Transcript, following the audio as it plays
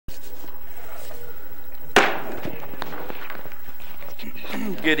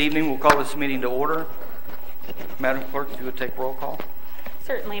Good evening. We'll call this meeting to order. Madam Clerk, if you would take roll call.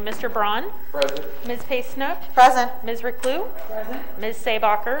 Certainly. Mr. Braun? Present. Ms. Pace-Snook? Present. Ms. Reclue? Present. Ms.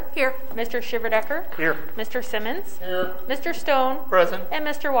 Saybacher? Here. Mr. Shiverdecker? Here. Mr. Simmons? Here. Mr. Stone? Present. And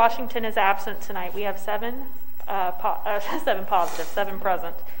Mr. Washington is absent tonight. We have seven positive, 7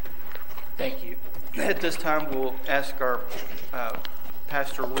 present. Thank you. At this time, we'll ask our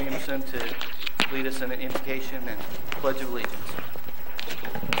Pastor Williamson to lead us in an invocation and pledge of allegiance.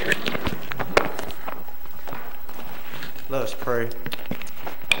 Let us pray.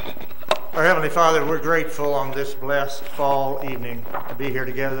 Our Heavenly Father, we're grateful on this blessed fall evening to be here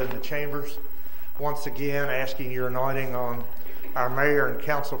together in the chambers, once again asking your anointing on our mayor and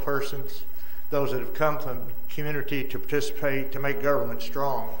council persons, those that have come from the community to participate, to make government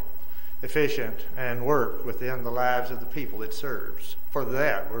strong, efficient, and work within the lives of the people it serves. For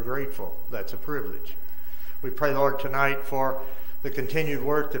that, we're grateful. That's a privilege. We pray, Lord, tonight for the continued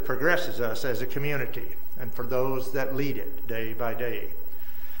work that progresses us as a community and for those that lead it day by day.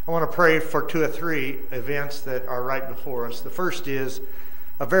 I want to pray for 2 or 3 events that are right before us. The first is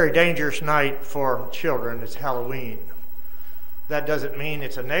a very dangerous night for children. It's Halloween. That doesn't mean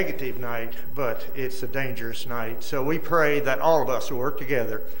it's a negative night, but it's a dangerous night. So we pray that all of us will work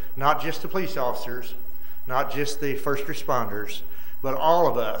together, not just the police officers, not just the first responders, but all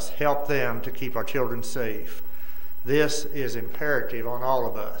of us help them to keep our children safe. This is imperative on all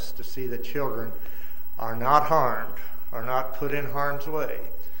of us to see that children are not harmed, are not put in harm's way,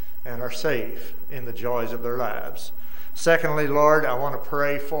 and are safe in the joys of their lives. Secondly, Lord, I want to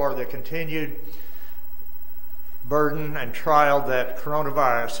pray for the continued burden and trial that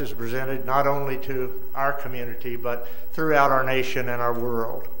coronavirus has presented not only to our community, but throughout our nation and our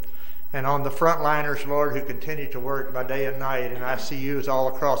world. And on the frontliners, Lord, who continue to work by day and night in ICUs all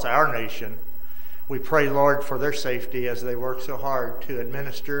across our nation, we pray, Lord, for their safety as they work so hard to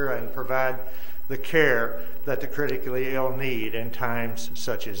administer and provide the care that the critically ill need in times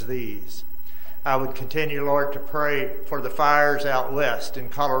such as these. I would continue, Lord, to pray for the fires out west in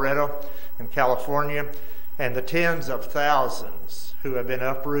Colorado and California and the tens of thousands who have been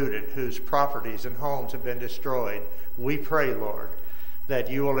uprooted, whose properties and homes have been destroyed. We pray, Lord, that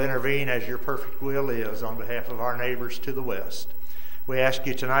you will intervene as your perfect will is on behalf of our neighbors to the west. We ask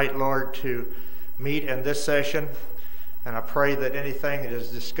you tonight, Lord, to meet in this session, and I pray that anything that is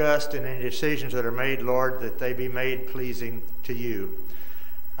discussed and any decisions that are made, Lord, that they be made pleasing to you.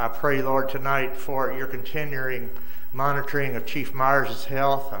 I pray, Lord, tonight for your continuing monitoring of Chief Myers'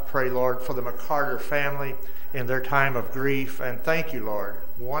 health. I pray, Lord, for the McCarter family in their time of grief. And thank you, Lord.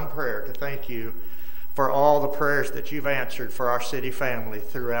 One prayer to thank you for all the prayers that you've answered for our city family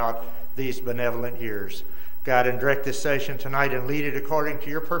throughout these benevolent years. God, and direct this session tonight and lead it according to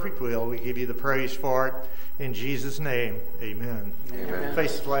your perfect will. We give you the praise for it. In Jesus' name, amen. Amen.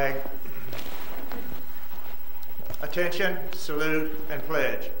 Face the flag. Attention, salute, and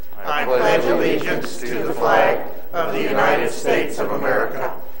pledge. I pledge allegiance to the flag of the United States of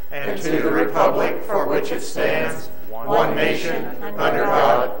America and to the republic for which it stands, one nation, under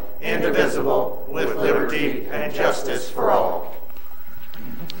God, indivisible, with liberty and justice for all.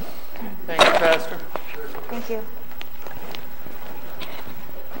 Thank you, Pastor. Thank you.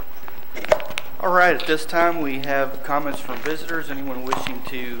 All right, at this time we have comments from visitors. Anyone wishing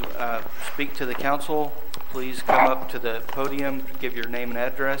to speak to the council, please come up to the podium, give your name and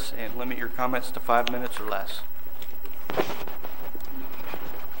address, and limit your comments to 5 minutes or less.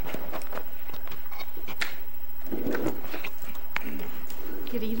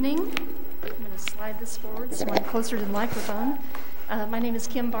 Good evening. I'm going to slide this forward so I'm closer to the microphone. My name is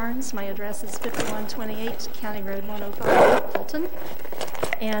Kim Barnes. My address is 5128 County Road 105, Fulton.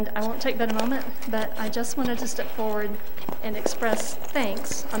 And I won't take but a moment, but I just wanted to step forward and express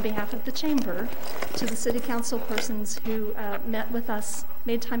thanks on behalf of the Chamber to the City Council persons who met with us,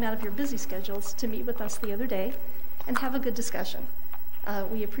 made time out of your busy schedules to meet with us the other day and have a good discussion.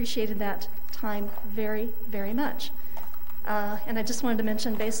 We appreciated that time very, very much. And I just wanted to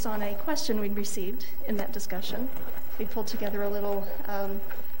mention, based on a question we'd received in that discussion, we pulled together a little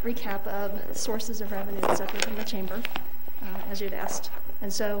recap of sources of revenue, et cetera, from the Chamber, as you'd asked.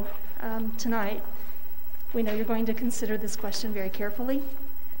 And so tonight, we know you're going to consider this question very carefully.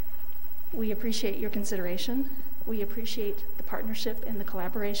 We appreciate your consideration. We appreciate the partnership and the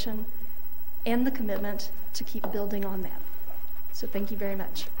collaboration and the commitment to keep building on that. So thank you very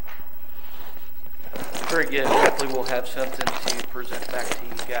much. Very good. Hopefully we'll have something to present back to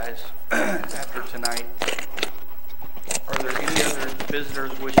you guys after tonight. Are there any other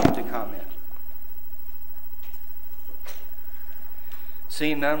visitors wishing to comment?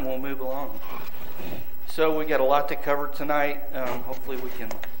 Seeing none, we'll move along. So we got a lot to cover tonight. Hopefully we can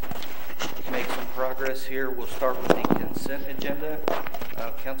make some progress here. We'll start with the consent agenda.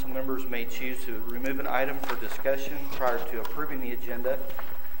 Council members may choose to remove an item for discussion prior to approving the agenda.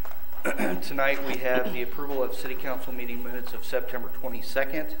 Tonight we have the approval of City Council meeting minutes of September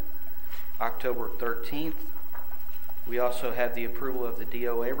 22nd, October 13th. We also have the approval of the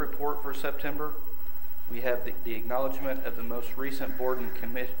DOA report for September. We have the acknowledgement of the most recent board and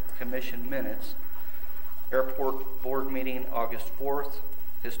commission minutes. Airport board meeting August 4th,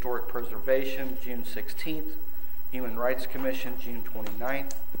 Historic Preservation June 16th, Human Rights Commission June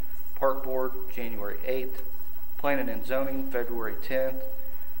 29th, Park Board January 8th, Planning and Zoning February 10th,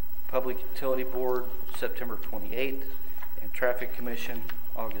 Public Utility Board September 28th, and Traffic Commission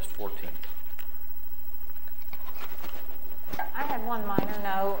August 14th. I had one minor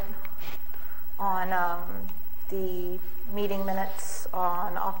note on the meeting minutes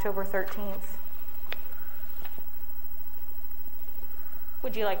on October 13th.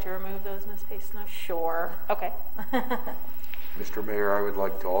 Would you like to remove those, Ms. Pastner? Sure. Okay. Mr. Mayor, I would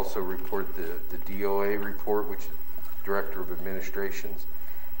like to also report the DOA report, which is Director of Administrations,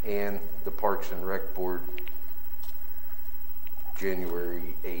 and the Parks and Rec Board,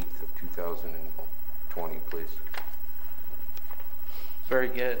 January 8th of 2020, please. Very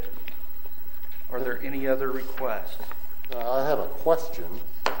good. Are there any other requests? I have a question.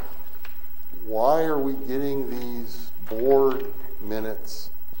 Why are we getting these board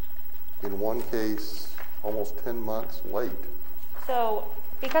minutes, in one case, almost 10 months late? So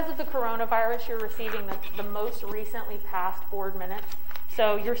because of the coronavirus, you're receiving the most recently passed board minutes.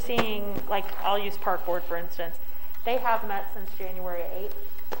 So you're seeing, like, I'll use Park Board for instance. They have met since January 8th.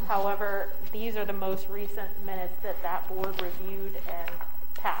 However, these are the most recent minutes that that board reviewed and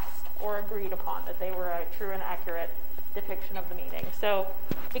passed or agreed upon, that they were a true and accurate depiction of the meeting. So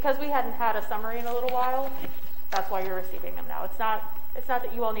because we hadn't had a summary in a little while, that's why you're receiving them now. It's not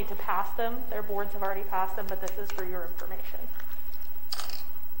that you all need to pass them. Their boards have already passed them, but this is for your information.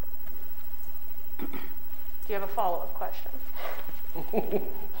 Do you have a follow-up question?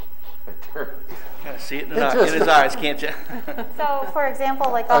 Kind of see it in his eyes, can't you? So, for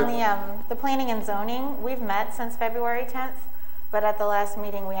example, like on the planning and zoning, we've met since February 10th, but at the last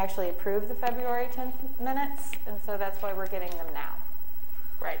meeting we actually approved the February 10th minutes, and so that's why we're getting them now.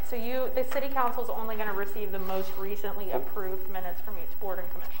 Right. So the City Council is only going to receive the most recently approved minutes from each board and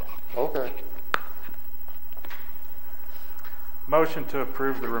commission. Okay. Motion to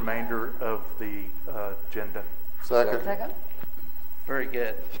approve the remainder of the agenda. Second. Very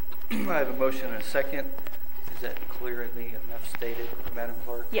good. I have a motion and a second. Is that clearly enough stated, Madam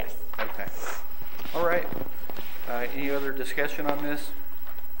Clerk? Yes. Okay. All right. Any other discussion on this?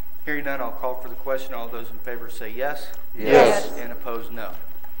 Hearing none, I'll call for the question. All those in favor say yes. Yes. And opposed, no.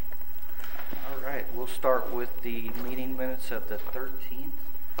 All right. We'll start with the meeting minutes of the 13th.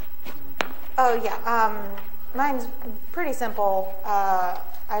 Oh, yeah. Mine's pretty simple. I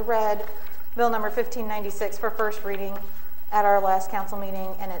read Bill number 1596 for first reading at our last council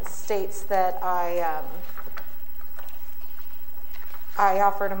meeting, and it states that I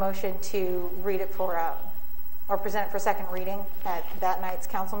offered a motion to read it for, or present it for second reading at that night's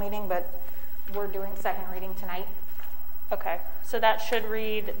council meeting, but we're doing second reading tonight. Okay. So that should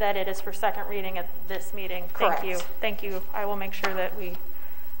read that it is for second reading at this meeting. Correct. Thank you. Thank you. I will make sure that we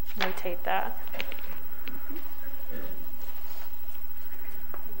notate that.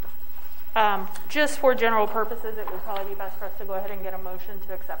 Just for general purposes, it would probably be best for us to go ahead and get a motion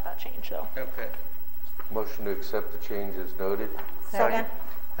to accept that change, though. Okay. Motion to accept the change as noted. Second.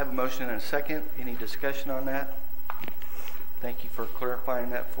 Have a motion and a second. Any discussion on that? Thank you for clarifying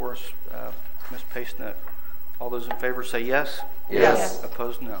that for us, Ms. Pacenut. All those in favor say yes. Yes.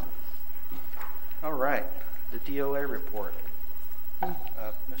 Opposed, no. All right. The DOA report.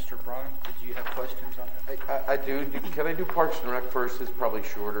 Mr. Braun, did you have questions on that? I do. Can I do Parks and Rec first? It's probably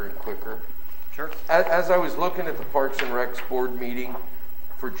shorter and quicker. Sure. As I was looking at the Parks and Recs board meeting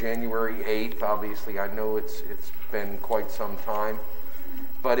for January 8th, obviously I know it's been quite some time,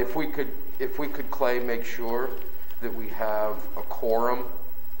 but if we could, Clay, make sure that we have a quorum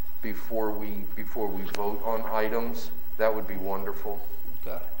before we vote on items, that would be wonderful.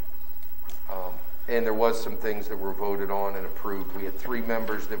 Okay. And there was some things that were voted on and approved. We had 3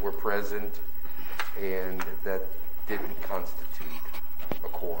 members that were present, and that didn't constitute a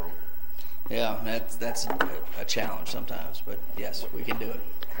quorum. Yeah, that's a challenge sometimes, but yes, we can do it.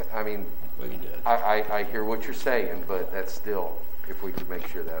 I mean, We can do it. I hear what you're saying, but that's still, if we could make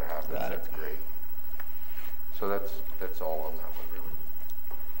sure that happens, Got it. that's great. So that's all on that one, really.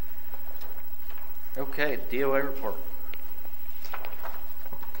 Okay, DOA report.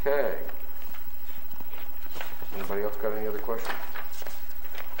 Okay.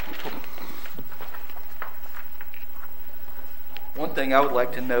 thing I would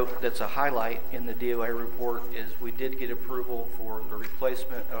like to note that's a highlight in the DOA report is we did get approval for the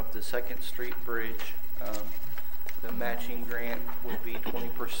replacement of the 2nd Street Bridge. The matching grant would be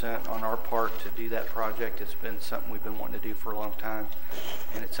 20% on our part to do that project. It's been something we've been wanting to do for a long time.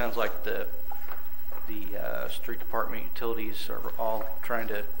 And it sounds like the street department utilities are all trying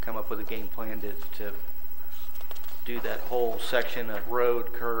to come up with a game plan to do that whole section of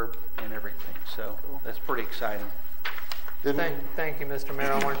road, curb, and everything. So that's pretty exciting. Thank you, Mr.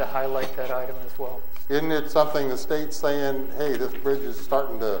 Mayor. I wanted to highlight that item as well. Isn't it something the state's saying, hey, this bridge is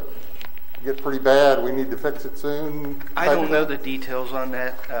starting to get pretty bad, we need to fix it soon? I don't know the details on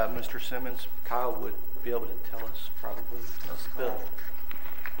that, Mr. Simmons. Kyle would be able to tell us probably. Bill.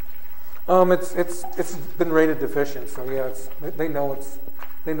 It's been rated deficient, so yeah, they know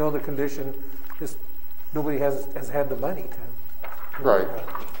the condition. Just nobody has had the money to. Right.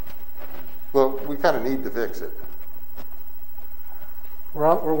 Well, we kind of need to fix it.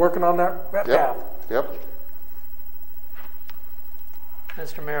 We're working on that path. Yep.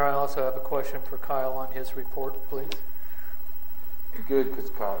 Mr. Mayor, I also have a question for Kyle on his report, please. Good, because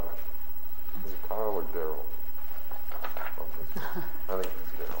Kyle. Is it Kyle or Daryl? I think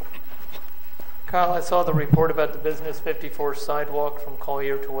it's Daryl. Kyle, I saw the report about the Business 54 sidewalk from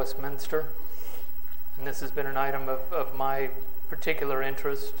Collier to Westminster. And this has been an item of my particular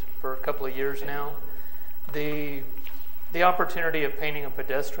interest for a couple of years now. The opportunity of painting a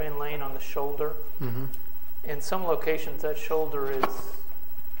pedestrian lane on the shoulder. Mm-hmm. In some locations, that shoulder is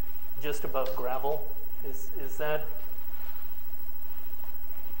just above gravel. Is that,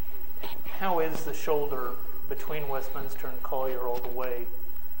 how is the shoulder between Westminster and Collier all the way?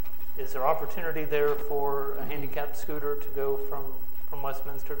 Is there opportunity there for a handicapped scooter to go from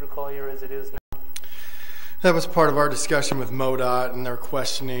Westminster to Collier as it is now? That was part of our discussion with MoDOT, and they're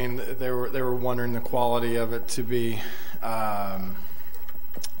questioning. They were wondering the quality of it to be a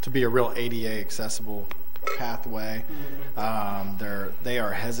real ADA accessible pathway. Mm-hmm. They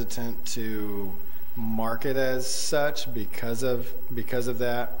are hesitant to market as such because of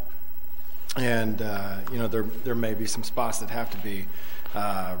that, and there may be some spots that have to be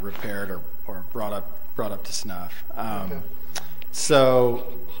repaired or brought up to snuff. Okay.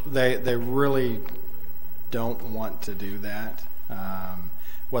 So they really don't want to do that.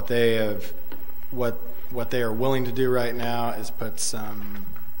 What they are willing to do right now is put some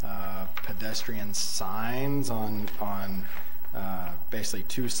pedestrian signs on basically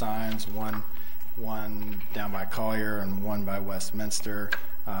 2 signs, one down by Collier and one by Westminster,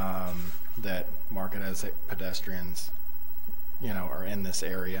 that mark it as pedestrians, are in this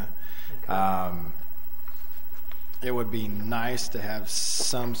area. Okay. It would be nice to have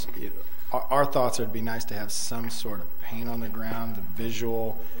some. Our thoughts would be nice to have some sort of paint on the ground, the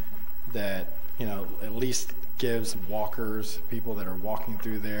visual that at least gives walkers, people that are walking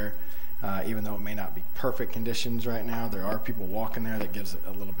through there, even though it may not be perfect conditions right now, there are people walking there that gives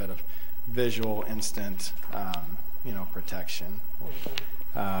a little bit of visual, instant, protection.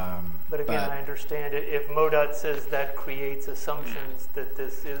 But again, I understand it. If MoDOT says that creates assumptions that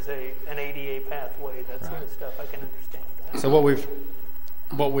this is an ADA pathway, that sort of stuff, I can understand that. So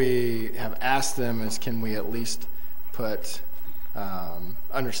what we have asked them is, can we at least put,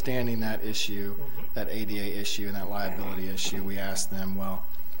 understanding that issue, mm-hmm. that ADA issue and that liability issue, we asked them, well,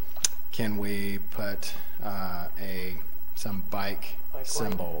 can we put some bike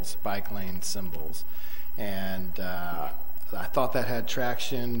symbols, bike lane symbols? And I thought that had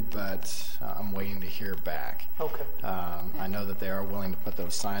traction, but I'm waiting to hear back. Okay. I know that they are willing to put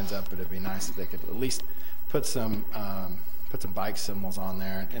those signs up, but it'd be nice if they could at least put some bike symbols on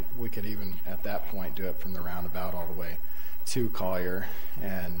there, and we could even at that point do it from the roundabout all the way to Collier,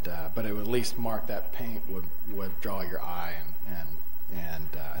 and but it would at least mark that paint would draw your eye and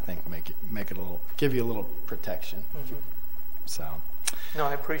I think make it a little, give you a little protection. Mm-hmm. So. No,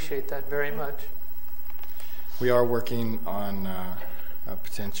 I appreciate that very much. We are working on a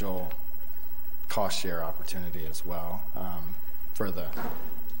potential cost share opportunity as well for the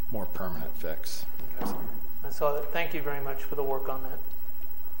more permanent fix. Okay. So thank you very much for the work on that.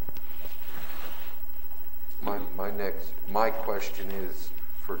 My question is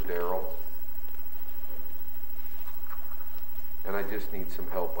for Daryl, and I just need some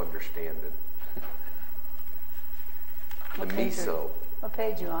help understanding. The MISO. What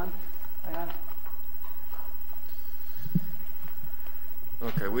page you on?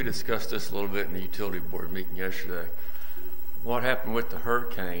 Okay, we discussed this a little bit in the utility board meeting yesterday. What happened with the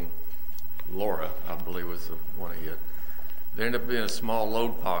hurricane, Laura, I believe was the one that hit. There ended up being a small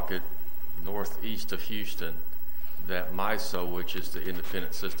load pocket northeast of Houston that MISO, which is the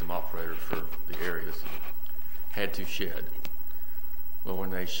independent system operator for the areas, had to shed. Well,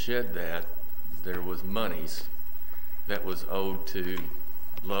 when they shed that, there was monies that was owed to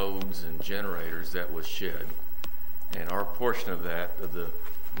loads and generators that was shed. And our portion of that, of the,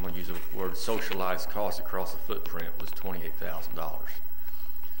 I'm going to use the word socialized cost across the footprint, was $28,000.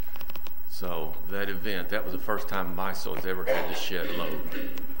 So that event, that was the first time MISO has ever had to shed load.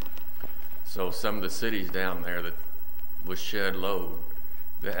 So some of the cities down there that was shed load,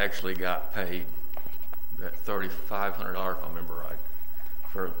 they actually got paid that $3,500, if I remember right,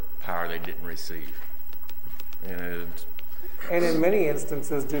 for power they didn't receive. And in many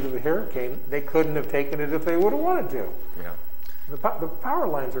instances, due to the hurricane, they couldn't have taken it if they would have wanted to. yeah. The power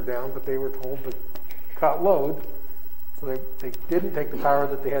lines are down, but they were told to cut load, so they didn't take the power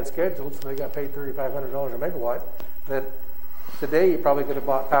that they had scheduled, so they got paid $3,500 a megawatt. That today you probably could have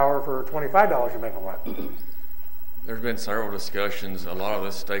bought power for $25 a megawatt. There's been several discussions. A lot of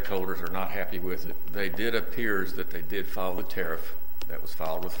the stakeholders are not happy with it. They did appears that they did follow the tariff that was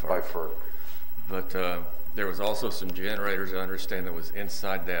filed with FERC. By FERC. But there was also some generators, I understand, that was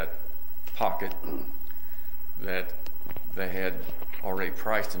inside that pocket that they had already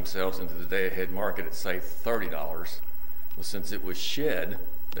priced themselves into the day-ahead market at, say, $30. Well, since it was shed,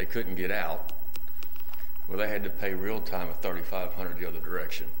 they couldn't get out. Well, they had to pay real time of $3,500 the other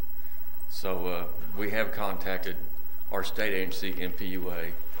direction. So we have contacted our state agency,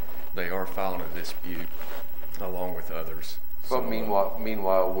 MPUA. They are filing a dispute along with others. But So,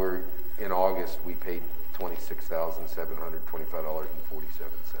 meanwhile, we're in August. We paid $26,725.47.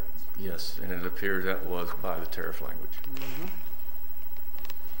 yes, and it appears that was by the tariff language. Mm-hmm.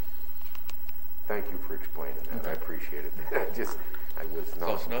 Thank you for explaining that. I appreciate it. I was not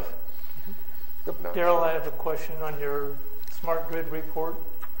Close enough? not Daryl, sure. I have a question on your smart grid report.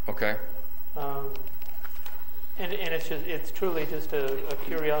 Okay. And it's truly just a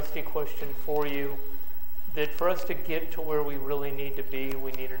curiosity question for you, that for us to get to where we really need to be,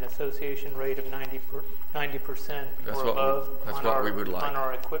 we need an association rate of 90% That's or what above we would like. on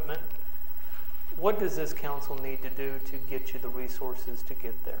our equipment. What does this council need to do to get you the resources to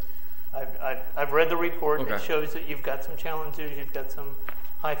get there? I've read the report. Okay. It shows that you've got some challenges, you've got some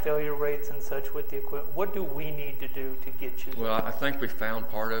high failure rates and such with the equipment. What do we need to do to get you there? Well, I think we found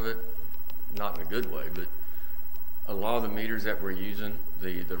part of it, not in a good way, but a lot of the meters that we're using,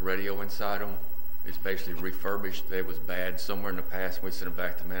 the radio inside them, is basically refurbished. They was bad somewhere in the past. We sent them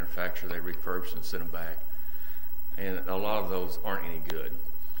back to the manufacturer. They refurbished and sent them back. And a lot of those aren't any good.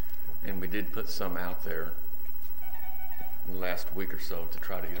 And we did put some out there in the last week or so to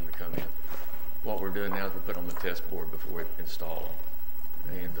try to get them to come in. What we're doing now is we put them on the test board before we install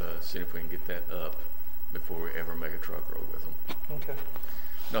them, and seeing if we can get that up before we ever make a truck roll with them. Okay.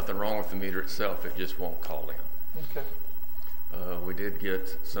 Nothing wrong with the meter itself, it just won't call in. Okay. We did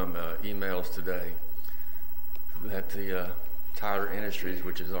get some emails today that the Tyler Industries,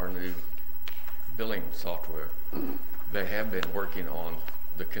 which is our new billing software, they have been working on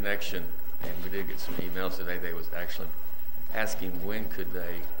the connection, and we did get some emails today. They was actually asking when could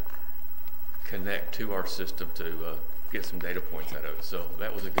they connect to our system to get some data points out of it. So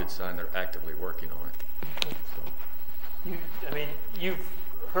that was a good sign. They're actively working on it. So. You've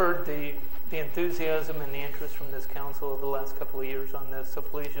heard the enthusiasm and the interest from this council over the last couple of years on this, so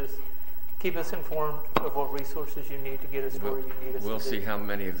please just keep us informed of what resources you need to get us to where you need us We'll to see be. how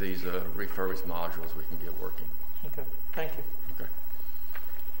many of these refurbished modules we can get working. Okay, thank you. Okay.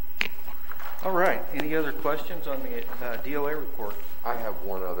 All right. Any other questions on the DOA report? I have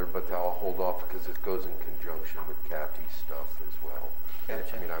one other, but I'll hold off because it goes in conjunction with Kathy's stuff as well.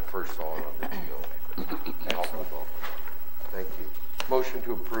 Gotcha. I mean, I first saw it on the DOA, but I'll hold off. Thank you. Motion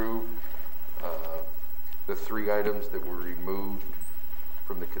to approve the 3 items that were removed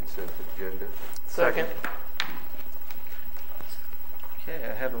from the consent agenda. Second. Okay,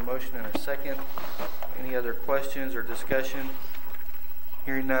 I have a motion and a second. Any other questions or discussion?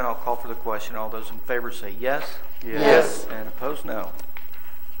 Hearing none, I'll call for the question. All those in favor say yes. Yes. And opposed, no.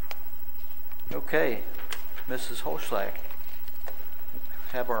 Okay, Mrs. Holschlag,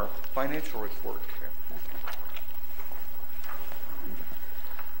 have our financial report here.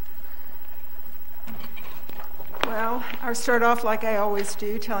 Well, I'll start off like I always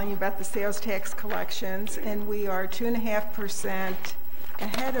do, telling you about the sales tax collections, and we are 2.5%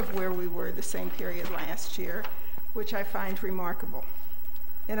 ahead of where we were the same period last year, which I find remarkable,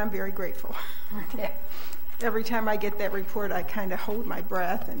 and I'm very grateful. Every time I get that report, I kind of hold my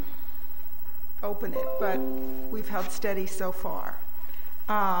breath and open it, but we've held steady so far.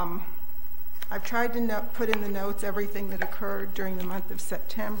 I've tried to put in the notes everything that occurred during the month of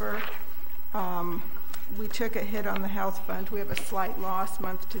September. We took a hit on the health fund. We have a slight loss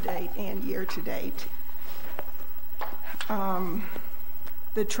month to date and year to date.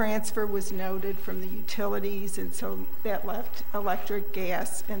 The transfer was noted from the utilities, and so that left electric,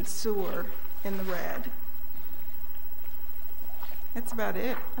 gas, and sewer in the red. That's about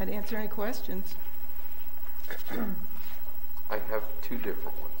it. I'd answer any questions. I have two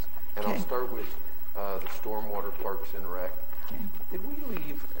different ones, and I'll start with the stormwater parks and rec. Okay. Did we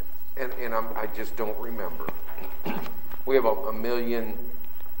leave? And I just don't remember. We have a million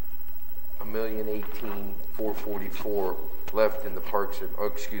 18,444 left in the parks and, oh,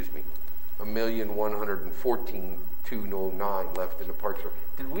 excuse me, 1,114,209 left in the parks.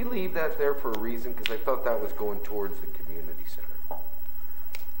 Did we leave that there for a reason? Because I thought that was going towards the community center.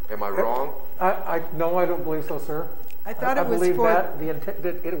 Am I wrong? No, I don't believe so, sir. I thought it was believe for that the intent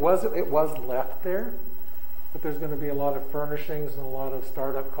that it was left there, but there's going to be a lot of furnishings and a lot of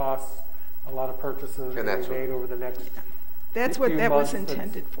startup costs, a lot of purchases And that that's we made over the next. That's what that was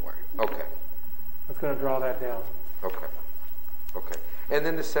intended for. Okay. That's going to draw that down. Okay. Okay. And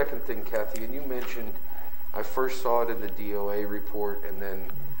then the second thing, Kathy, and you mentioned, I first saw it in the DOA report, and then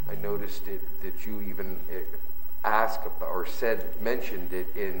I noticed that you even asked about, or mentioned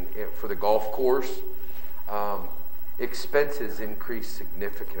it for the golf course. Expenses increased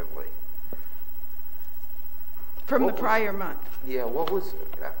significantly. From the prior month. Yeah, what was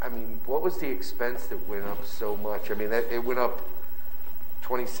the expense that went up so much? I mean, it went up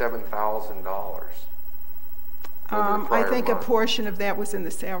 $27,000. I think a portion of that was in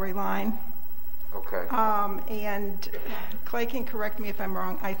the salary line. Okay. And Clay can correct me if I'm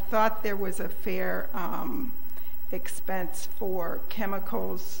wrong. I thought there was a fair expense for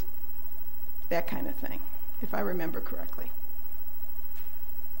chemicals, that kind of thing, if I remember correctly.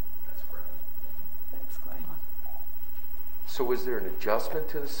 That's correct. Thanks, Clay. So was there an adjustment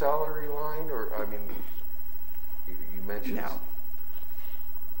to the salary line, or, I mean, you mentioned... No. I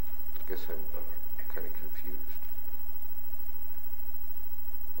guess I'm kind of confused.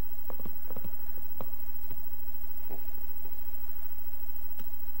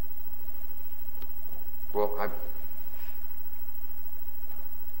 Well,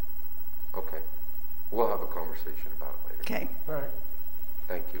 okay. We'll have a conversation about it later. Okay. All right.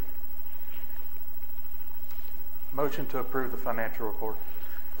 Thank you. Motion to approve the financial report.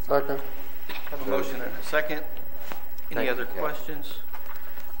 Second. Have a motion and a second. Any Thank other you, Kat. questions?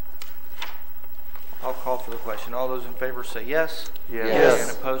 I'll call for the question. All those in favor say yes. Yes. Yes.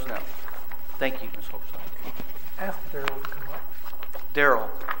 And opposed, no. Thank you, Ms. Holstein. Ask Daryl to come up. Daryl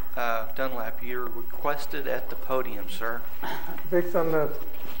Dunlap, you're requested at the podium, sir. Based on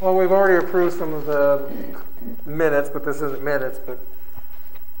we've already approved some of the minutes, but this isn't minutes, but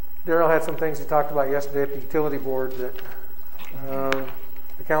Daryl had some things he talked about yesterday at the utility board that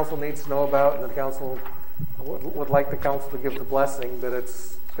the council needs to know about, and the council would like the council to give the blessing, but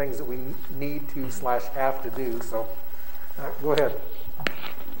it's things that we need to / have to do. So go ahead.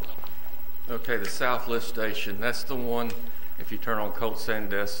 Okay, the south lift station, that's the one, if you turn on Colt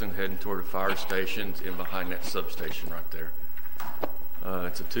Sandestin heading toward the fire stations, in behind that substation right there.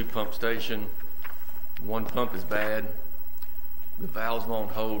 It's a 2-pump station. One pump is bad. The valves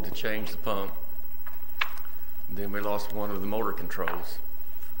won't hold to change the pump. Then we lost one of the motor controls.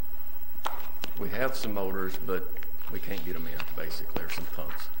 We have some motors, but we can't get them in, basically. There's some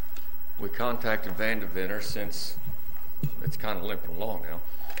pumps. We contacted Vandeventer, since it's kind of limping along now,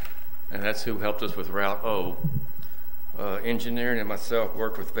 and that's who helped us with Route O. Engineering and myself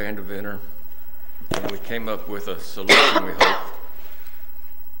worked with Vandeventer, and we came up with a solution, we hope.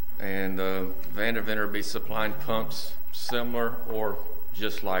 And Vandeventer will be supplying pumps similar or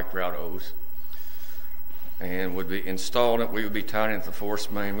just like Route O's, and would be installing it. We would be tying into the force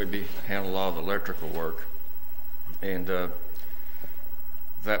main. We'd be handling a lot of the electrical work, and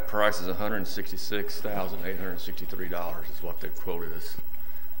that price is $166,863 is what they've quoted us.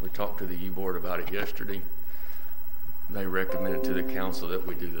 We talked to the U-Board about it yesterday. They recommended to the council that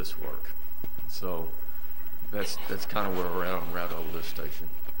we do this work. So that's kind of where we're at on Route O lift station.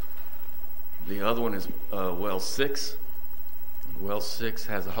 The other one is well 6. Well 6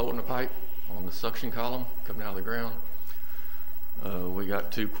 has a hole in the pipe on the suction column coming out of the ground. We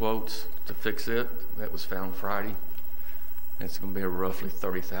got 2 quotes to fix it. That was found Friday. It's going to be roughly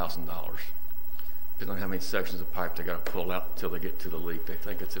 $30,000. Depending on how many sections of pipe they got to pull out until they get to the leak. They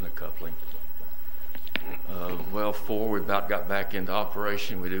think it's in a coupling. Well 4, we about got back into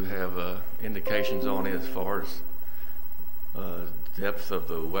operation. We do have indications on it as far as depth of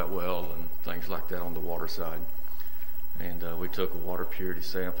the wet well and things like that on the water side. And we took a water purity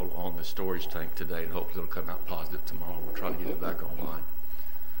sample on the storage tank today, and hopefully it'll come out positive tomorrow. We'll try to get it back online.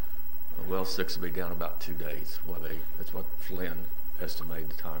 Well 6 will be down about 2 days. Well, that's what Flynn estimated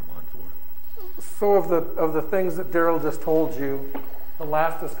the timeline for. So of the things that Daryl just told you, the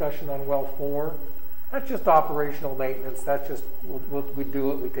last discussion on well 4, that's just operational maintenance. That's just, we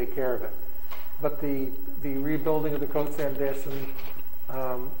do it, we take care of it. But the rebuilding of the Cote Sandesson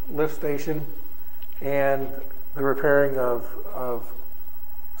lift station and the repairing of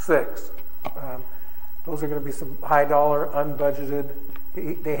 6, those are going to be some high dollar, unbudgeted.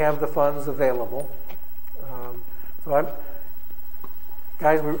 They have the funds available.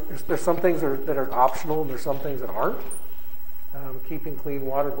 Guys, there's some things that are optional, and there's some things that aren't. Keeping clean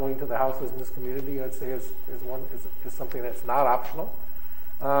water going to the houses in this community, I'd say, is something that's not optional.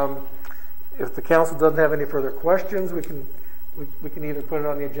 If the council doesn't have any further questions, we can either put it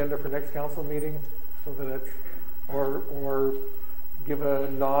on the agenda for next council meeting, so that it's, or give a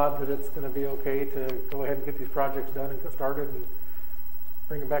nod that it's going to be okay to go ahead and get these projects done and get started and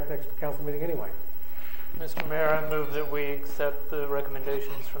bring it back next council meeting anyway. Mr. Mayor, I move that we accept the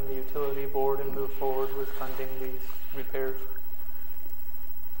recommendations from the utility board and move forward with funding these repairs.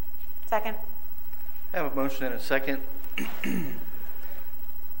 Second. I have a motion and a second.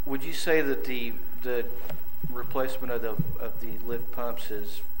 Would you say that the replacement of the lift pumps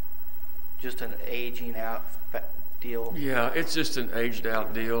is just an aging out deal? Yeah, it's just an aged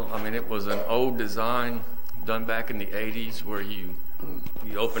out deal. I mean, it was an old design done back in the 80s where you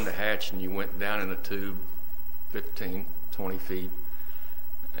opened the hatch and you went down in a tube 15, 20 feet.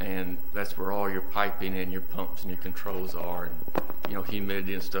 And that's where all your piping and your pumps and your controls are. And,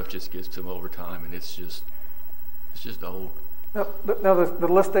 humidity and stuff just gets to them over time, and it's just old. Now the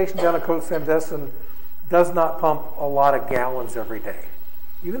lift station down at Cote Sandesson does not pump a lot of gallons every day.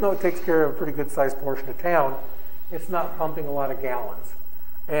 Even though it takes care of a pretty good sized portion of town, it's not pumping a lot of gallons.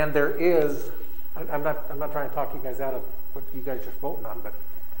 And there is, I'm not trying to talk you guys out of what you guys just voted on, but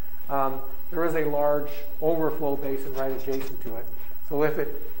there is a large overflow basin right adjacent to it. So if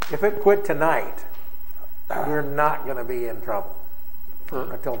it quit tonight, we're not going to be in trouble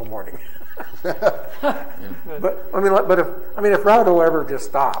until the morning. But if Route O ever just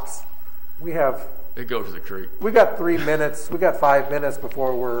stops, it goes to the creek. We got 3 minutes. We got 5 minutes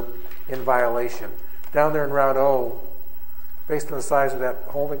before we're in violation. Down there in Route O, based on the size of that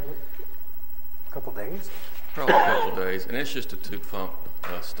holding, a couple days. Probably a couple days, and it's just a two pump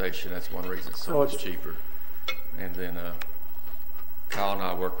station. That's one reason it's so much cheaper. And then Kyle and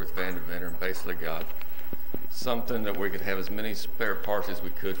I worked with Vanderventer and basically got something that we could have as many spare parts as we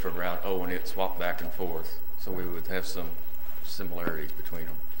could for Route O, and it swapped back and forth, so we would have some similarities between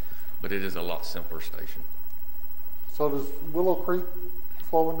them. But it is a lot simpler station. So does Willow Creek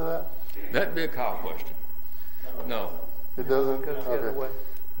flow into that? That'd be a Kyle question. No. It doesn't? Goes the other way.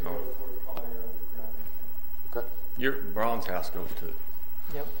 No. Okay. Your Braun's house goes to it.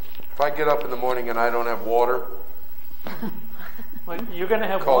 Yep. If I get up in the morning and I don't have water, well, you're going to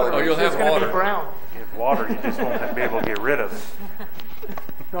have Call water. it. Oh, you'll it's have going to water. be brown. You have water, you just won't be able to get rid of it.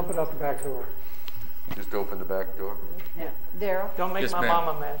 Dump it out the back door. just open the back door. Yeah. Daryl, Don't make Yes, my ma'am.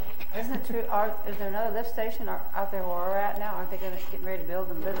 mama mad. isn't it true, is there another lift station out there where we're at now? Aren't they getting ready to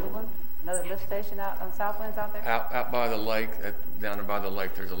build a bigger one? Another lift station out on Southwinds out there? Out by the lake, down there by the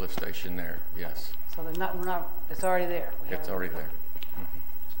lake, there's a lift station there. Yes, So there's not, it's already there. it's already there.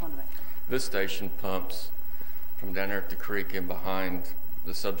 Just wanted to make sure. This station pumps from down there at the creek and behind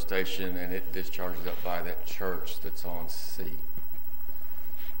the substation, and it discharges up by that church that's on C.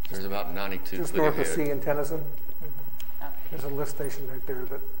 There's about 92 Just feet north of ahead. C in Tennyson. Okay. There's a lift station right there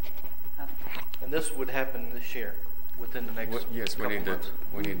that. Okay. And this would happen this year, within the next Yes, we couple need months.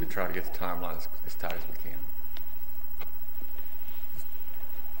 to try to get the timeline as tight as we can.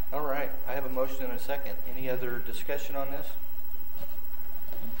 All right, I have a motion and a second. Any other discussion on this?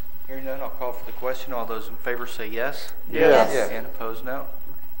 Hearing none, I'll call for the question. All those in favor say yes. Yes. Yes. And opposed, no.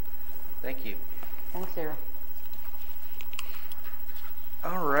 Thank you. Thanks, Daryl.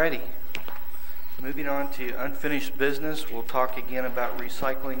 All righty. Moving on to unfinished business, we'll talk again about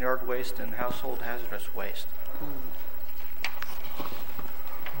recycling yard waste and household hazardous waste.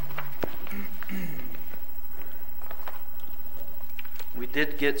 We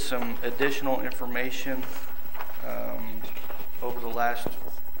did get some additional information over the last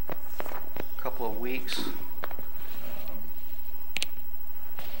couple of weeks.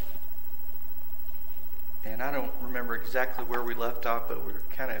 And I don't remember exactly where we left off, but we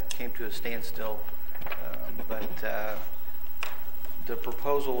kind of came to a standstill. The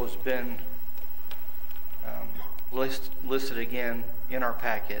proposal has been listed again in our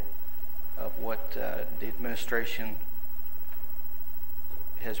packet of what the administration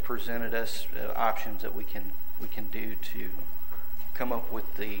has presented us, options that we can do to come up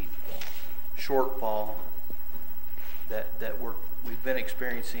with the shortfall that we've been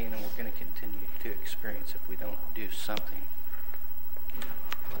experiencing and we're going to continue to experience if we don't do something.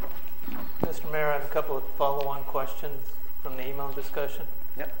 Mr. Mayor, I have a couple of follow-on questions from the email discussion.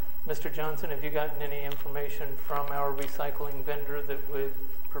 Yep. Mr. Johnson, have you gotten any information from our recycling vendor that would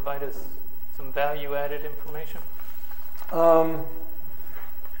provide us some value-added information?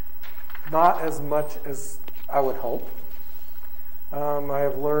 Not as much as I would hope. I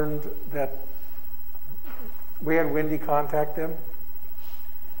have learned that we had Wendy contact them.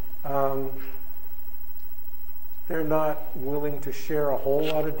 They're not willing to share a whole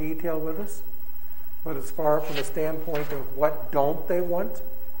lot of detail with us, but as far from the standpoint of what don't they want,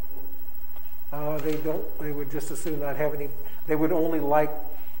 they would just as soon not have any. They would only like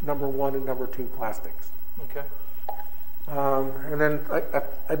number 1 and number 2 plastics. Okay. And then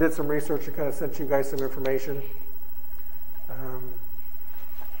I did some research and kind of sent you guys some information.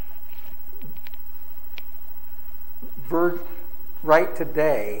 Right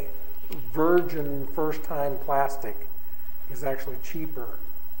today, virgin first-time plastic is actually cheaper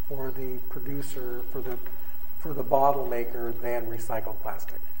for the producer, for the bottle maker, than recycled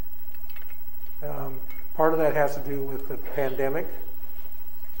plastic. Part of that has to do with the pandemic.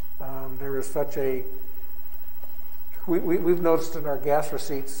 There is such a we've noticed in our gas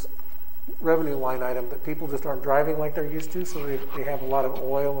receipts revenue line item that people just aren't driving like they're used to, so they have a lot of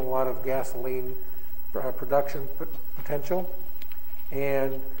oil and a lot of gasoline production potential,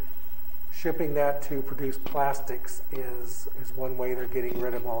 and shipping that to produce plastics is one way they're getting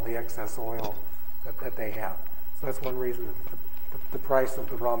rid of all the excess oil that they have. So that's one reason that the price of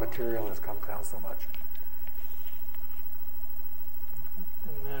the raw material has come down so much.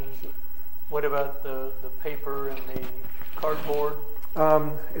 And then what about the paper and the cardboard?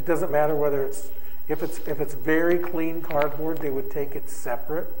 It doesn't matter whether if it's very clean cardboard, they would take it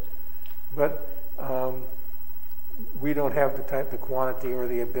separate, but we don't have the quantity or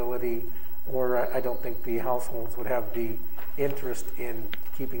the ability, or I don't think the households would have the interest in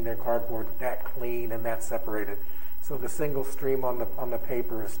keeping their cardboard that clean and that separated. So the single stream on the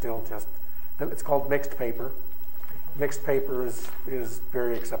paper is still just, it's called mixed paper. Mixed paper is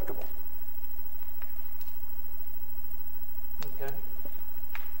very acceptable. Okay.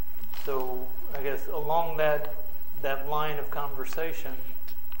 So I guess along that line of conversation,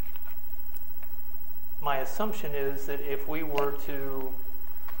 my assumption is that if we were to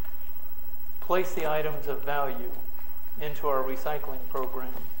place the items of value into our recycling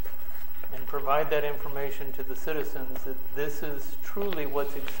program and provide that information to the citizens, that this is truly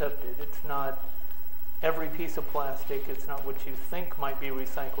what's accepted. It's not every piece of plastic, it's not what you think might be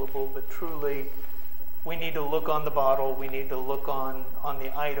recyclable, but truly we need to look on the bottle, we need to look on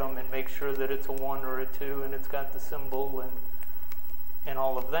the item and make sure that it's a 1 or a 2 and it's got the symbol and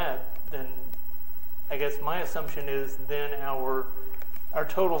all of that. Then I guess my assumption is then our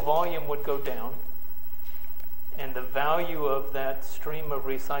total volume would go down, and the value of that stream of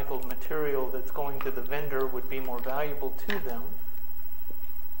recycled material that's going to the vendor would be more valuable to them,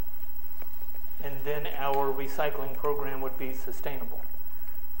 and then our recycling program would be sustainable.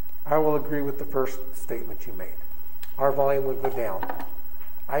 I will agree with the first statement you made. Our volume would go down.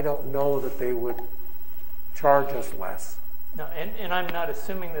 I don't know that they would charge us less. No, and I'm not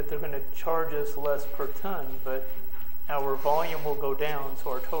assuming that they're going to charge us less per ton, but our volume will go down,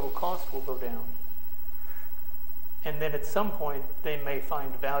 so our total cost will go down. And then at some point, they may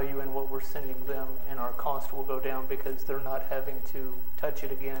find value in what we're sending them, and our cost will go down because they're not having to touch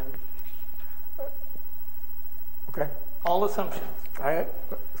it again. Okay. All assumptions. I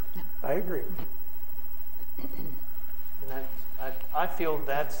agree. And I feel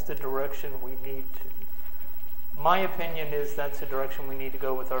that's the direction we need to. My opinion is that's the direction we need to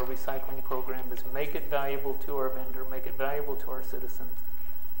go with our recycling program, is make it valuable to our vendor, make it valuable to our citizens,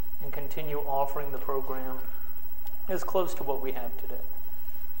 and continue offering the program as close to what we have today.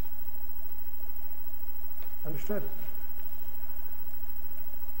 Understood.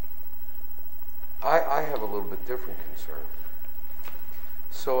 I have a little bit different concern.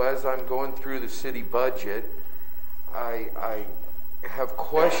 So as I'm going through the city budget, I have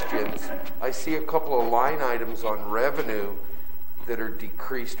questions. I see a couple of line items on revenue that are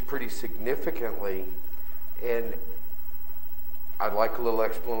decreased pretty significantly, and I'd like a little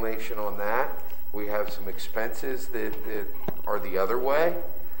explanation on that. We have some expenses that are the other way.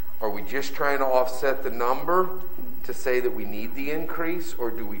 Are we just trying to offset the number to say that we need the increase, or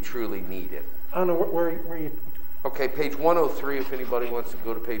do we truly need it? I don't know where you. Okay, page 103. If anybody wants to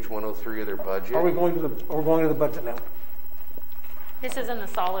go to page 103 of their budget. Are we going to the budget now? This is in the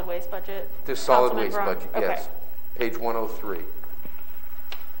solid waste budget? The solid Councilman waste Braun? budget, Okay. yes. Page 103.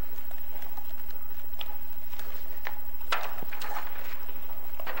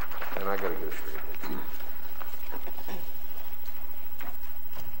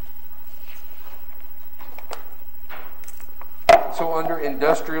 under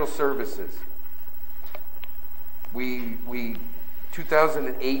industrial services, we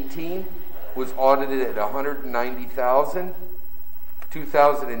 2018 was audited at 190,000.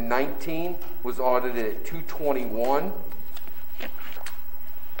 2019 was audited at 221.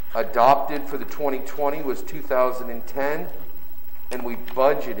 Adopted for the 2020 was 2010, and we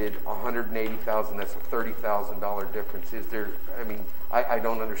budgeted 180,000. That's a $30,000 difference. Is there? I mean, I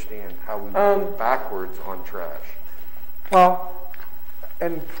don't understand how we go backwards on trash. Well,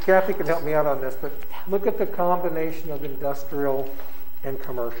 and Kathy can help me out on this, but look at the combination of industrial and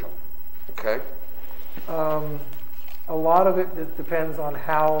commercial. Okay. A lot of it depends on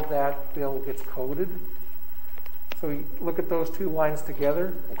how that bill gets coded. So you look at those two lines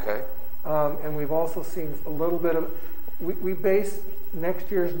together. Okay. And we've also seen a little bit of, we base next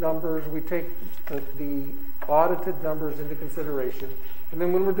year's numbers, we take the audited numbers into consideration. And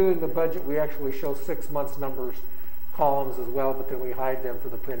then when we're doing the budget, we actually show 6 months numbers columns as well, but then we hide them for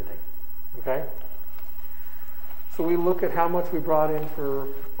the printing. Okay? So we look at how much we brought in for,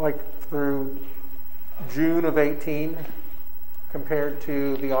 like, through June of 18 compared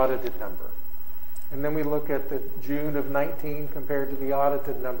to the audited number. And then we look at the June of 19 compared to the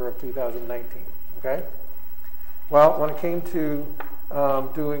audited number of 2019. Okay? Well, when it came to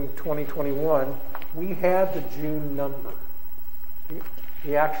doing 2021, we had the June number.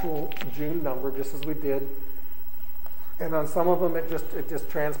 The actual June number, just as we did. And on some of them, it just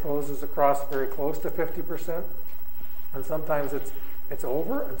transposes across very close to 50%. And sometimes it's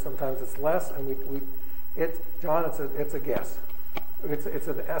over, and sometimes it's less. And John, it's a guess. It's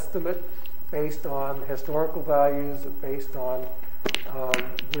an estimate based on historical values, based on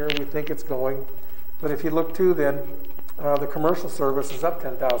where we think it's going. But if you look too, then the commercial service is up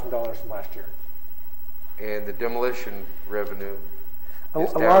 $10,000 from last year. And the demolition revenue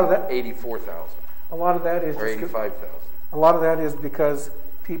is a down lot of that, 84,000. A lot of that is or 85,000. A lot of that is because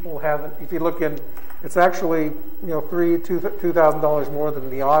people haven't. If you look in, it's actually $2,000 more than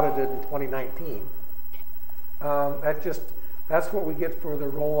the audited in 2019. That's what we get for the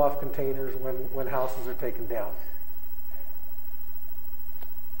roll-off containers when houses are taken down.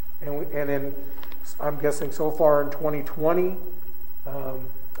 And then I'm guessing so far in 2020, I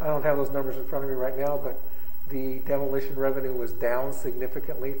don't have those numbers in front of me right now, but the demolition revenue was down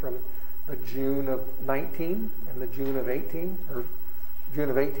significantly from the June of 19 and the June of 18, or June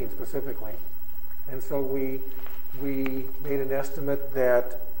of 18 specifically. And so we made an estimate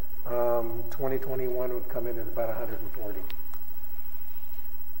that 2021 would come in at about 140.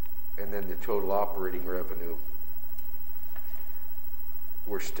 And then the total operating revenue,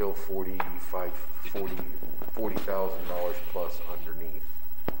 we're still $40,000 plus underneath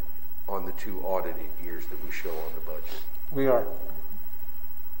on the two audited years that we show on the budget. We are.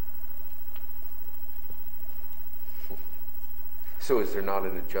 So is there not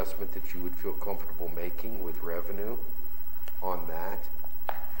an adjustment that you would feel comfortable making with revenue on that?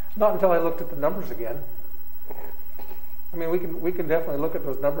 Not until I looked at the numbers again. I mean, we can definitely look at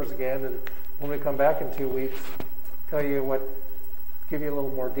those numbers again, and when we come back in 2 weeks, give you a little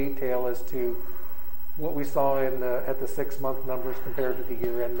more detail as to what we saw at the 6 month numbers compared to the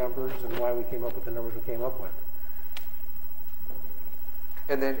year-end numbers, and why we came up with the numbers we came up with.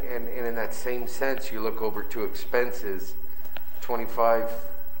 And then, and in that same sense, you look over to expenses,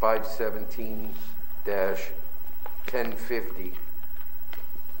 25,517-1050,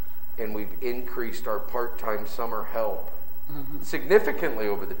 and we've increased our part-time summer help significantly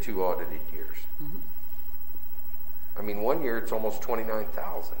over the two audited years. I mean, 1 year it's almost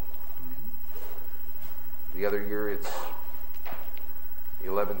 29,000. The other year it's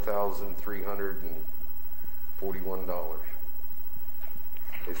 $11,341.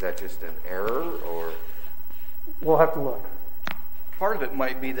 Is that just an error, or? We'll have to look. Part of it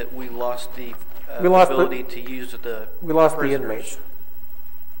might be that we lost the ability to use the the inmates.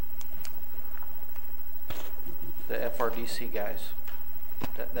 The FRDC guys.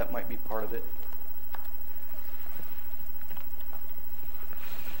 That might be part of it.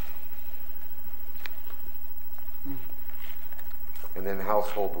 And then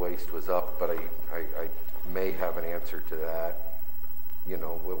household waste was up, but I may have an answer to that. You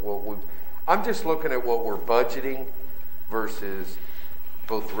know, I'm just looking at what we're budgeting versus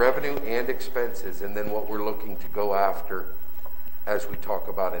both revenue and expenses, and then what we're looking to go after as we talk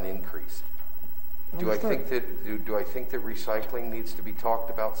about an increase. Do I think that recycling needs to be talked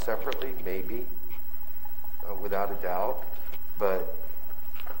about separately? Maybe, without a doubt. But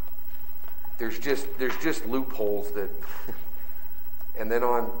there's just loopholes that. And then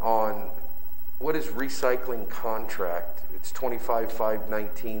on what is recycling contract? It's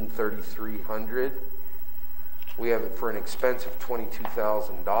 25,519, 3,300. we have it for an expense of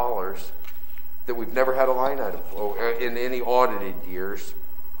 $22,000 that we've never had a line item for in any audited years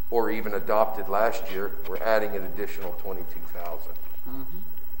or even adopted last year. We're adding an additional $22,000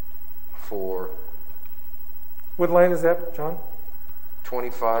 for What line is that, John?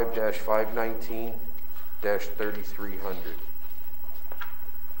 25-519-3300.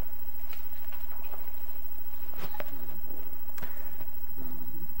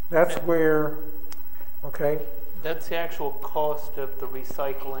 That's where, okay, That's the actual cost of the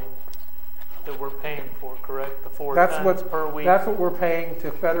recycling that we're paying for, correct? The 4 tons per week. That's what we're paying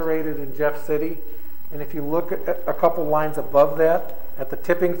to Federated in Jeff City. And if you look at a couple lines above that, at the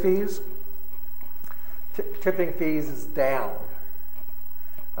tipping fees, tipping fees is down.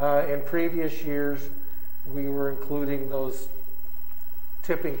 In previous years, we were including those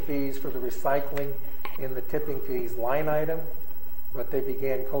tipping fees for the recycling in the tipping fees line item, but they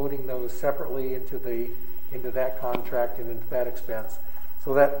began coding those separately into that contract and into that expense.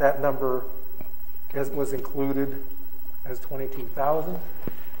 So that number was included as $22,000,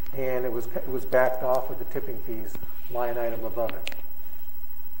 and it was backed off with the tipping fees line item above it.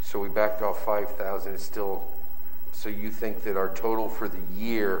 So we backed off 5,000. It's still. So you think that our total for the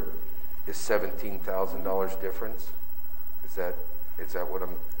year is $17,000 difference? Is that what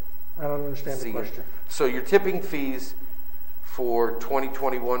I'm? I don't understand seeing? the question. So your tipping fees for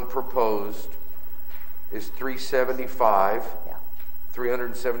 2021 proposed is $375,000,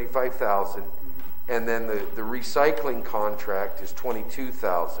 $375,000, and then the recycling contract is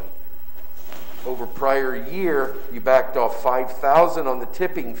 $22,000. Over prior year, you backed off $5,000 on the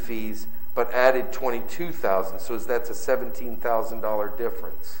tipping fees, but added $22,000. So that's a $17,000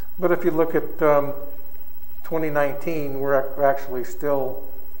 difference. But if you look at 2019, we're actually still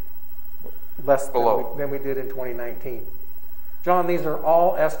less than we did in 2019. John, these are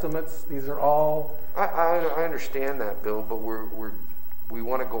all estimates. These are all. I understand that, Bill, but we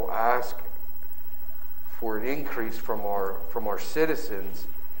want to go ask for an increase from our citizens,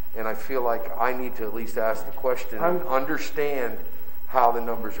 and I feel like I need to at least ask the question and understand how the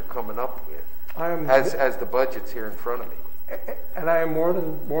numbers are coming up with as the budget's here in front of me. And I am more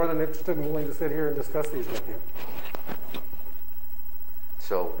than interested and willing to sit here and discuss these with you.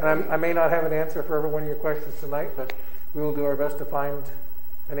 So, and I may not have an answer for every one of your questions tonight, but we will do our best to find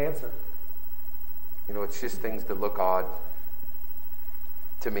an answer. You know, it's just things that look odd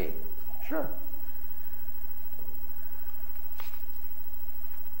to me. Sure.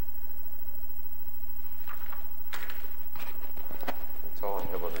 That's all I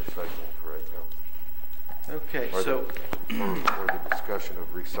have on recycling for right now. Okay, or so the discussion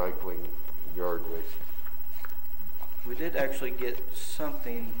of recycling and yard waste. we did actually get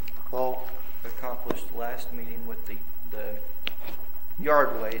something accomplished last meeting with the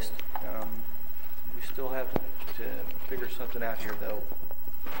yard waste. We still have to figure something out here, though.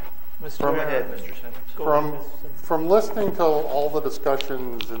 Go ahead, Mr. Simmons. From listening to all the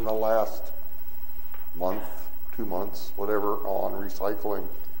discussions in the last month, 2 months, whatever, on recycling,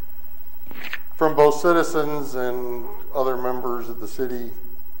 from both citizens and other members of the city,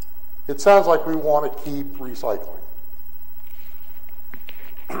 it sounds like we want to keep recycling.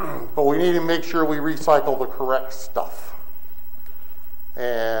 But we need to make sure we recycle the correct stuff.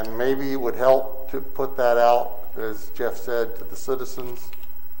 And maybe it would help to put that out, as Jeff said, to the citizens.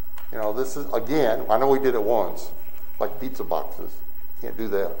 You know, this is, again, I know we did it once, like pizza boxes. Can't do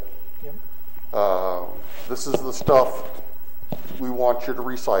that. Yep. This is the stuff we want you to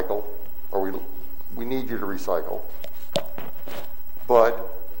recycle, or we need you to recycle.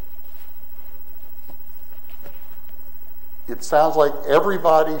 But it sounds like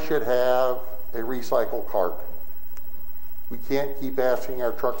everybody should have a recycle cart. We can't keep asking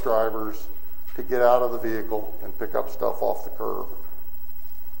our truck drivers to get out of the vehicle and pick up stuff off the curb.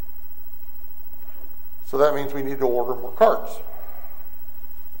 So that means we need to order more carts.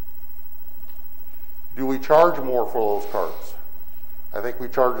 Do we charge more for those carts? I think we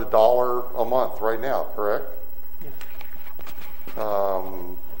charge $1 a month right now, correct? Yes.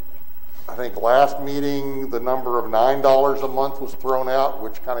 I think last meeting the number of $9 a month was thrown out,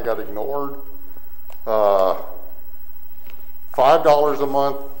 which kind of got ignored. $5 a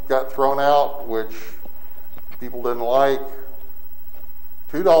month got thrown out, which people didn't like.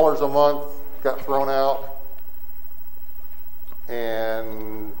 $2 a month got thrown out.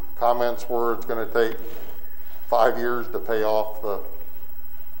 And comments were it's going to take 5 years to pay off the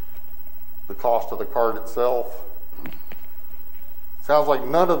cost of the card itself. Sounds like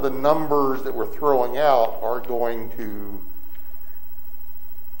none of the numbers that we're throwing out are going to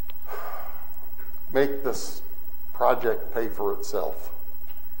make this project pay for itself.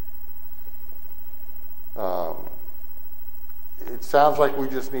 It sounds like we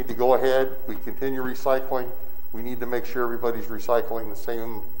just need to go ahead, we continue recycling. We need to make sure everybody's recycling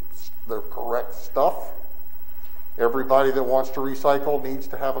the correct stuff. Everybody that wants to recycle needs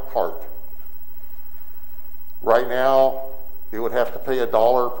to have a cart. Right now, they would have to pay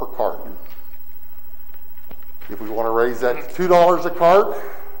 $1 per cart. If we want to raise that to $2 a cart,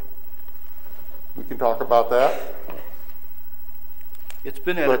 we can talk about that. It's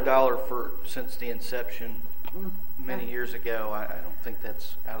been at $1 since the inception many years ago. I don't think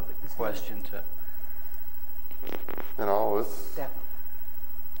that's out of the question to. You know, it's.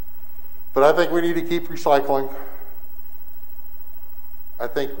 But I think we need to keep recycling. I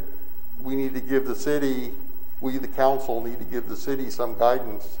think we need to give the city, we the council need to give the city some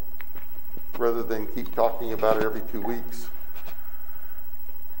guidance rather than keep talking about it every 2 weeks.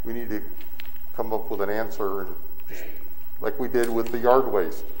 We need to come up with an answer, and just, like we did with the yard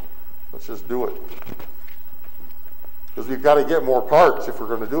waste. Let's just do it. Because we've got to get more carts if we're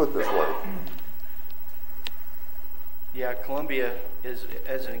going to do it this way. Yeah, Columbia is,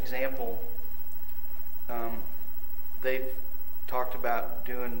 as an example, they've talked about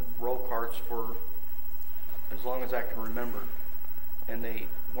doing roll carts for as long as I can remember. And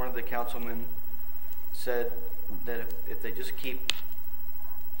one of the councilmen said that if they just keep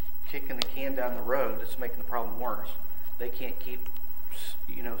kicking the can down the road, it's making the problem worse. They can't keep,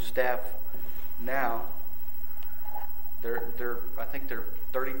 staff now. I think they're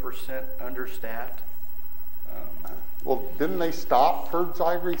 30% understaffed. Well, didn't they stop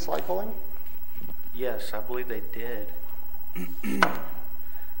curbside recycling? Yes, I believe they did.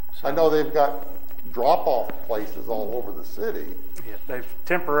 I know they've got drop-off places all over the city. Yeah, they've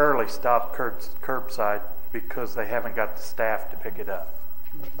temporarily stopped curbside because they haven't got the staff to pick it up.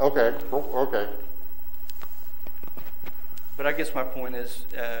 Okay. But I guess my point is,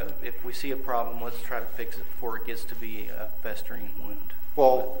 if we see a problem, let's try to fix it before it gets to be a festering wound.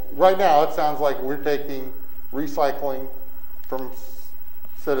 Well, right now it sounds like we're taking recycling from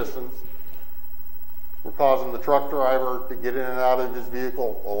citizens. We're causing the truck driver to get in and out of his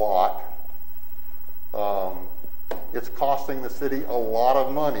vehicle a lot. It's costing the city a lot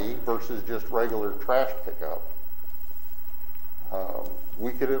of money versus just regular trash pickup.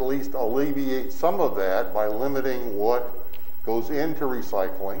 We could at least alleviate some of that by limiting what goes into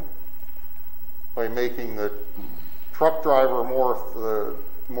recycling, by making the truck driver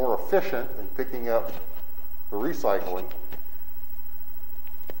more efficient in picking up the recycling,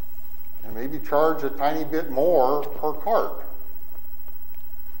 and maybe charge a tiny bit more per cart.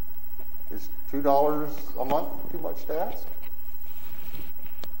 Is $2 a month too much to ask?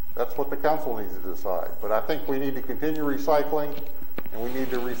 That's what the council needs to decide. But I think we need to continue recycling, and we need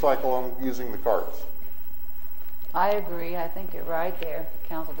to recycle them using the carts. I agree. I think you're right there. The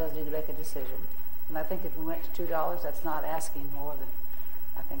council does need to make a decision. And I think if we went to $2, that's not asking more than,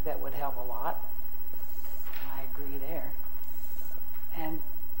 I think that would help a lot. I agree there. And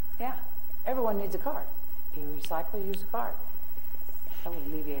yeah, everyone needs a cart. You recycle, use a cart. That would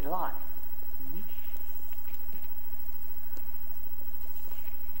alleviate a lot.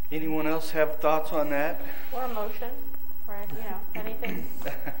 Anyone else have thoughts on that? Or a motion, or, anything.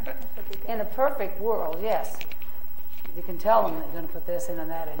 In a perfect world, yes. You can tell them that you're going to put this in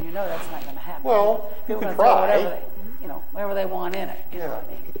and that, and you know that's not going to happen. Well, you can can try. Whatever they want in it. You know what I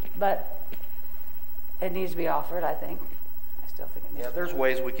mean? But it needs to be offered, I think. I still think it needs to be there's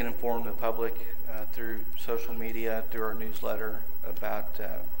ways we can inform the public through social media, through our newsletter, about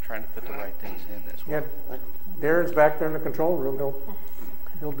trying to put the right things in as well. Yeah, Darren's back there in the control room.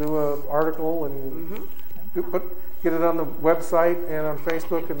 He'll do an article and get it on the website and on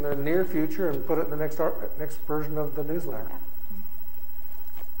Facebook in the near future, and put it in the next version of the newsletter.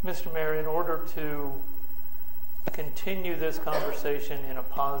 Mr. Mayor, in order to continue this conversation in a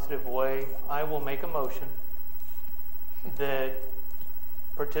positive way, I will make a motion that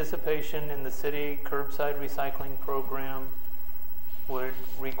participation in the city curbside recycling program would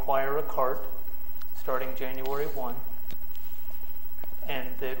require a cart starting January 1, and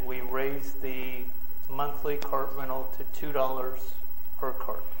that we raise the monthly cart rental to $2 per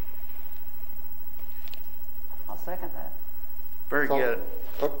cart. I'll second that. Very good.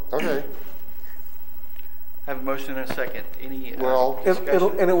 Okay. Have a motion and a second. Any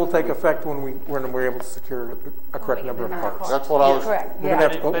discussion? It will take effect when we're able to secure a correct number of carts. That's what I was. Correct.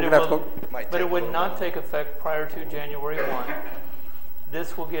 But it would not take effect prior to January 1.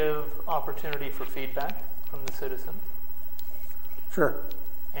 This will give opportunity for feedback from the citizens. Sure.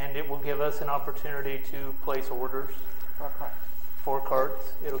 And it will give us an opportunity to place orders for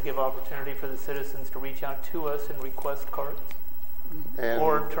carts. It'll give opportunity for the citizens to reach out to us and request carts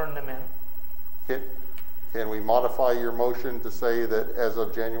or turn them in. Can we modify your motion to say that as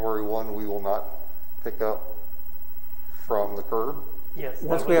of January 1, we will not pick up from the curb? Yes,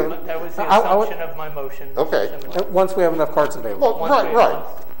 Once that we was, have- that was the I would- assumption of my motion. Mr. Okay. Simmons. Once we have enough carts available. Well,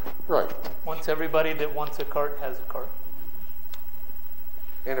 right. Once everybody that wants a cart has a cart.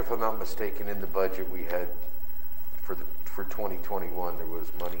 And if I'm not mistaken, in the budget we had for 2021, there was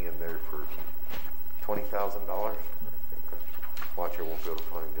money in there for $20,000. Watch, I won't be able to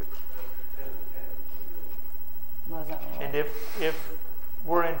find it. Was that right? And if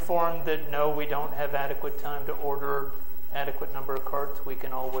we're informed that no, we don't have adequate time to order adequate number of carts, we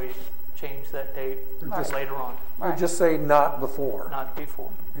can always change that date Just- later on, We just say not before, not before.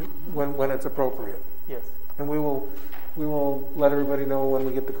 when it's appropriate. Yes. And we will let everybody know when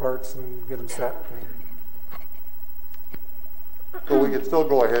we get the carts and get them set. So we could still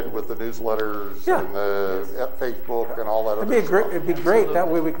go ahead with the newsletters Yeah. and the Facebook and all that other stuff. It'd be great. That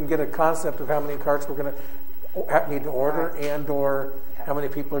way we can get a concept of how many carts we're going to need to order and or how many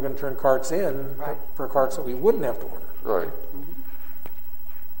people are going to turn carts in for carts that we wouldn't have to order. Right.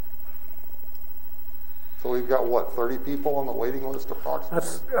 So we've got, what, 30 people on the waiting list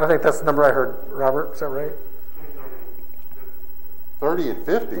approximately? I think that's the number I heard, Robert. Is that right? 30 and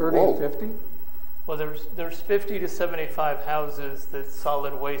 50? 30 Whoa. and 50? Well, there's 50 to 75 houses that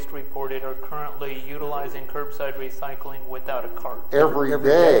Solid Waste reported are currently utilizing curbside recycling without a cart. Every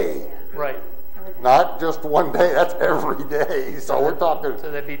day. Right. Not just one day, that's every day. So we're talking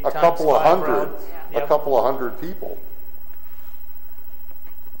So that'd be a times couple of 5 hundred, routes. a Yep. couple of hundred people.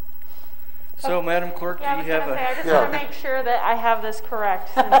 So, Madam Clerk, Yeah, I do was you have going to say, I just a... want to make sure that I have this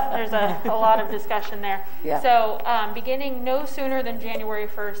correct, since there's a lot of discussion there. Yeah. So, beginning no sooner than January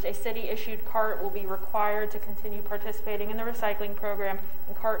 1st, a city-issued cart will be required to continue participating in the recycling program,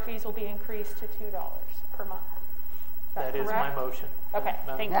 and cart fees will be increased to $2 per month. That is my correct? motion. Okay,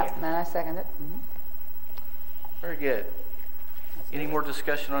 thank you. Yep, and I second it. Mhm. Very good. Any more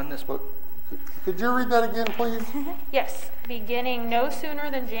discussion on this? Could you read that again, please? Yes, beginning no sooner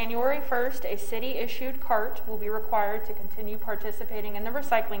than January 1st, a city-issued cart will be required to continue participating in the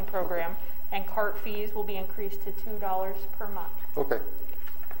recycling program, and cart fees will be increased to $2 per month. Okay.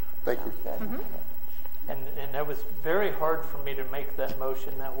 Thank you. And that was very hard for me to make that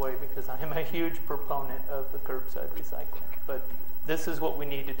motion that way because I am a huge proponent of the curbside recycling. But this is what we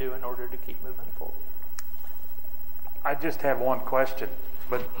need to do in order to keep moving forward. I just have one question,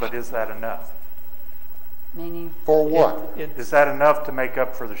 but is that enough? Meaning? For what? Is that enough to make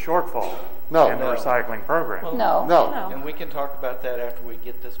up for the shortfall No. in the No. recycling program? No. No. And we can talk about that after we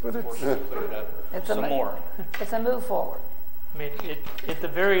get this before we put it up It's some more. It's a move forward. I mean, at the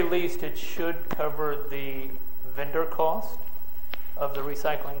very least, it should cover the vendor cost of the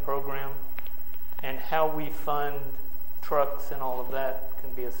recycling program, and how we fund trucks and all of that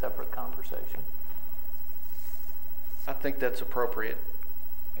can be a separate conversation. I think that's appropriate.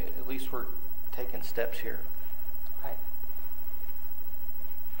 At least we're taking steps here. Right.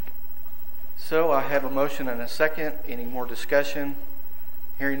 So I have a motion and a second. Any more discussion?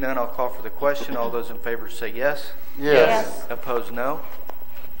 Hearing none, I'll call for the question. All those in favor say yes. Yes. Opposed, no.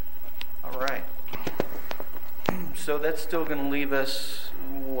 All right. So that's still going to leave us,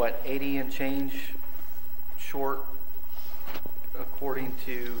 what, 80 and change short, according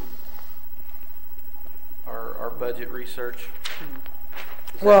to our budget research?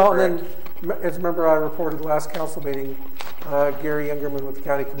 Is that Well, correct? and then, as remember I reported last council meeting, Gary Ingerman with the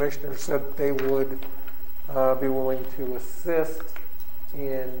county commissioner said they would be willing to assist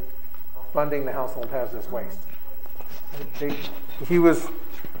in funding the household hazardous waste.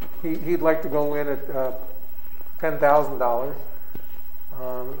 He'd like to go in at $10,000.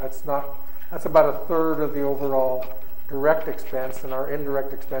 That's about a third of the overall direct expense, and our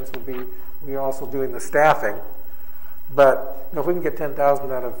indirect expense would be we also doing the staffing. But if we can get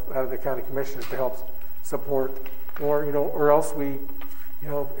 $10,000 out of the county commissioners to help support, or else we,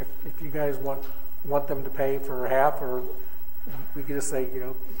 if you guys want them to pay for half, or we could just say,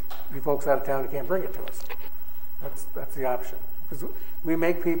 you folks out of town, you can't bring it to us. That's the option, because we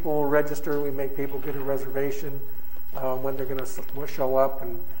make people register, we make people get a reservation when they're going to show up,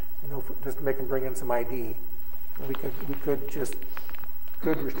 and just make them bring in some ID. We could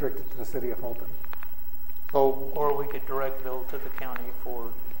restrict it to the city of Fulton. So, Or we could direct bill to the county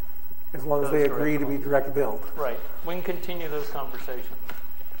for... As long as those they agree to be direct billed. Right. We can continue those conversations.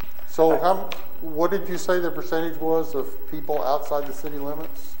 so what did you say the percentage was of people outside the city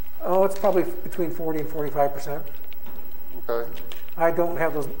limits? Oh, it's probably between 40 and 45%. Okay. I don't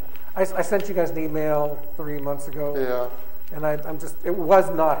have those. I sent you guys an email 3 months ago. Yeah. And it was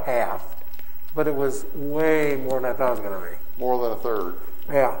not half, but it was way more than I thought it was going to be. More than a third.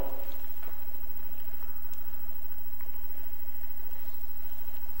 Yeah.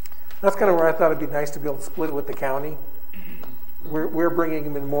 That's kind of where I thought it'd be nice to be able to split it with the county. We're bringing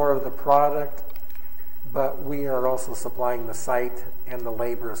in more of the product, but we are also supplying the site and the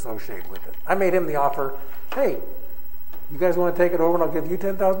labor associated with it. I made him the offer, hey, you guys want to take it over and I'll give you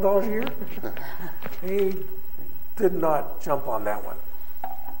 $10,000 a year? He did not jump on that one.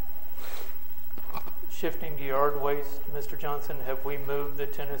 Shifting to yard waste, Mr. Johnson, have we moved the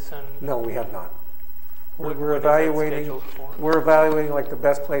Tennyson? No, we have not. What We're is that evaluating. scheduled for? We're evaluating like the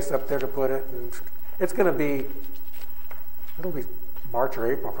best place up there to put it, and it's going to be. It'll be March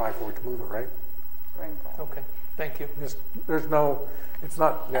or April probably before we can move it, right? Okay, thank you. There's no. It's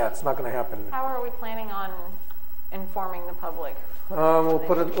not. Yeah, it's not going to happen. How are we planning on informing the public? We'll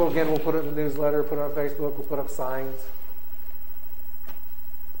put it. Well, again, we'll put it in the newsletter. Put it on Facebook. We'll put up signs.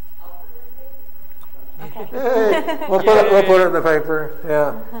 Okay. Hey, we'll put it in the paper.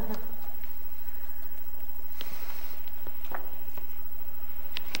 Yeah.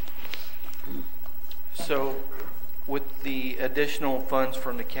 So, with the additional funds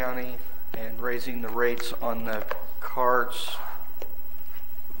from the county and raising the rates on the carts,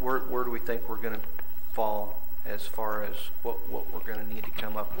 where do we think we're going to fall as far as what we're going to need to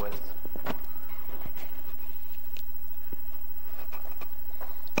come up with?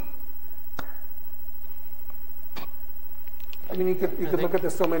 I mean, you could look at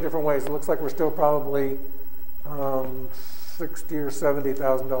this so many different ways. It looks like we're still probably $60,000 or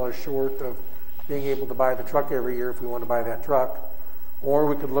 $70,000 short of being able to buy the truck every year if we want to buy that truck. Or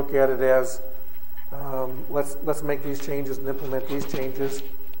we could look at it as let's make these changes and implement these changes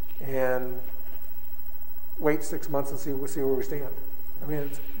and wait 6 months and see where we stand. I mean,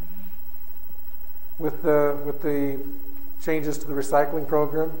 it's, with the changes to the recycling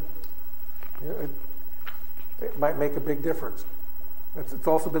program, you know, it might make a big difference. It's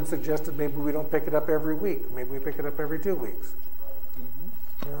also been suggested maybe we don't pick it up every week. Maybe we pick it up every 2 weeks.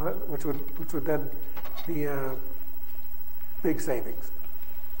 You know, which would then be a big savings.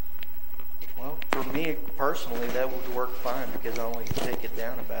 Well, for me personally, that would work fine because I only take it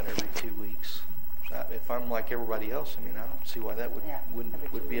down about every 2 weeks. So if I'm like everybody else, I mean, I don't see why that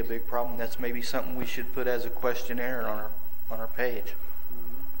would be a big problem. That's maybe something we should put as a questionnaire on our page.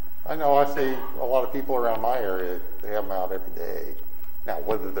 I know I see a lot of people around my area, they have them out every day. Now,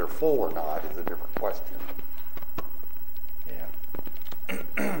 whether they're full or not is a different question.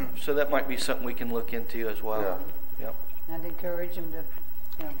 Yeah. So that might be something we can look into as well. Yeah. Yep. And encourage them to,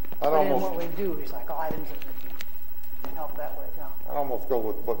 put in what we do, recycle items that help that way too. I'd almost go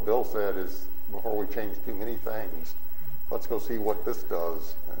with what Bill said is before we change too many things, let's go see what this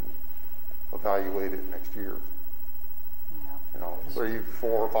does and evaluate it next year. You know, 3, 4,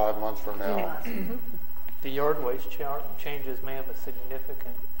 or 5 months from now. The yard waste changes may have a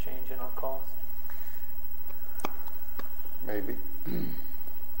significant change in our cost. Maybe.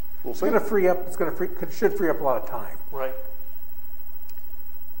 We'll It's see. going to free up. Should free up a lot of time. Right.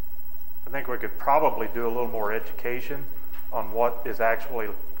 I think we could probably do a little more education on what is actually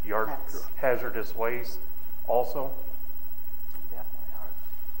hazardous waste also. Definitely hard.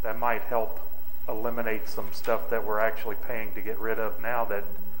 That might help eliminate some stuff that we're actually paying to get rid of now that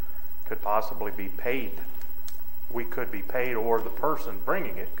could possibly be paid. We could be paid, or the person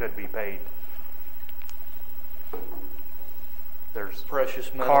bringing it could be paid. There's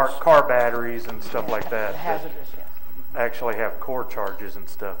precious metals, car batteries and stuff like that. Hazardous, yes. Actually have core charges and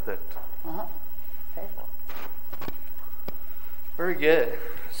stuff that. Pay for. Very good.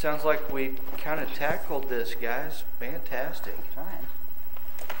 Sounds like we kind of tackled this, guys. Fantastic. Trying.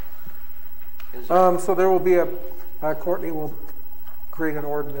 So there will be Courtney will create an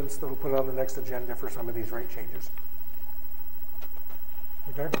ordinance that will put it on the next agenda for some of these rate changes.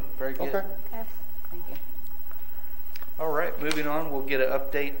 Okay? Very good. Okay. Okay. Thank you. All right, moving on, we'll get an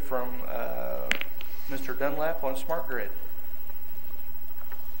update from Mr. Dunlap on Smart Grid.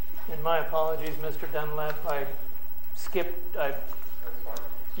 And my apologies, Mr. Dunlap. I skipped.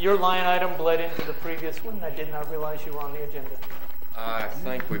 Your line item bled into the previous one. I did not realize you were on the agenda. I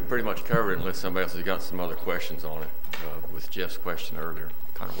think we pretty much covered it unless somebody else has got some other questions on it with Jeff's question earlier,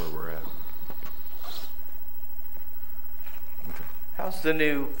 kind of where we're at. Okay. How's the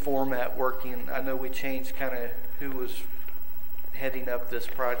new format working? I know we changed kind of who was heading up this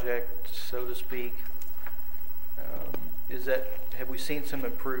project, so to speak. Have we seen some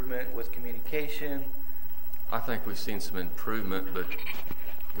improvement with communication? I think we've seen some improvement, but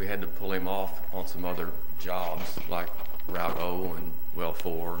we had to pull him off on some other jobs like Route O and Well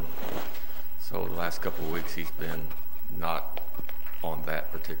 4. And so the last couple of weeks he's been not on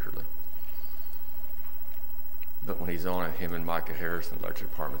that particularly. But when he's on it, him and Micah Harris and the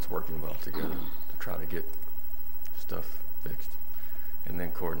electric department's working well together to try to get stuff fixed. And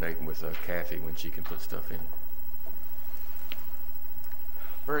then coordinating with Kathy when she can put stuff in.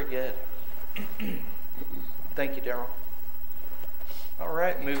 Very good. Thank you, Darrell. All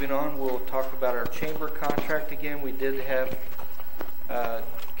right, moving on, we'll talk about our chamber contract again. We did have a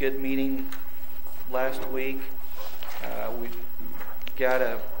good meeting last week. We got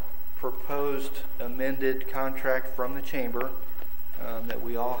a proposed amended contract from the chamber that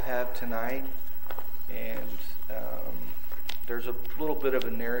we all have tonight. And there's a little bit of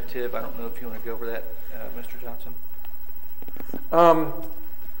a narrative. I don't know if you want to go over that, Mr. Johnson.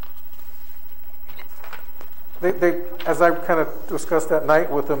 They, as I kind of discussed that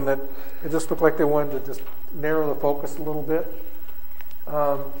night with them, that it just looked like they wanted to just narrow the focus a little bit.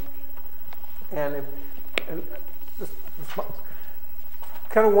 And just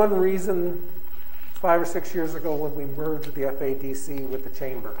kind of one reason 5 or 6 years ago when we merged the FADC with the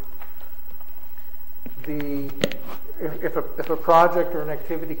chamber. If a project or an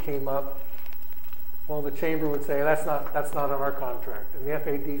activity came up, well, the chamber would say that's not in our contract, and the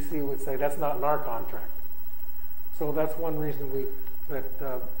FADC would say that's not in our contract. So that's one reason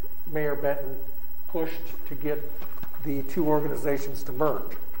that Mayor Benton pushed to get the two organizations to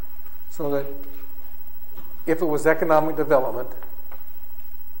merge, so that if it was economic development,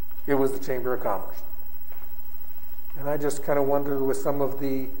 it was the Chamber of Commerce. And I just kind of wonder, with some of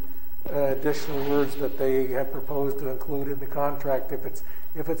the additional words that they have proposed to include in the contract, if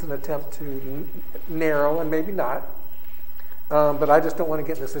it's an attempt to narrow, and maybe not, but I just don't want to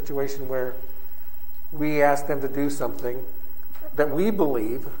get in a situation where we ask them to do something that we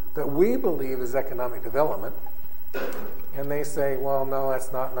believe is economic development, and they say, well, no,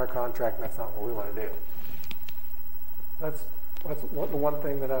 that's not in our contract, and that's not what we want to do. That's the one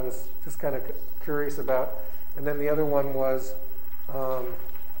thing that I was just kind of curious about. And then the other one was,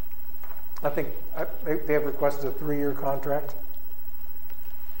 I think they have requested a 3-year contract.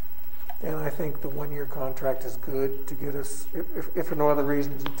 And I think the 1-year contract is good to get us, if for no other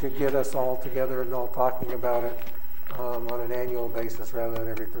reason, to get us all together and all talking about it on an annual basis rather than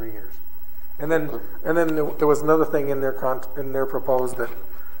every 3 years. And then there was another thing in their proposed that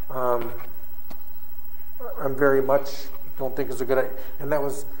I'm very much don't think is a good idea, and that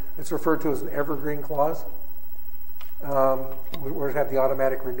was, it's referred to as an evergreen clause, where it had the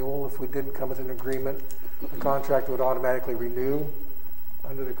automatic renewal. If we didn't come to an agreement, the contract would automatically renew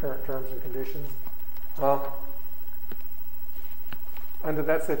under the current terms and conditions. Under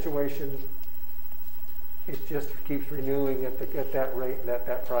that situation, it just keeps renewing at that rate and at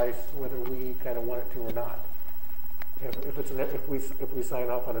that price, whether we kind of want it to or not. If we sign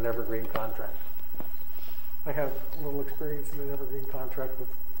off on an evergreen contract, I have a little experience in an evergreen contract with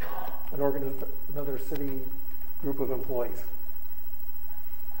another city group of employees.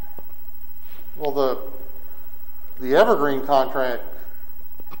 Well, the evergreen contract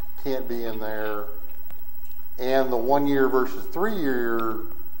can't be in there, and the 1 year versus 3 year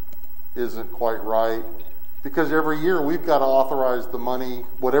isn't quite right, because every year we've got to authorize the money,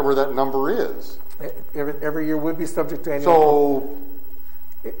 whatever that number is. Every year would be subject to annual.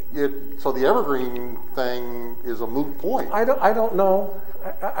 So the evergreen thing is a moot point. I don't know.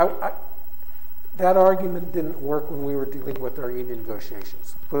 That argument didn't work when we were dealing with our union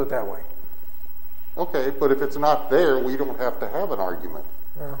negotiations. Put it that way. Okay, but if it's not there, we don't have to have an argument.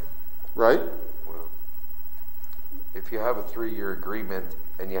 Yeah. Right? Well, if you have a 3-year agreement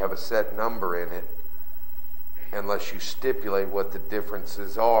and you have a set number in it, unless you stipulate what the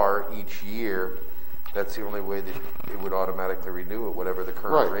differences are each year, that's the only way that it would automatically renew it, whatever the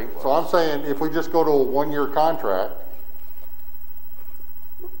current rate was. So I'm saying if we just go to a 1-year contract,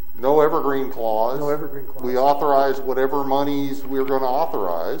 no evergreen clause. No evergreen clause. We authorize whatever monies we're going to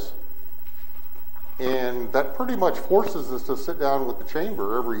authorize. And that pretty much forces us to sit down with the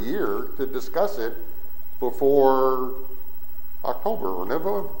chamber every year to discuss it before October or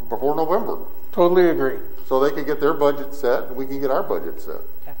before November. Totally agree. So they can get their budget set and we can get our budget set.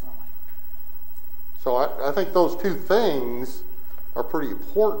 Definitely. So I think those two things are pretty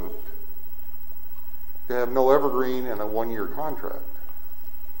important, to have no evergreen and a 1-year contract.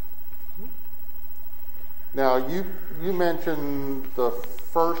 Now, you mentioned the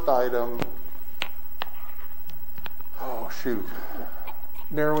first item. Oh, shoot.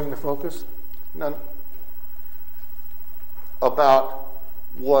 Narrowing the focus? None. About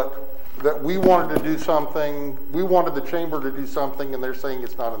that we wanted to do something, we wanted the chamber to do something, and they're saying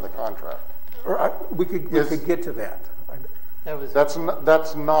it's not in the contract. We could get to that.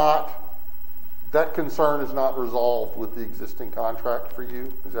 That concern is not resolved with the existing contract for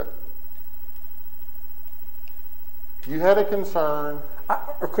you? Is that? You had a concern.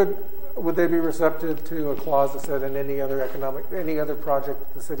 Would they be receptive to a clause that said in any other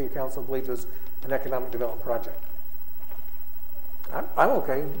project the city council believes is an economic development project? I'm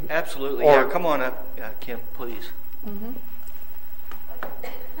okay. Absolutely. Yeah, come on up, Kim, please. Mm-hmm.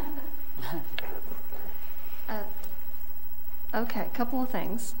 Okay, a couple of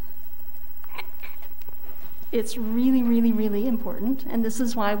things. It's really, really, really important, and this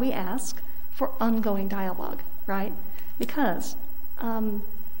is why we ask for ongoing dialogue, right? Because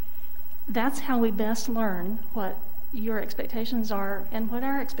that's how we best learn what your expectations are and what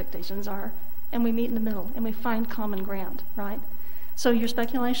our expectations are, and we meet in the middle and we find common ground, right? So your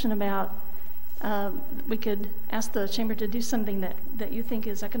speculation about we could ask the chamber to do something that you think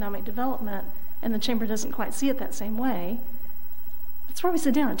is economic development and the chamber doesn't quite see it that same way, that's where we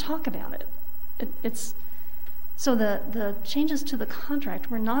sit down and talk about it. So the changes to the contract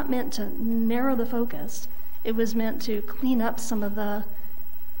were not meant to narrow the focus. It was meant to clean up some of the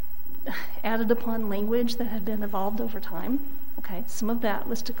added upon language that had been evolved over time. Okay, some of that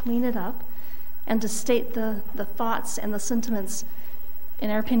was to clean it up and to state the thoughts and the sentiments, in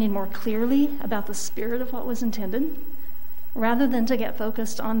our opinion, more clearly about the spirit of what was intended, rather than to get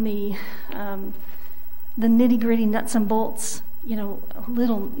focused on the nitty-gritty nuts and bolts,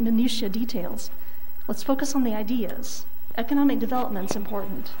 little minutiae details. Let's focus on the ideas. Economic development's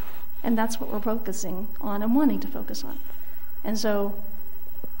important, and that's what we're focusing on and wanting to focus on. And so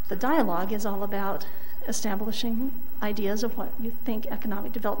the dialogue is all about establishing ideas of what you think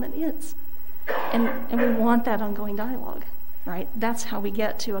economic development is. And we want that ongoing dialogue, right? That's how we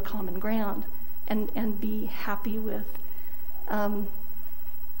get to a common ground and be happy with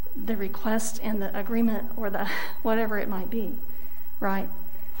the request and the agreement or the whatever it might be, right?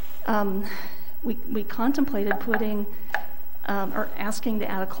 We contemplated putting or asking to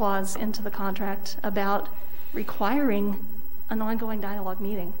add a clause into the contract about requiring an ongoing dialogue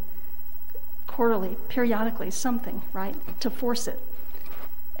meeting quarterly, periodically, something, right, to force it.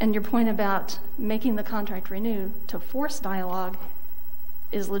 And your point about making the contract renew to force dialogue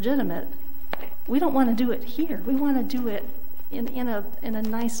is legitimate. We don't want to do it here. We want to do it in a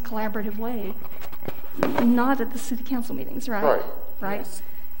nice collaborative way, not at the city council meetings, right? Right. Yes.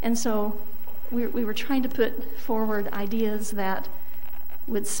 And so we were trying to put forward ideas that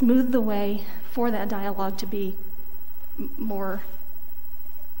would smooth the way for that dialogue to be more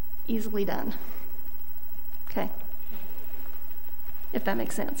easily done. Okay. If that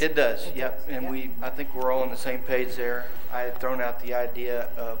makes sense. It does, yep. And I think we're all on the same page there. I had thrown out the idea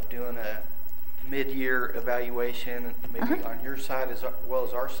of doing a mid-year evaluation, maybe on your side as well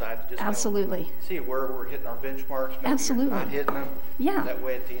as our side. Just absolutely. See where we're hitting our benchmarks. Maybe absolutely. Not hitting them. Yeah. That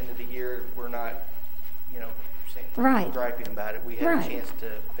way, at the end of the year, we're not, saying griping about it. We have a chance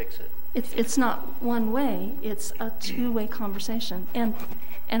to fix it. It's not one way. It's a two-way conversation,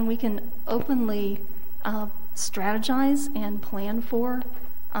 and we can openly strategize and plan for,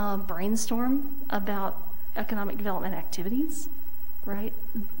 brainstorm about economic development activities, right?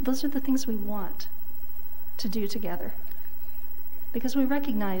 Those are the things we want to do together because we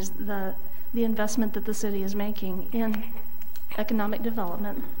recognize the investment that the city is making in economic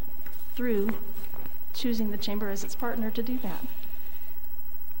development through choosing the chamber as its partner to do that.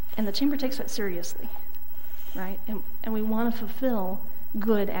 And the chamber takes that seriously, right? And we want to fulfill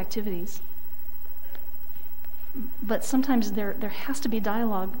good activities. But sometimes there has to be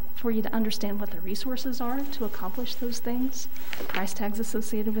dialogue for you to understand what the resources are to accomplish those things, the price tags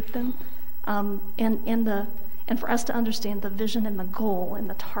associated with them, and for us to understand the vision and the goal and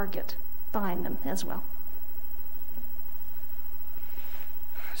the target behind them as well.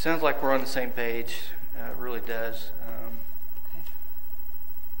 Sounds like we're on the same page. It really does. Okay.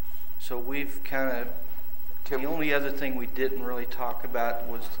 So we've kind of, the only other thing we didn't really talk about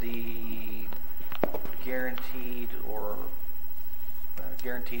was the guaranteed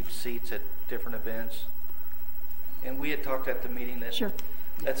seats at different events. And we had talked at the meeting that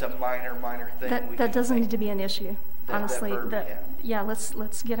that's a minor thing. That doesn't need to be an issue, honestly.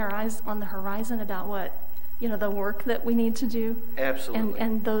 Let's get our eyes on the horizon about what, the work that we need to do. Absolutely.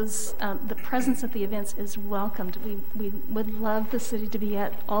 And those, the presence at the events is welcomed. We would love the city to be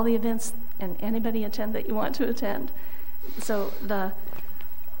at all the events and anybody attend that you want to attend. So the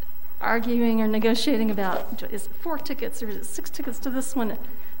arguing or negotiating about, is it 4 tickets or is it 6 tickets to this one?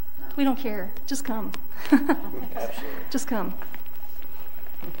 We don't care. Just come. Absolutely. Just come.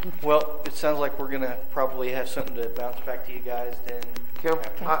 Well, it sounds like we're going to probably have something to bounce back to you guys then. Kim,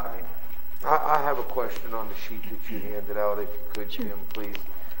 I have a question on the sheet that you handed out, if you could, Kim, please.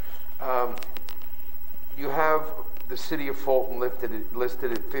 You have the city of Fulton listed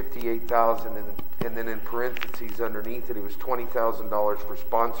it 58,000, and then in parentheses underneath it, it was $20,000 for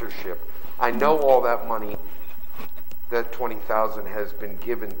sponsorship. I know all that money, that 20,000 has been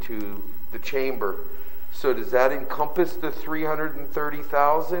given to the chamber. So does that encompass the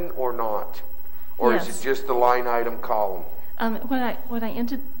 330,000 or not? Or Yes. is it just the line item column? What I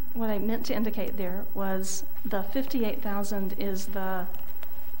meant to indicate there was the 58,000 is the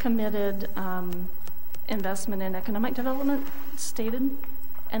committed investment in economic development stated,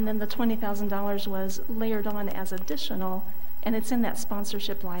 and then the $20,000 was layered on as additional, and it's in that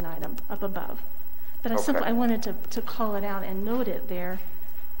sponsorship line item up above. But I wanted to call it out and note it there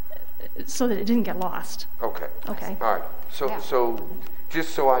so that it didn't get lost. Okay. Okay. All right. So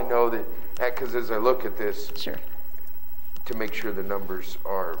just so I know that, because as I look at this, Sure. to make sure the numbers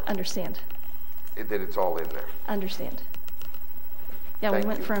are, Understand. that it's all in there. Understand. Yeah, we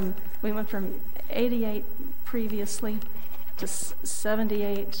went from 88 previously to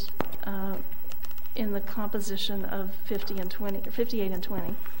 78 in the composition of 50 and 20, or 58 and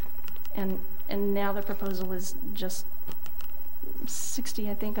 20, and now the proposal is just 60.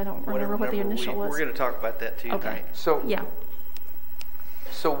 I think I don't remember what the initial was. We're going to talk about that too tonight. So yeah.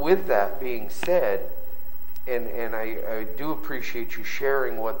 So with that being said, and I do appreciate you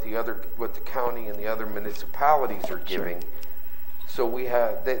sharing what the county and the other municipalities are giving. So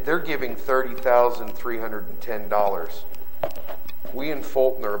they're giving $30,310. We in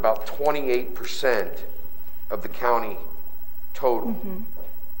Fulton are about 28% of the county total,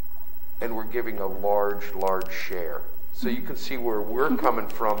 and we're giving a large share. So you can see where we're coming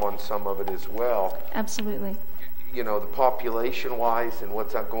from on some of it as well. Absolutely. You know, the population-wise and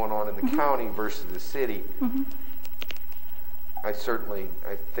what's going on in the county versus the city. I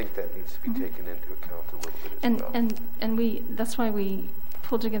think that needs to be taken into account a little bit as well. And that's why we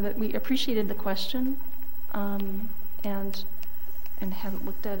pulled together. We appreciated the question, and haven't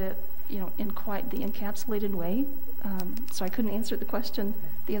looked at it, in quite the encapsulated way. So I couldn't answer the question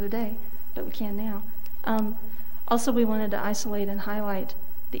the other day, but we can now. Also, we wanted to isolate and highlight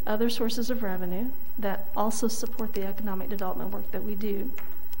the other sources of revenue that also support the economic development work that we do.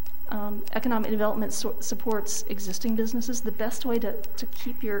 Economic development supports existing businesses. The best way to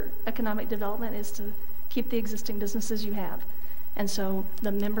keep your economic development is to keep the existing businesses you have. And so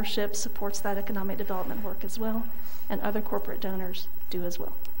the membership supports that economic development work as well, and other corporate donors do as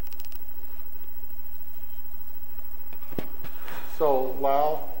well. So,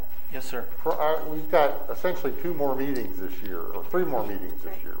 Lau? Yes, sir. We've got essentially 2 more meetings this year, or 3 more meetings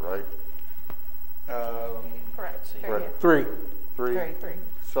this year, right? Correct. Right. Three. Three.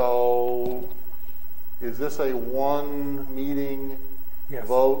 So, is this a 1 meeting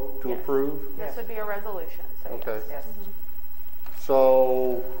vote to approve? This would be a resolution. So Okay. Yes.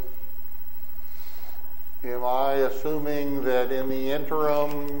 So, am I assuming that in the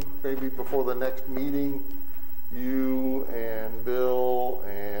interim, maybe before the next meeting, you and Bill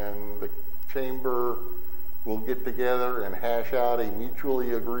and the chamber will get together and hash out a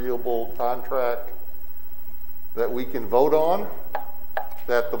mutually agreeable contract that we can vote on,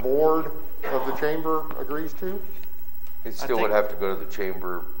 that the board of the chamber agrees to? It still would have to go to the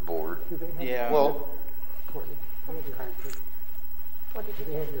chamber board. Yeah. Well, Courtney, they have your hybrid. What did Do you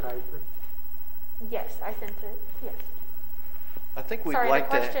they have your hybrid? Yes, I sent it. Yes. I think we'd Sorry, like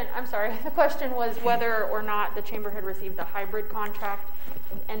the question, I'm sorry. The question was whether or not the chamber had received the hybrid contract,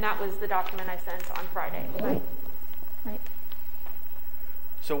 and that was the document I sent on Friday. Right.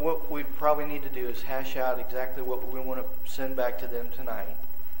 So what we probably need to do is hash out exactly what we want to send back to them tonight.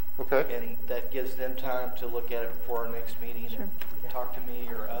 okay. And that gives them time to look at it before our next meeting and talk to me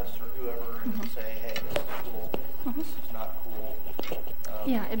or us or whoever and say, hey, this is cool, this is not cool.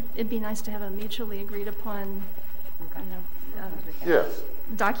 Yeah, it'd be nice to have a mutually agreed upon, Yes.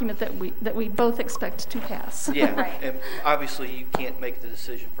 document that we both expect to pass. Yeah, and obviously you can't make the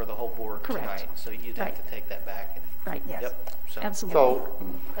decision for the whole board Correct. tonight, so you'd have to take that back. And, Right. Yes. Yep. So, Absolutely.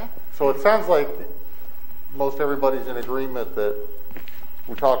 So it sounds like most everybody's in agreement that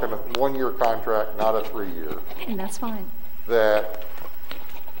we're talking a 1-year contract, not a 3-year. And that's fine. That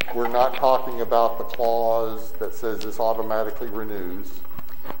we're not talking about the clause that says this automatically renews.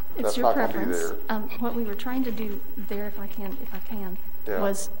 It's That's your not gonna be preference. there. What we were trying to do there, if I can, Yeah.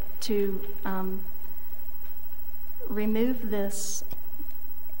 was to remove this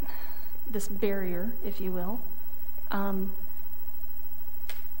barrier, if you will,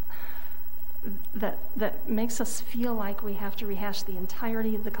 that makes us feel like we have to rehash the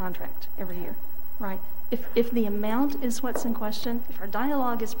entirety of the contract every year, right? If the amount is what's in question, if our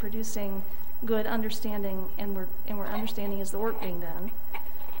dialogue is producing good understanding and we're understanding is the work being done,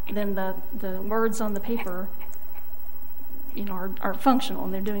 then the words on the paper are functional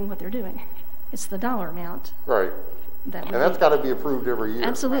and they're doing what they're doing. It's the dollar amount. Right. And that's got to be approved every year.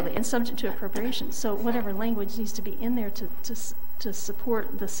 Absolutely, and subject to appropriation. So whatever language needs to be in there to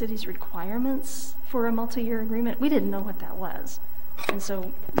support the city's requirements for a multi-year agreement, we didn't know what that was. And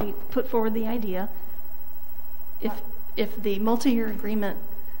so we put forward the idea, if the multi-year agreement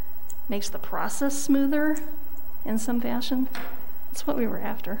makes the process smoother in some fashion, that's what we were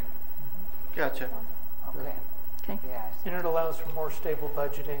after. Gotcha. Okay. Okay. Yeah. And it allows for more stable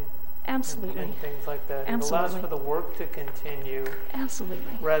budgeting. Absolutely. And things like that. Absolutely. It allows for the work to continue.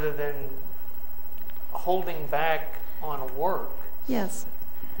 Absolutely. Rather than holding back on work. Yes.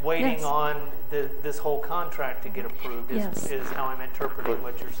 Waiting Yes. on this whole contract to get approved is how I'm interpreting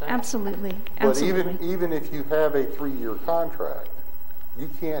what you're saying. Absolutely. But Absolutely. even if you have a 3-year contract, you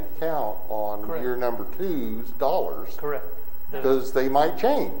can't count on Correct. year number 2's dollars. Correct. Because they might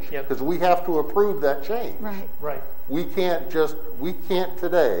change. Yep. Because we have to approve that change. Right. Right. We can't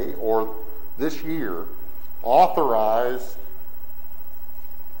today or this year authorize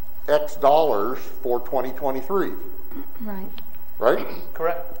X dollars for 2023. Right. Right?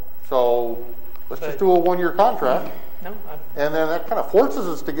 Correct. So let's just do a 1-year contract. No, And then that kind of forces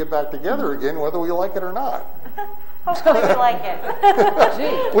us to get back together again, whether we like it or not. Hopefully you like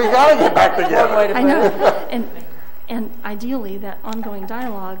it. We got to get back together. I know. And ideally, that ongoing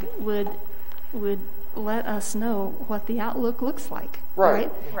dialogue would let us know what the outlook looks like.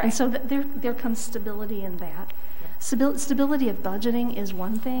 Right. And so there comes stability in that. Stability of budgeting is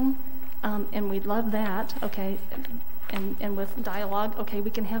one thing, and we'd love that. Okay, and with dialogue, okay,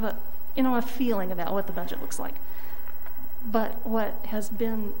 we can have a feeling about what the budget looks like. But what has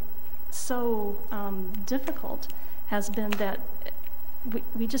been so difficult has been that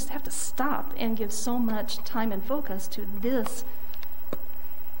we just have to stop and give so much time and focus to this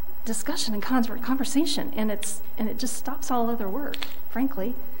discussion and conversation, and it just stops all other work,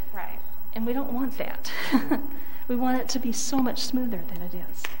 frankly. Right. And we don't want that. We want it to be so much smoother than it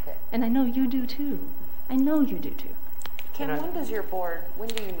is. Okay. And I know you do too. I know you do too. Kim, when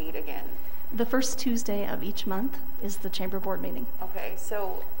do you meet again? The first Tuesday of each month is the chamber board meeting. Okay,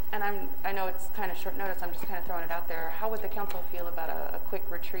 so, and I know it's kind of short notice, I'm just kind of throwing it out there. How would the council feel about a quick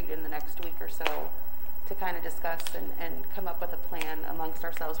retreat in the next week or so to kind of discuss and come up with a plan amongst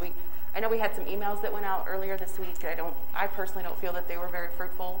ourselves? I know we had some emails that went out earlier this week. I personally don't feel that they were very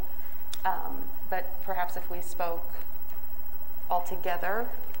fruitful, but perhaps if we spoke all together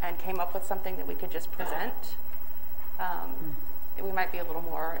and came up with something that we could just present, we might be it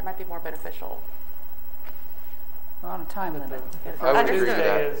might be more beneficial. We're on a time limit. I would agree with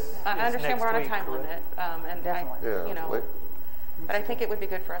that. I understand we're on a next time week, limit, and Definitely. but I think it would be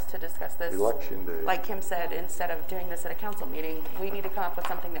good for us to discuss this. Election day. Like Kim said, instead of doing this at a council meeting, we need to come up with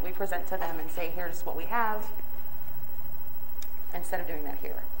something that we present to them and say, here's what we have, instead of doing that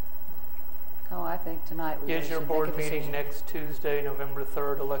here. Oh, I think tonight we Is should your make board a meeting decision. next Tuesday, November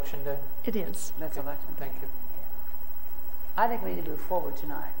 3rd, election day? It is. That's election. Thank you. I think we need to move forward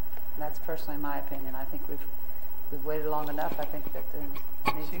tonight. That's personally my opinion. I think we've waited long enough. I think that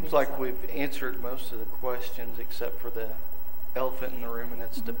it needs to be Seems like decided. we've answered most of the questions except for the elephant in the room, and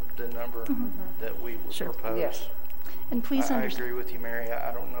that's the number that we would Sure. propose. Yes. And please I understand. agree with you, Mary.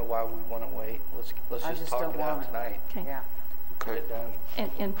 I don't know why we want to wait. Let's I just just talk don't it out want it. tonight. Okay. Yeah. Get it done.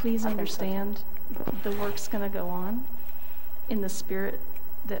 And please I think so, understand, the work's going to go on in the spirit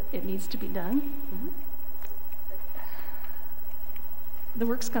that it needs to be done. The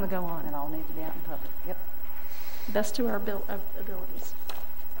work's going to go on, And all need to be out in public. Yep. best to our abilities.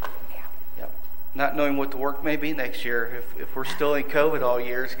 Yep. Not knowing what the work may be next year. If we're still in COVID all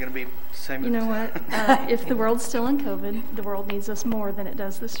year, it's going to be the same. You know what? If the world's still in COVID, the world needs us more than it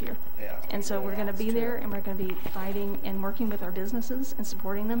does this year. Yeah. And so we're going to be there, and we're going to be fighting and working with our businesses and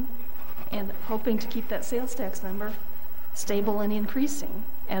supporting them, and hoping to keep that sales tax number stable and increasing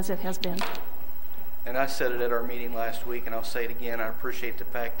as it has been. And I said it at our meeting last week, and I'll say it again. I appreciate the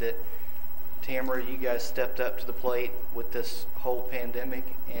fact that, Tamara, you guys stepped up to the plate with this whole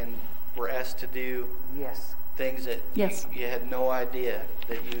pandemic, and were asked to do Yes. things that Yes. you had no idea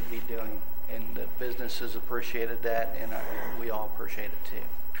that you'd be doing. And the businesses appreciated that, and we all appreciate it too.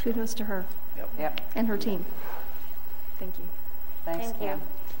 Kudos to her Yep. and her team. Thank you. Thanks, Thank you. Kim.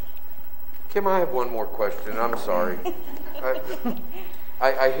 Kim, I have one more question. I'm sorry.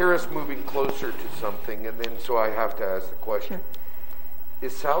 I hear us moving closer to something, and then so I have to ask the question. Sure.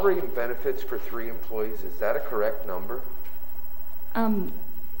 Is salary and benefits for 3 employees, is that a correct number?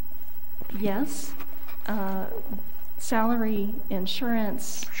 Yes. Salary,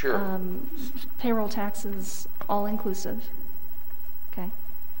 insurance, Sure. Payroll taxes, all inclusive. Okay.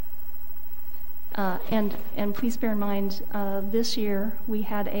 And please bear in mind, this year we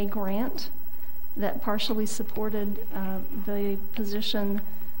had a grant that partially supported the position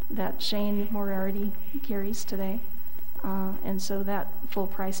that Shane Moriarty carries today. And so that full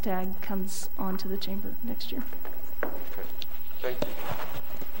price tag comes onto the chamber next year. Okay. Thank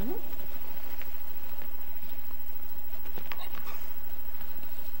you.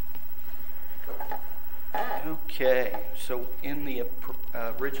 Okay, so in the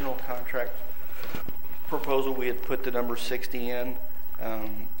original contract proposal, we had put the number 60 in.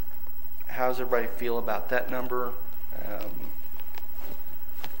 How does everybody feel about that number?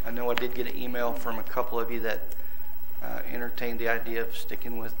 I know I did get an email from a couple of you that entertained the idea of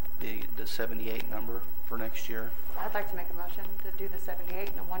sticking with the 78 number for next year. I'd like to make a motion to do the 78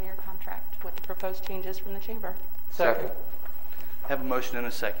 in a one-year contract with the proposed changes from the chamber. Second. Have a motion and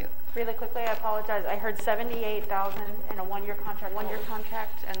a second. Really quickly, I apologize. I heard 78,000 in a one-year contract. One-year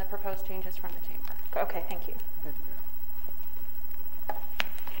contract and the proposed changes from the chamber. Okay, thank you.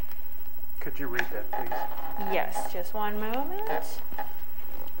 Could you read that, please? Yes, just one moment.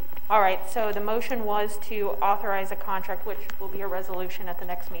 All right, so the motion was to authorize a contract, which will be a resolution at the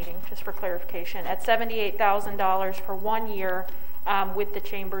next meeting, just for clarification, at $78,000 for 1 year with the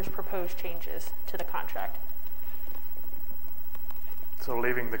chamber's proposed changes to the contract. So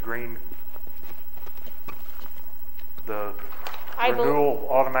leaving the green, the renewal,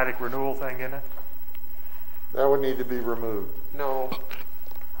 automatic renewal thing in it? That would need to be removed. No.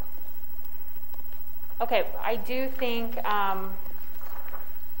 Okay, I do think, I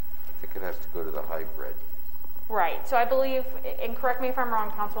think it has to go to the hybrid. right, so I believe, and correct me if I'm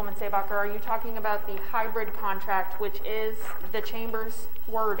wrong, Councilwoman Seebacher, are you talking about the hybrid contract, which is the chamber's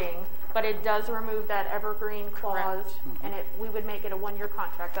wording, but it does remove that evergreen clause, and we would make it a one-year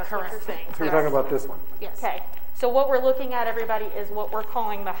contract, that's what you're saying? So you're talking about this one? Yes. Okay, so what we're looking at, everybody, is what we're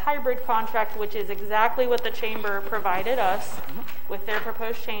calling the hybrid contract, which is exactly what the chamber provided us with their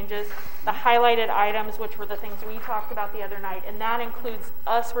proposed changes, the highlighted items, which were the things we talked about the other night, and that includes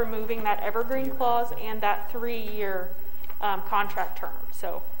us removing that evergreen clause and that 3-year contract term.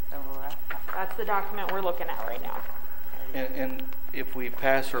 So that's the document we're looking at right now. And if we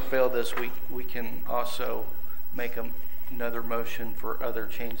pass or fail this, we can also make another motion for other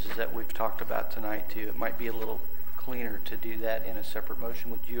changes that we've talked about tonight too. It might be a little cleaner to do that in a separate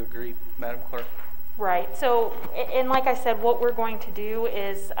motion. Would you agree, Madam Clerk? Right. So, and like I said, what we're going to do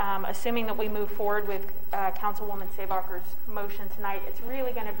is, assuming that we move forward with Councilwoman Seebacher's motion tonight, it's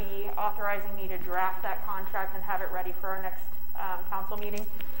really going to be authorizing me to draft that contract and have it ready for our next council meeting.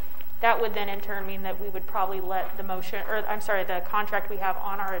 That would then in turn mean that we would probably let the motion, or I'm sorry, the contract we have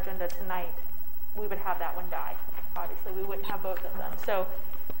on our agenda tonight, we would have that one die. Obviously, we wouldn't have both of them. So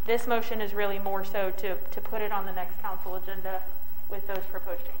this motion is really more so to put it on the next council agenda with those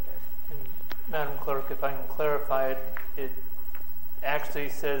proposed changes. And Madam Clerk, if I can clarify it, it actually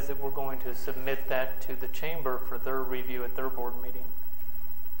says that we're going to submit that to the chamber for their review at their board meeting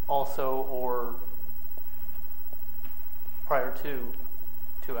also, or prior to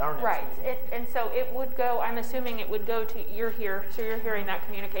our next meeting. And so it would go, I'm assuming it would go to, you're here, so you're hearing that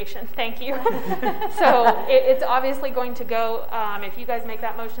communication. Thank you. So it's obviously going to go, if you guys make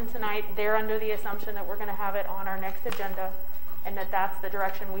that motion tonight, they're under the assumption that we're going to have it on our next agenda and that that's the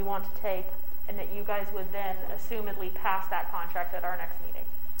direction we want to take and that you guys would then assumedly pass that contract at our next meeting.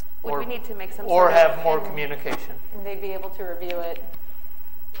 Would we need to make some or sort have of, more communication? and they'd be able to review it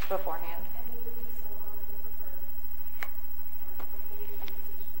beforehand.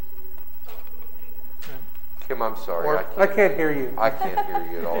 Kim, I'm sorry. I can't hear you. I can't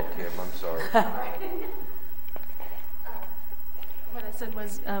hear you at all, Kim. I'm sorry. What I said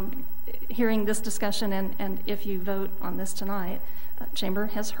was, hearing this discussion, and if you vote on this tonight, Chamber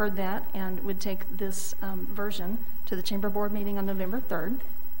has heard that and would take this version to the Chamber Board meeting on November 3rd,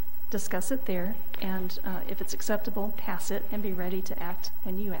 discuss it there, and if it's acceptable, pass it and be ready to act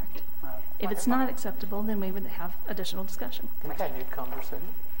when you act. If it's not acceptable, then we would have additional discussion. Continued conversation.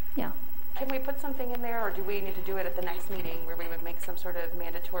 Yeah. Can we put something in there, or do we need to do it at the next meeting where we would make some sort of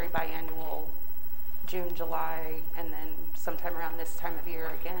mandatory biannual June, July, and then sometime around this time of year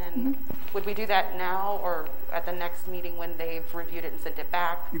again? Would we do that now or at the next meeting when they've reviewed it and sent it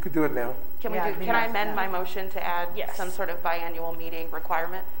back? You could do it now. Can can I amend my motion to add some sort of biannual meeting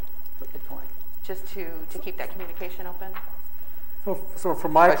requirement? Good point. Just to keep that communication open? So for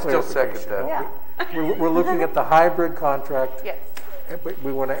my I still clarification, second that. we're looking at the hybrid contract. Yes. But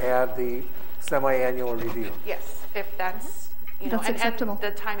we want to add the semi-annual review. Yes, if that's, That's acceptable. and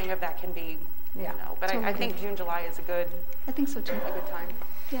the timing of that can be, but Totally I think good. June, July is a good I think so too. time.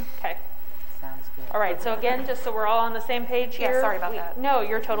 Yeah. Okay. Sounds good. All right, so again, just so we're all on the same page Yeah, here. sorry about that. No,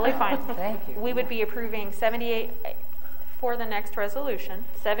 you're totally fine. Thank you. We would be approving 78, for the next resolution,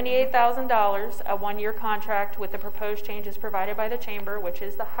 $78,000, a one-year contract with the proposed changes provided by the chamber, which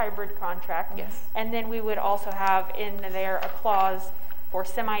is the hybrid contract. Yes. And then we would also have in there a clause for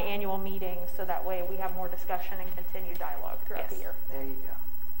semi-annual meetings, so that way we have more discussion and continued dialogue throughout the Yes. year. There you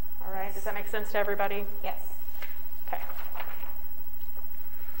go. All right, does that make sense to everybody? Yes. Okay.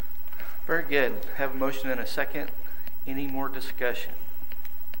 Very good. Have a motion and a second. Any more discussion?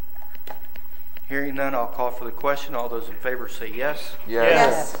 Hearing none, I'll call for the question. All those in favor say yes.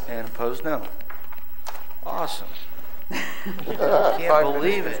 Yes. And opposed, no. Awesome. Can't 5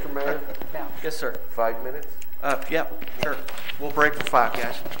 believe minutes, it. Mr. Mayor? Now, Yes, sir. 5 minutes? Yep, sure. We'll break for 5,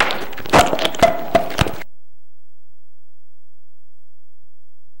 guys.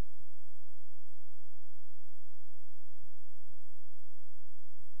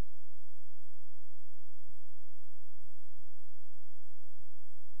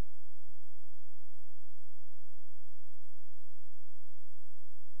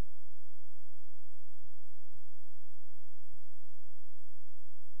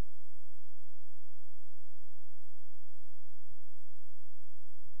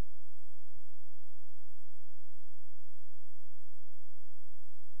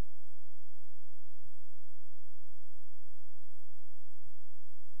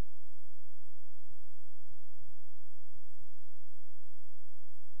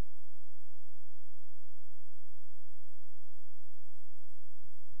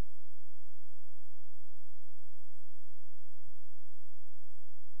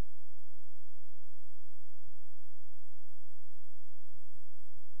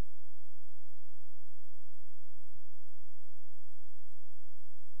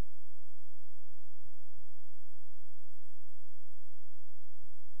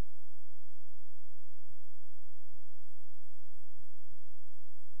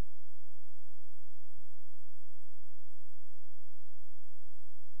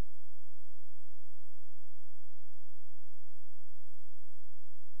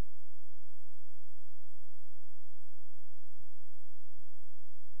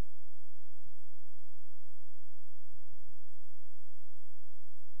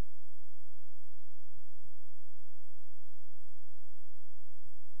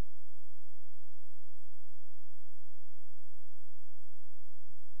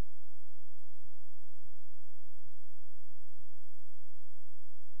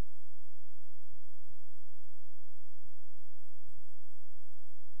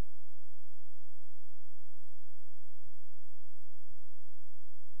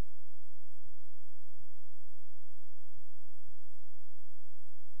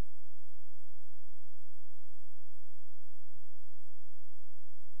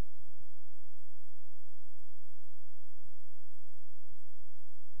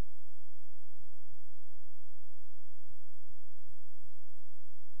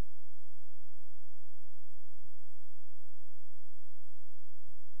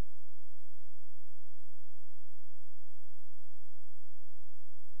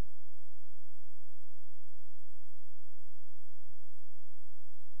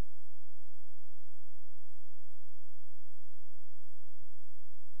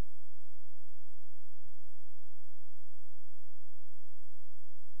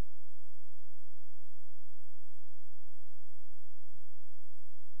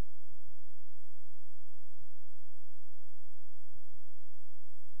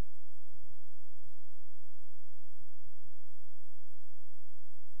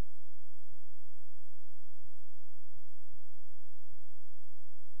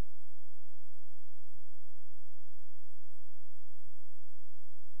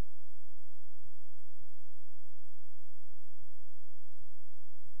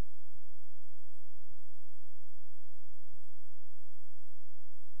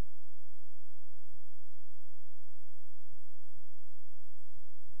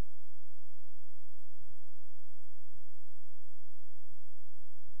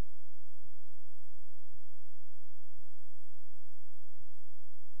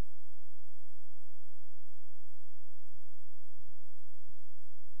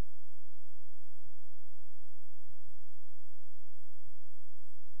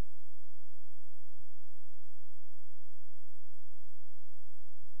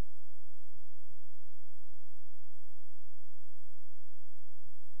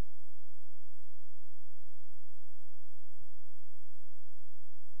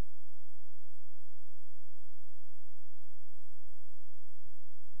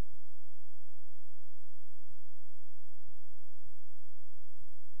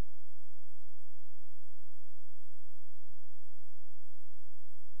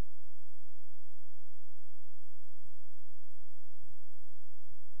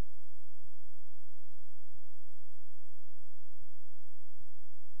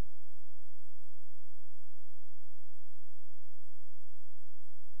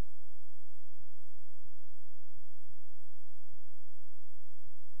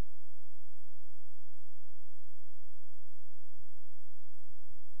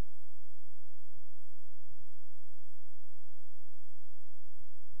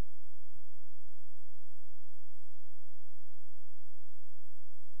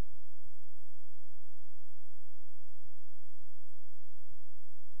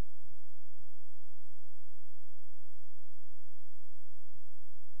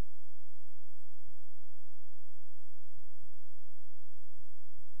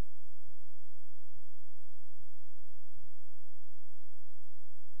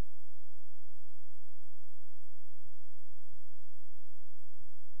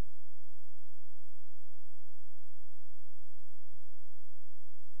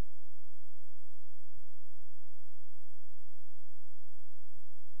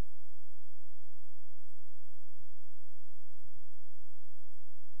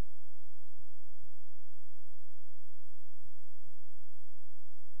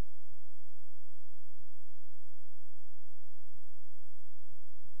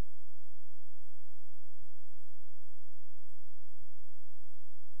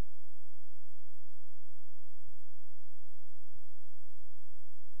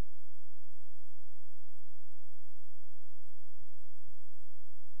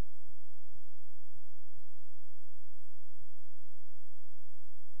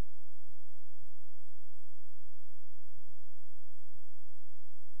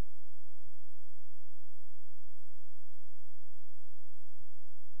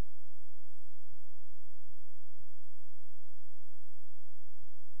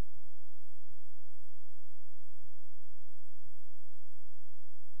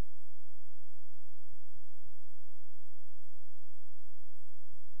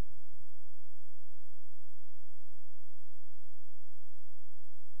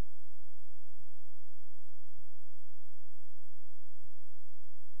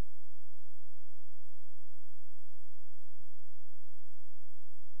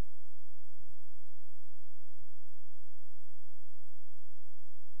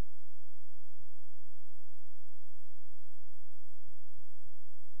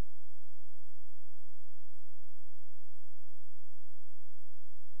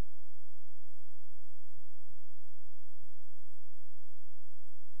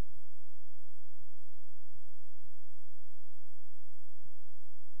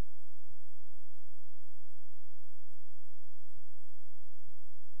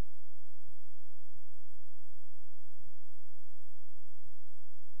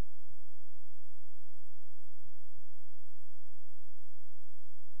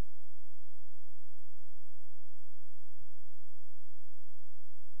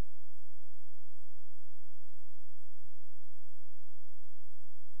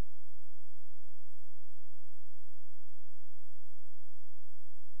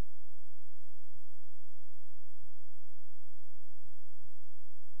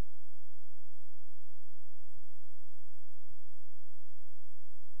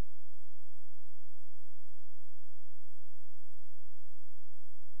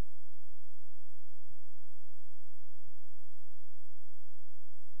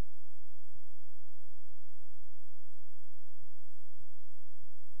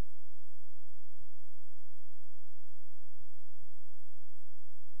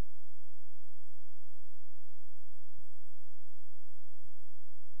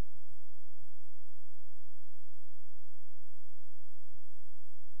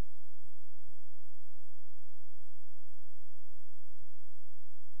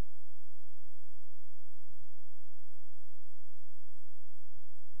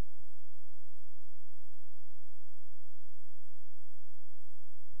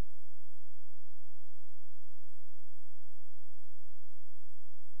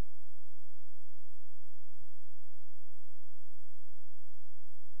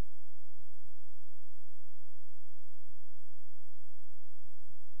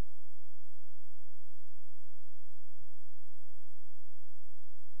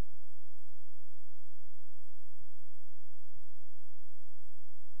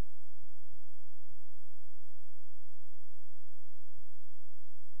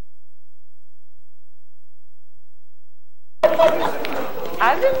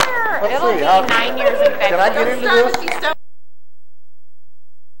 I've been there, Let's it'll see, be how- 9 years in February. Can I get into this?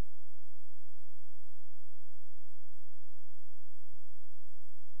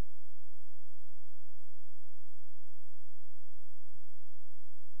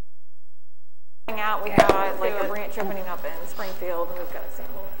 Out, we got like a branch opening up in Springfield, and we've got a St.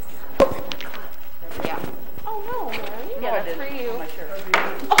 Louis. Yeah. Oh, no, Mary. No, Yeah, I that's for didn't. you. On my shirt.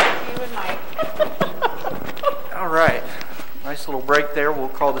 You and Mike. All right. Nice little break there. We'll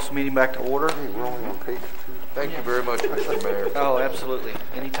call this meeting back to order. Hey, we're only on page 2. Thank you very much, Mr. Mayor. Oh, absolutely.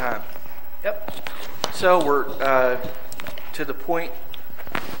 Anytime. Yep. So we're to the point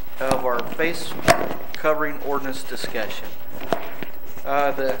of our face covering ordinance discussion.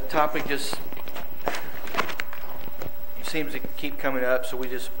 The topic just seems to keep coming up, so we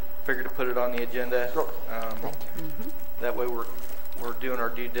just figured to put it on the agenda. That way we're doing our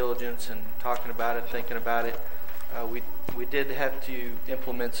due diligence and talking about it, thinking about it. We did have to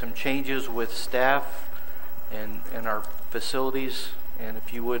implement some changes with staff and our facilities. And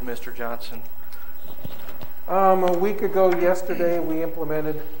if you would, Mr. Johnson. A week ago yesterday, we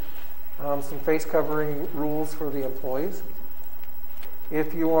implemented some face covering rules for the employees.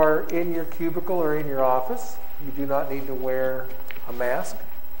 If you are in your cubicle or in your office, you do not need to wear a mask.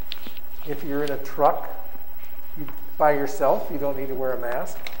 If you're in a truck by yourself, you don't need to wear a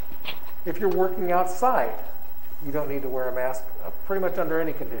mask. If you're working outside, you don't need to wear a mask, pretty much under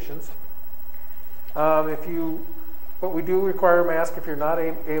any conditions. But we do require a mask if you're not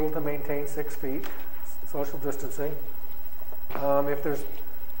able to maintain 6 feet social distancing. If there's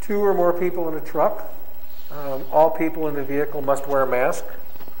 2 or more people in a truck, all people in the vehicle must wear a mask.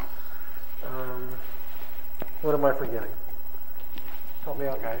 What am I forgetting? Help me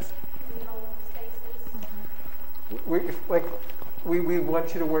out, guys. We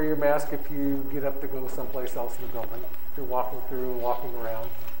want you to wear your mask if you get up to go someplace else in the building. If you're walking through, walking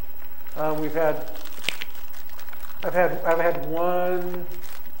around. I've had one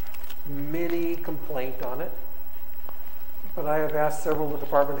mini complaint on it, but I have asked several of the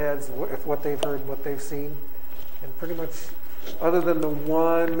department heads if what they've heard, what they've seen, and pretty much, other than the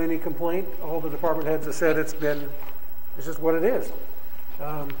one mini complaint, all the department heads have said it's just what it is.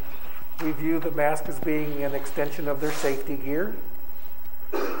 We view the mask as being an extension of their safety gear.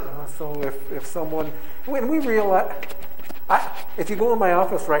 So if someone, when we realize, if you go in my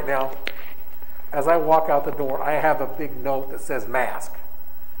office right now, as I walk out the door, I have a big note that says mask.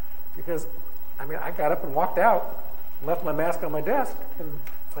 Because, I got up and walked out, left my mask on my desk, and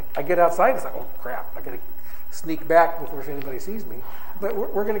it's like, I get outside, it's like, oh crap, I gotta sneak back before anybody sees me. But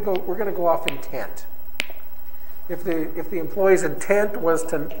we're gonna go off intent. If the employee's intent was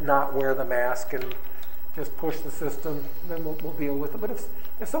to not wear the mask and just push the system, then we'll deal with it. But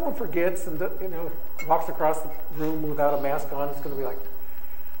if someone forgets and walks across the room without a mask on, it's going to be like,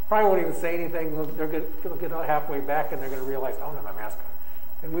 probably won't even say anything. They're going to get halfway back and they're going to realize, oh, I don't have my mask on.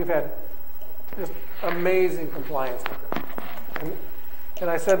 And we've had just amazing compliance with it. And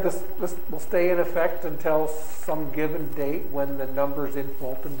I said this will stay in effect until some given date when the numbers in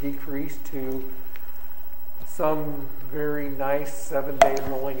Fulton decrease to some very nice 7-day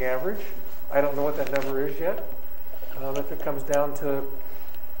rolling average. I don't know what that number is yet. If it comes down to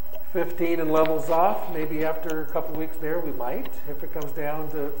 15 and levels off, maybe after a couple weeks there we might. If it comes down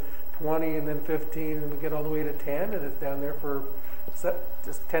to 20 and then 15 and we get all the way to 10 and it's down there for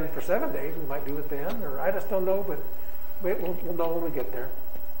just 10 for 7 days, we might do it then. Or I just don't know, but we'll know when we get there.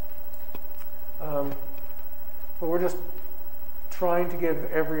 But we're just trying to give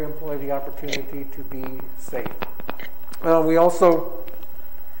every employee the opportunity to be safe. We also,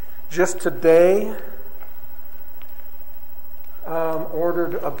 just today,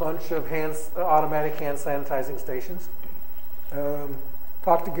 ordered a bunch of automatic hand sanitizing stations.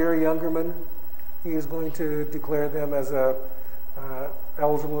 Talked to Gary Youngerman. He is going to declare them as a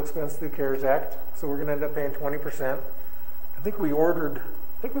eligible expense through the CARES Act. So we're going to end up paying 20%. I think we ordered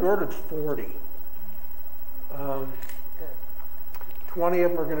 40. 20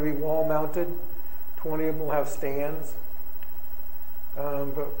 of them are going to be wall mounted. 20 of them will have stands.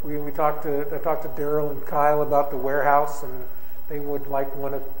 But I talked to Daryl and Kyle about the warehouse, and they would like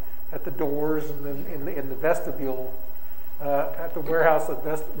one at the doors and then in the vestibule. At the warehouse,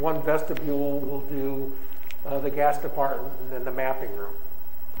 one vestibule will do the gas department and then the mapping room.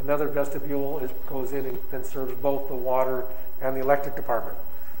 Another vestibule goes in and then serves both the water and the electric department.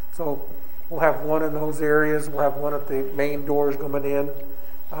 So we'll have one in those areas. We'll have one at the main doors coming in.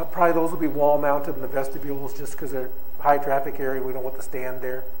 Probably those will be wall mounted in the vestibules just because they're high traffic area. We don't want the stand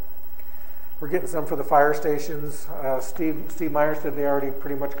there. We're getting some for the fire stations. Steve Meyer said they already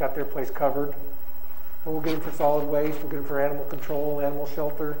pretty much got their place covered. But we'll get them for solid waste, we'll get them for animal control, animal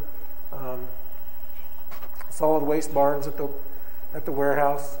shelter, solid waste barns at the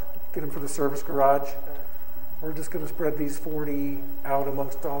warehouse, get them for the service garage. We're just going to spread these 40 out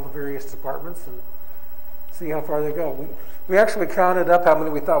amongst all the various departments and see how far they go. We actually counted up how many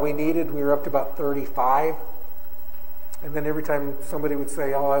we thought we needed. We were up to about 35. And then every time somebody would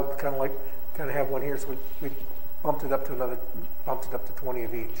say, "Oh, I would kind of have one here," so we bumped it up to 20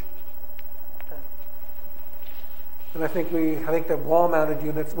 of each. Okay. And I think the wall-mounted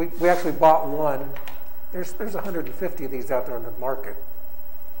units, we actually bought one. There's 150 of these out there on the market.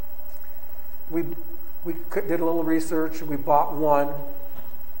 We did a little research and we bought one.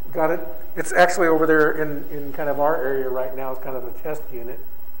 Got it. It's actually over there in kind of our area right now. It's kind of a test unit.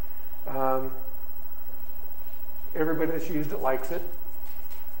 Everybody that's used it likes it,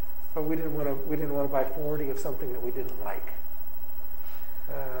 but we didn't want to buy 40 of something that we didn't like.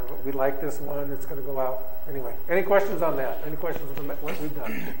 But we like this one. It's going to go out anyway. Any questions on that? Any questions on what we've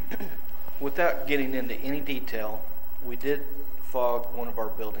done? Without getting into any detail, we did fog one of our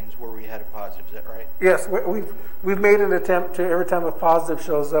buildings where we had a positive. Is that right? Yes, we've made an attempt to, every time a positive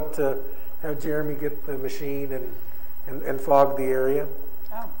shows up, to have Jeremy get the machine and fog the area.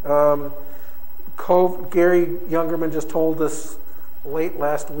 Oh. Gary Youngerman just told us late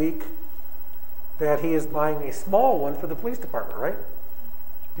last week that he is buying a small one for the police department, right?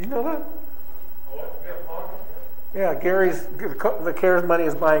 Do you know that? Yeah, the CARES money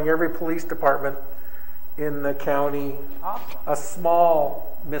is buying every police department in the county a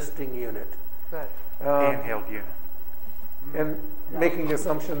small misting unit. Good. Handheld unit. And making the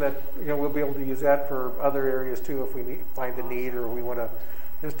assumption that we'll be able to use that for other areas too if we find the need, or we want to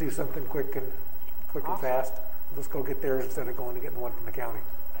just do something quick and fast. Let's go get theirs instead of going and getting one from the county.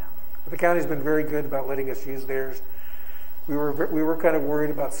 Yeah. But the county's been very good about letting us use theirs. We were kind of worried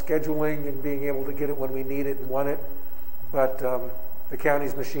about scheduling and being able to get it when we need it and want it, but the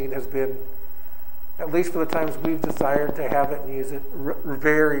county's machine has been, at least for the times we've desired to have it and use it,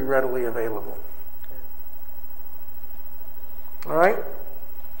 very readily available. All right?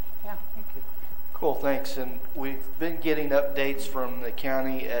 Yeah, thank you. Cool, thanks. And we've been getting updates from the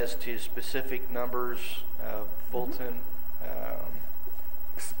county as to specific numbers of Fulton.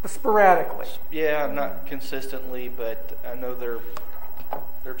 Sporadically. Yeah, not consistently, but I know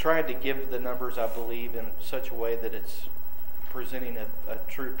they're trying to give the numbers, I believe, in such a way that it's presenting a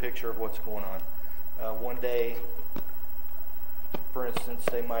true picture of what's going on. One day, for instance,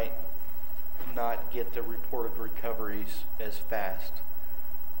 they might not get the reported recoveries as fast.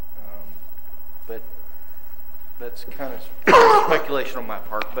 But that's kind of speculation on my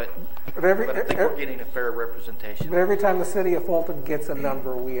part, but I think we're getting a fair representation. But every time the city of Fulton gets a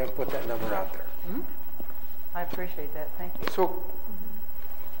number, we have put that number out there. Mm-hmm. I appreciate that. Thank you. So,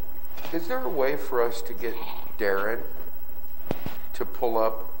 is there a way for us to get Darren to pull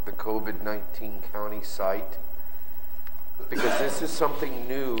up the COVID-19 county site? Because this is something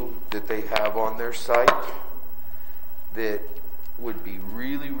new that they have on their site that would be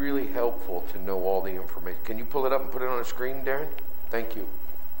really, really helpful to know all the information. Can you pull it up and put it on a screen, Darren? Thank you.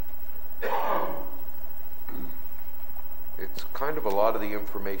 It's kind of a lot of the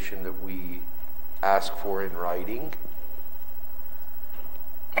information that we ask for in writing.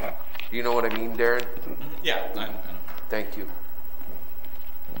 Do you know what I mean, Darren? Yeah, I know. Thank you.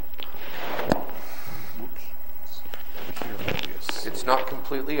 It's not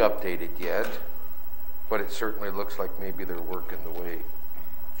completely updated yet, but it certainly looks like maybe they're working the way it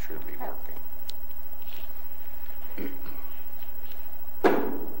should be working.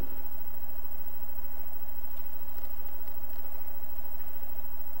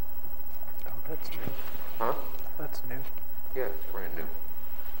 Oh, that's new. Huh? That's new. Yeah, it's brand new.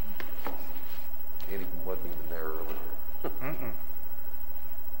 It wasn't even there earlier.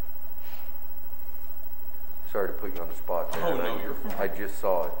 Sorry to put you on the spot there. Oh, no, you're fine. I just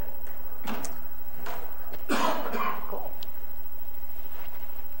saw it.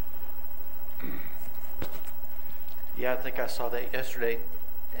 Yeah, I think I saw that yesterday.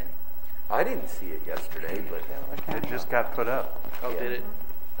 And I didn't see it yesterday, but It just got put up. oh, did it?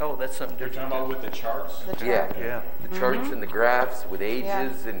 Oh, that's something You're different. talking about with the charts? yeah, Yeah. the charts and the graphs with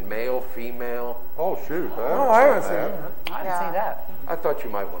ages and male, female. Oh, shoot. Oh, I haven't seen that. I didn't see that. I thought you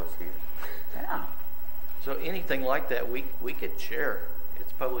might want to see it. Yeah. So anything like that, we could share.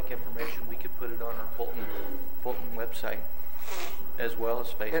 It's public information. We could put it on our Fulton website as well as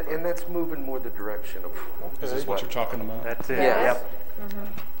Facebook. And that's moving more the direction of. Is this what you're talking about? That's it. Yes. Yep.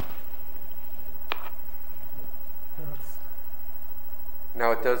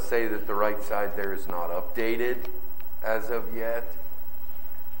 Now it does say that the right side there is not updated as of yet.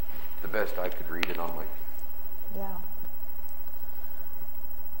 The best I could read it on my. Yeah.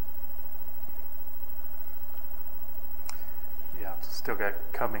 Yeah, it's still got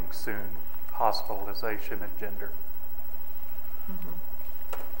coming soon, hospitalization and gender.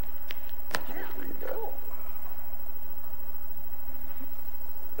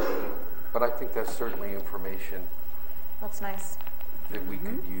 But I think that's certainly information That's nice. that we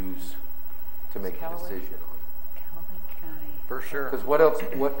could use to make a Callaway. decision on. Callaway County. For sure. Because what else,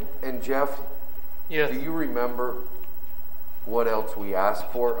 and Jeff, Yes. do you remember what else we asked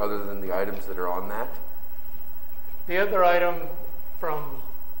for other than the items that are on that? The other item from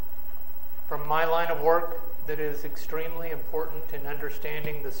my line of work that is extremely important in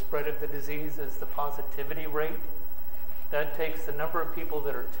understanding the spread of the disease is the positivity rate. That takes the number of people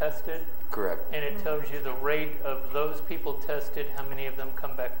that are tested. Correct. And it tells you the rate of those people tested, how many of them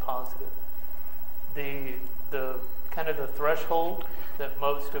come back positive. The kind of the threshold that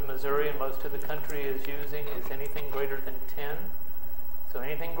most of Missouri and most of the country is using is anything greater than 10. So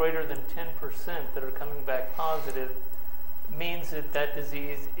anything greater than 10% that are coming back positive means that that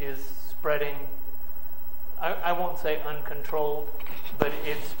disease is spreading, I won't say uncontrolled, but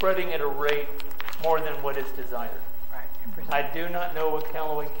it's spreading at a rate more than what is desired. I do not know what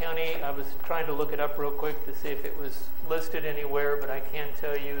Callaway County, I was trying to look it up real quick to see if it was listed anywhere, but I can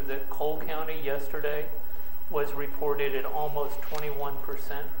tell you that Cole County yesterday was reported at almost 21%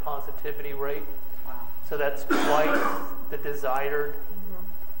 positivity rate. Wow. So that's twice the desired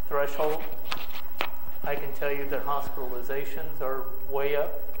threshold. I can tell you that hospitalizations are way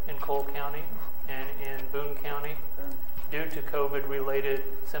up in Cole County and in Boone County due to COVID-related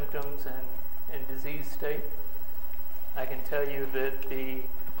symptoms and disease state. I can tell you that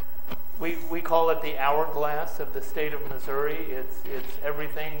we call it the hourglass of the state of Missouri. It's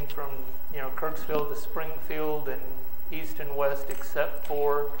everything from Kirksville to Springfield and east and west, except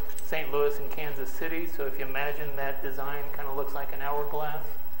for St. Louis and Kansas City. So if you imagine that design kind of looks like an hourglass.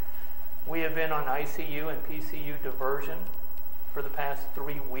 We have been on ICU and PCU diversion for the past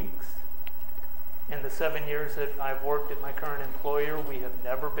 3 weeks. In the 7 years that I've worked at my current employer, we have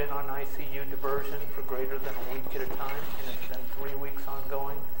never been on ICU diversion for greater than a week at a time, and it's been 3 weeks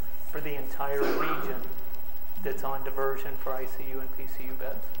ongoing for the entire region that's on diversion for ICU and PCU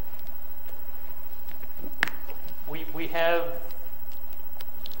beds. We have,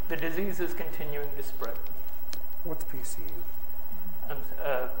 the disease is continuing to spread. What's PCU?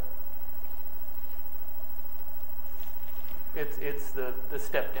 It's the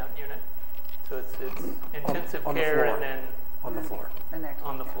step-down unit. So it's intensive on care the floor. and then On the floor.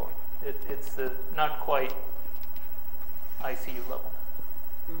 on the floor. It's the not quite ICU level.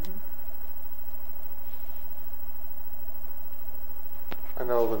 I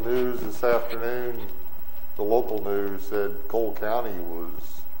know the news this afternoon, the local news said Cole County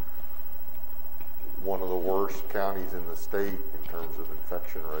was one of the worst counties in the state in terms of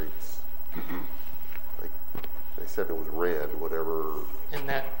infection rates. They said it was red, whatever. And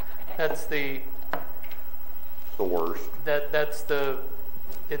that's the worst. That's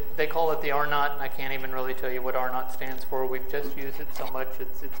they call it the R-naught, and I can't even really tell you what R-naught stands for. We've just used it so much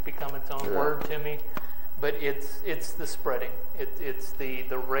it's become its own word to me. But it's the spreading. It's the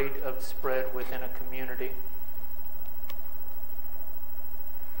rate of spread within a community.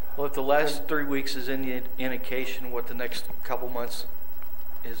 Well, if the last 3 weeks is any indication what the next couple months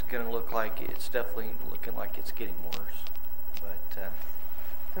is going to look like, it's definitely looking like it's getting worse.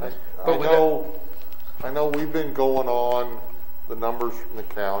 But I know we've been going on the numbers from the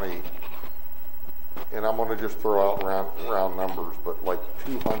county, and I'm going to just throw out round numbers, but like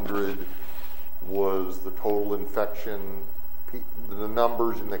 200 was the total infection, the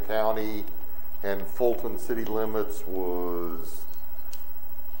numbers in the county, and Fulton city limits was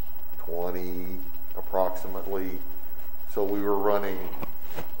 20 approximately. So we were running,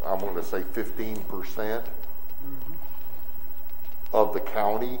 I'm going to say 15% of the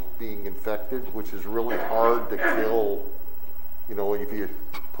county being infected, which is really hard to kill. You know, if you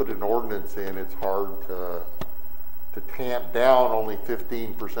put an ordinance in, it's hard to tamp down only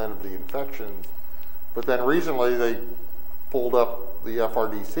 15% of the infections. But then recently they pulled up the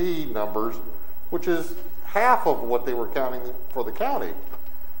FRDC numbers, which is half of what they were counting for the county.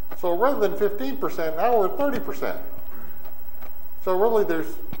 So rather than 15%, now we're at 30%. So really the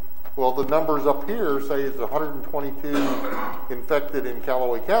numbers up here say it's 122 infected in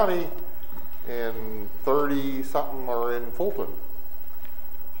Callaway County and 30-something are in Fulton,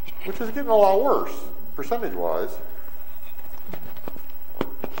 which is getting a lot worse, percentage-wise.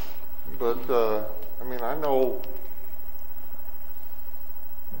 But, I mean, I know...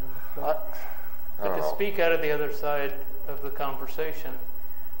 I But don't to know. speak out of the other side of the conversation,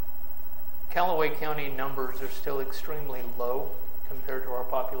 Callaway County numbers are still extremely low compared to our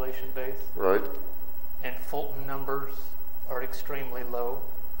population base. Right. And Fulton numbers are extremely low.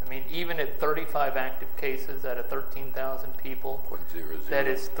 I mean, even at 35 active cases out of 13,000 people, that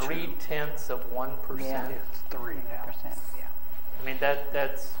is 0.3%. Yeah. It's 3%. Yeah. I mean,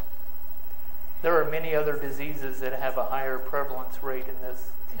 that's. There are many other diseases that have a higher prevalence rate in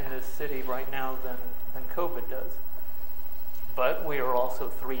this city right now than COVID does. But we are also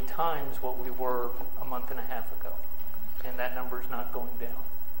 3 times what we were a month and a half ago, and that number's not going down.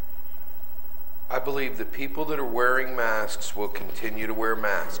 I believe the people that are wearing masks will continue to wear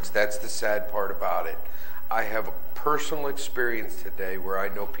masks. That's the sad part about it. I have a personal experience today where I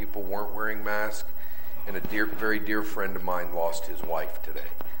know people weren't wearing masks, and a very dear friend of mine lost his wife today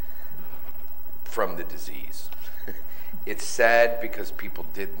from the disease. It's sad because people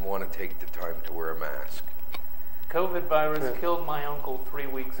didn't want to take the time to wear a mask. COVID virus killed my uncle 3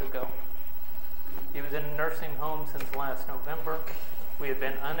 weeks ago. He was in a nursing home since last November. We have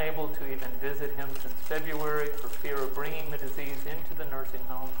been unable to even visit him since February for fear of bringing the disease into the nursing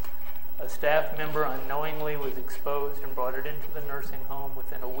home. A staff member unknowingly was exposed and brought it into the nursing home.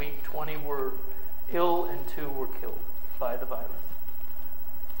 Within a week, 20 were ill and 2 were killed by the virus.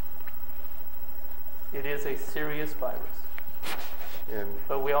 It is a serious virus.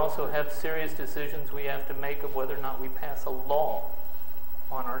 But we also have serious decisions we have to make of whether or not we pass a law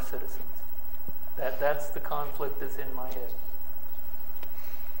on our citizens. That's the conflict that's in my head.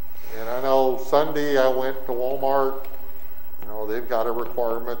 And I know Sunday I went to Walmart. You know, they've got a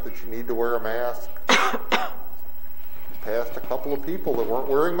requirement that you need to wear a mask. Passed a couple of people that weren't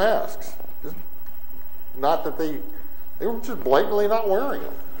wearing masks. Just not that they were just blatantly not wearing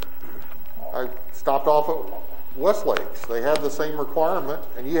them. I stopped off at Westlakes. They have the same requirement,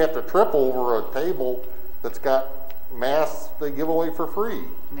 and you have to trip over a table that's got masks they give away for free.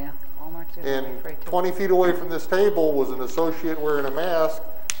 Yeah, Walmart's doing And it free too. 20 feet away from this table was an associate wearing a mask,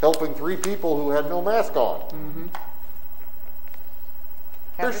 helping 3 people who had no mask on. Mm-hmm.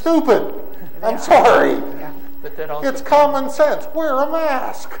 They're stupid. I'm sorry. Yeah. But that also It's common sense. Wear a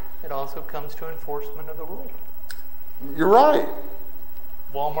mask. It also comes to enforcement of the rule. You're right.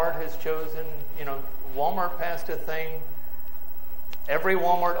 Walmart has chosen, Walmart passed a thing. Every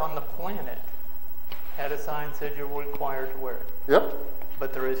Walmart on the planet had a sign that said you're required to wear it. Yep.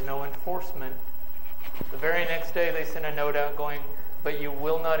 But there is no enforcement. The very next day they sent a note out going, but you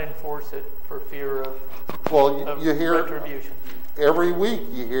will not enforce it for fear of, you hear retribution. Every week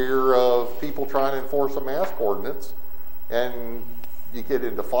you hear of people trying to enforce a mask ordinance, and you get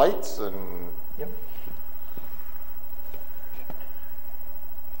into fights and. Yep.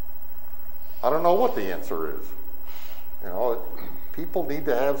 I don't know what the answer is. People need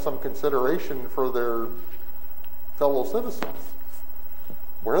to have some consideration for their fellow citizens.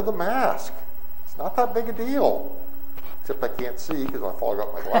 Wear the mask. It's not that big a deal. Except I can't see because I fog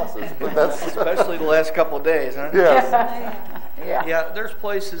up my glasses. But that's especially the last couple of days, huh? Yes. Yeah, there's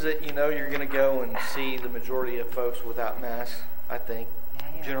places that you're going to go and see the majority of folks without masks. I think,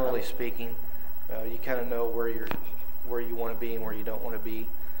 generally speaking, you kind of know where you want to be and where you don't want to be,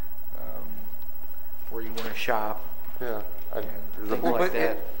 where you want to shop. Yeah, things like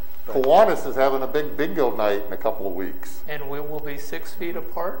that. Kiwanis is having a big bingo night in a couple of weeks. And we will be 6 feet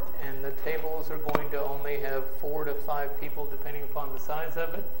apart, and the tables are going to only have 4 to 5 people, depending upon the size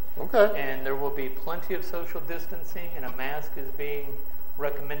of it. Okay. And there will be plenty of social distancing, and a mask is being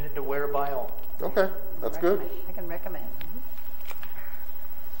recommended to wear by all. Okay, that's good. I can recommend.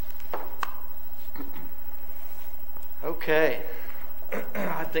 Okay.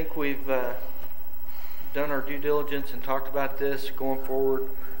 I think we've done our due diligence and talked about this going forward.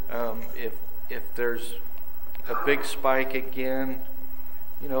 If there's a big spike again,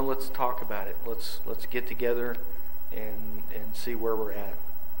 let's talk about it. Let's get together and see where we're at.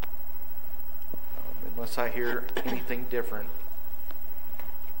 Unless I hear anything different,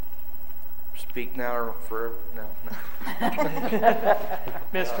 speak now or forever. No.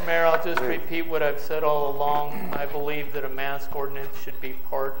 Mr. Mayor, I'll just repeat what I've said all along. I believe that a mask ordinance should be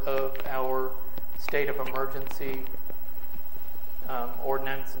part of our state of emergency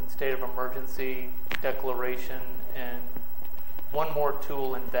ordinance and state of emergency declaration, and one more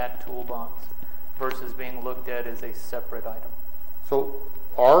tool in that toolbox versus being looked at as a separate item. So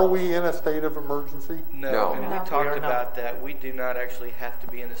are we in a state of emergency? No. And we talked about that. We do not actually have to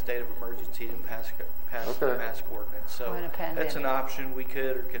be in a state of emergency to pass the mask ordinance. So that's an option. We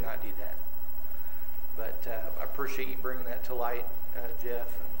could or could not do that. But I appreciate you bringing that to light,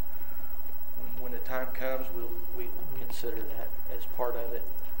 Jeff. And when the time comes, we will consider that as part of it.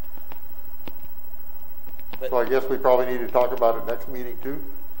 But so I guess we probably need to talk about it next meeting too?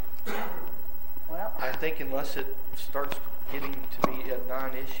 I think unless it starts getting to be a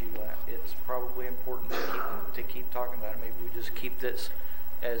non-issue, it's probably important to keep talking about it. Maybe we just keep this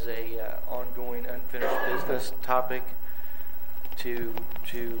as a ongoing unfinished business topic to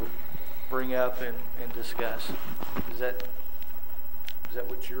bring up and discuss. Is that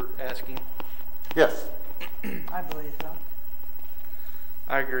what you're asking? Yes. I believe so.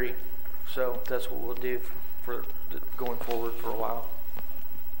 I agree. So that's what we'll do for going forward for a while.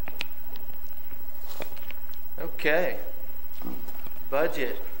 Okay.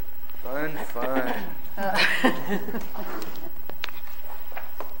 Budget. Fun.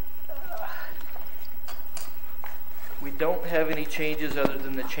 We don't have any changes other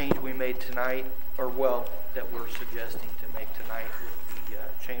than the change we made tonight, or well, that we're suggesting to make tonight with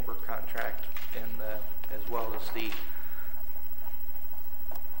the chamber contract and as well as the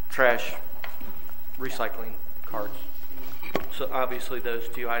trash recycling cards. So obviously those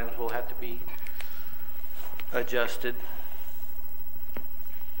two items will have to be adjusted.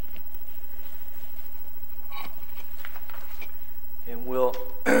 And we'll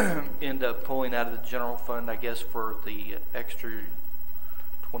end up pulling out of the general fund, I guess, for the extra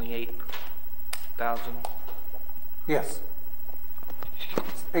 28,000. Yes.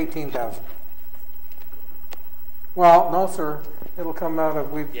 18,000. Well, no, sir. It'll come out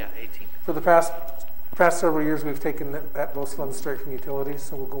of, 18. For the past several years, we've taken those funds straight from utilities,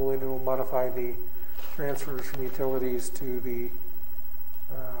 so we'll go in and we'll modify the transfers from utilities to the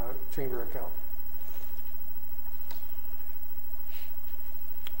chamber account.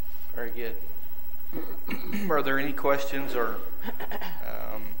 Very good. Are there any questions or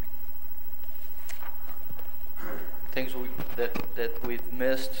things that we've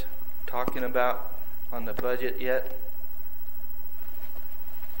missed talking about on the budget yet?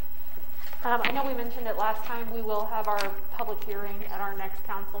 I know we mentioned it last time. We will have our public hearing at our next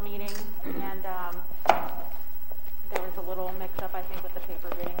council meeting, and there was a little mix-up, I think, with the paper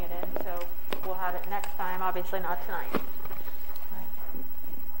getting it in, so we'll have it next time, obviously not tonight.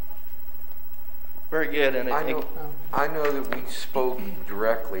 Very good. And I know that we spoke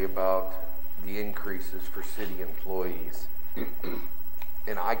directly about the increases for city employees,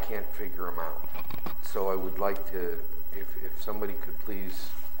 and I can't figure them out. So I would like to, if somebody could please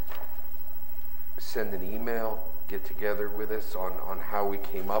send an email, get together with us on how we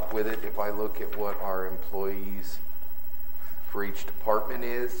came up with it. If I look at what our employees for each department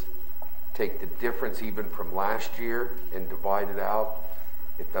is, take the difference even from last year and divide it out,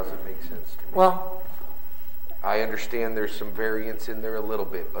 it doesn't make sense to me. Well, I understand there's some variance in there a little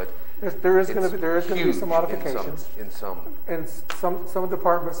bit, but there is going to be some modifications. In some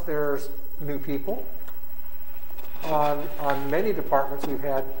departments, there's new people. On many departments, we've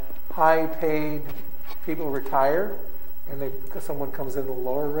had high-paid people retire, and someone comes in at a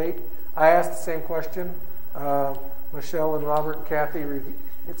lower rate. I asked the same question. Michelle and Robert and Kathy, we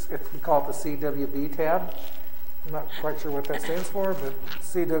call it the CWB tab. I'm not quite sure what that stands for, but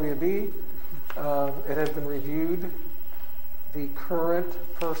CWB. It has been reviewed. The current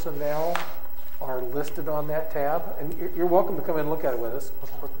personnel are listed on that tab, and you're welcome to come in and look at it with us.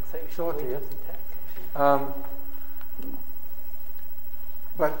 I'll show it to you.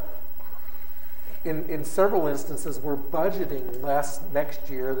 But in several instances, we're budgeting less next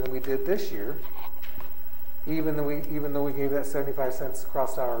year than we did this year, even though we gave that 75 cents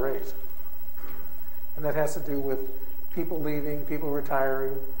cross-hour raise. And that has to do with people leaving, people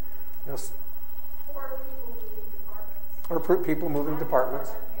retiring, or people moving departments. Or people moving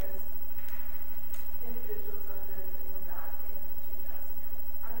departments.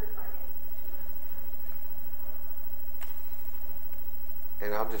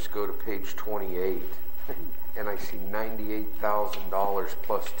 And I'll just go to page 28, and I see $98,000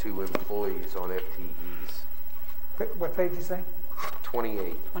 plus 2 employees on FTEs. What page you say?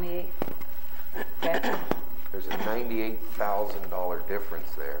 28. 28. Okay. There's a $98,000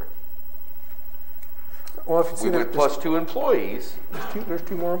 difference there. Well, if you see we went plus 2 employees. There's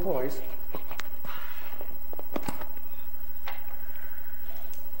 2 more employees.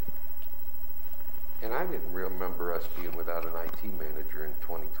 And I didn't remember us being without an IT manager in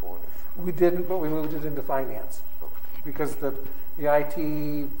 2020. We didn't, but we moved it into finance. Okay. Because the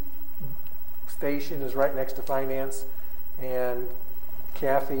IT station is right next to finance, and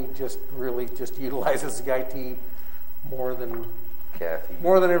Kathy really utilizes the IT more than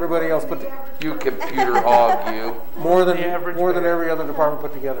everybody else. But you computer hog, you more than every other department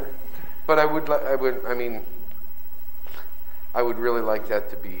put together. But I would really like that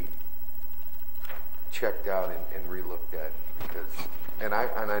to be checked out and re-looked at, because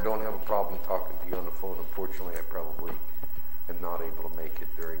I don't have a problem talking to you on the phone. Unfortunately, I probably am not able to make it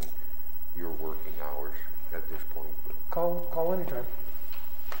during your working at this point. But Call anytime.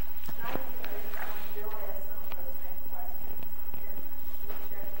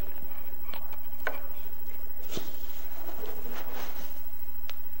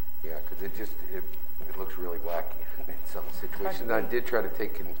 yeah, because it looks really wacky in some situations. I did try to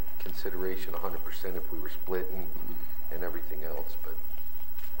take in consideration 100% if we were splitting and everything else, but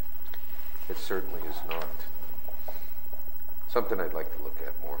it certainly is not something I'd like to look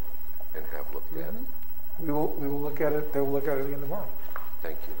at more and have looked at. We will look at it. They will look at it again tomorrow.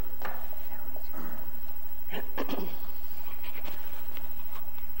 Thank you.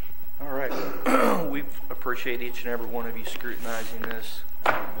 All right. We appreciate each and every one of you scrutinizing this.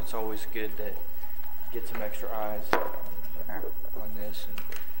 It's always good to get some extra eyes on this and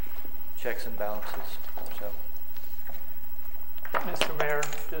checks and balances. So, Mr. Mayor,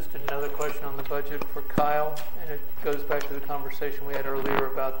 just another question on the budget for Kyle, and it goes back to the conversation we had earlier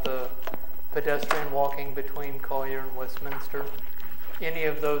about the pedestrian walking between Collier and Westminster. Any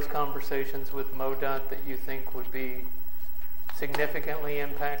of those conversations with MoDOT that you think would be significantly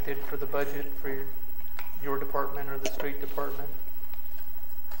impacted for the budget for your department or the street department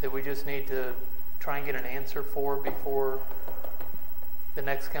that we just need to try and get an answer for before the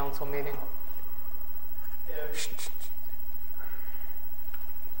next council meeting?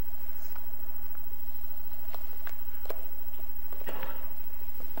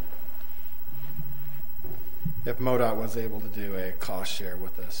 If MoDOT was able to do a cost share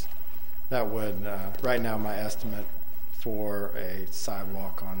with us, that would, right now my estimate for a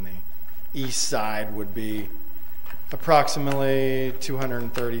sidewalk on the east side would be approximately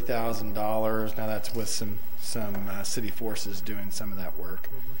 $230,000. Now that's with some city forces doing some of that work.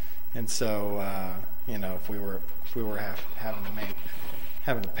 And so, you know, if we were having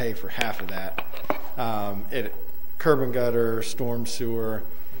to pay for half of that, curb and gutter, storm sewer,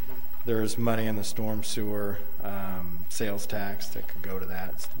 there's money in the storm sewer sales tax that could go to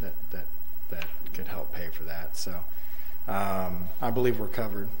that could help pay for that. So I believe we're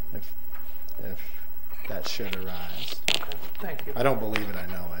covered if that should arise. Okay, thank you. I don't believe it, I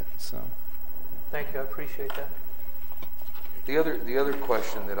know it. So thank you, I appreciate that. The other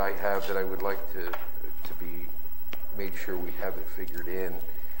question that I have that I would like to be made sure we have it figured in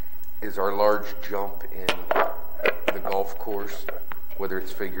is our large jump in the golf course, whether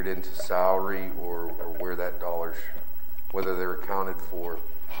it's figured into salary or where that dollars, whether they're accounted for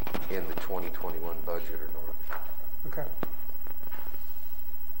in the 2021 budget or not. Okay.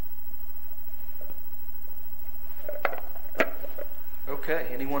 okay,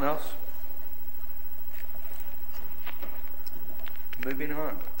 anyone else? Moving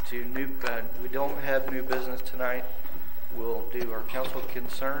on to we don't have new business tonight. We'll do our council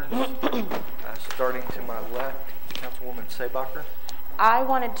concerns. Starting to my left, Councilwoman Seebacher. I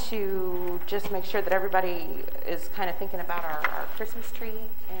wanted to just make sure that everybody is kind of thinking about our Christmas tree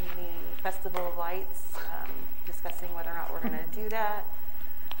and the Festival of Lights, discussing whether or not we're going to do that.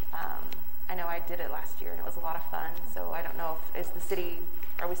 I know I did it last year and it was a lot of fun, so I don't know if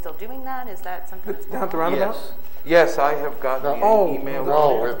are we still doing that? Is that something that's down at the roundabout? Yes, I have gotten an email.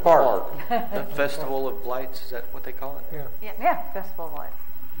 No, it's Park. The Festival of Lights, is that what they call it? Yeah, Festival of Lights.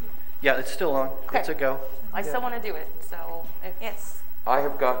 Yeah, it's still on. Okay. It's a go. I still want to do it, so if I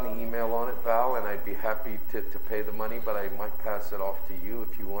have gotten the email on it, Val, and I'd be happy to pay the money, but I might pass it off to you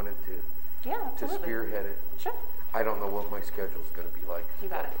if you wanted to spearhead it. Sure. I don't know what my schedule's going to be like. You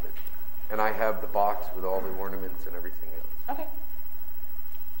got it. And I have the box with all the ornaments and everything else. Okay.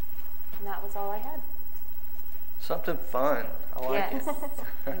 And that was all I had. Something fun. I like Yes. it.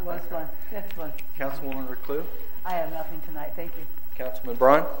 It was fun. That's fun. Councilwoman Reclue. I have nothing tonight. Thank you. Councilman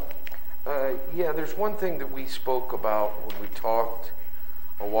Braun. Yeah, there's one thing that we spoke about when we talked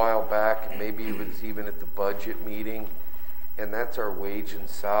a while back, and maybe it was even at the budget meeting, and that's our wage and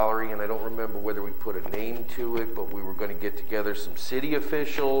salary. And I don't remember whether we put a name to it, but we were going to get together some city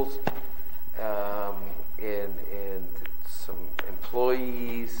officials and some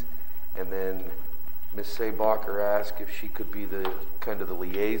employees, and then Ms. Seebacher asked if she could be the kind of the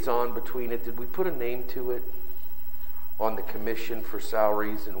liaison between it. Did we put a name to it on the commission for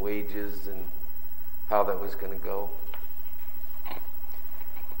salaries and wages and how that was going to go?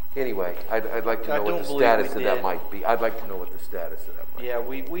 Anyway, I'd like to know what the status of that might be. I'd like to know what the status of that might be. Yeah,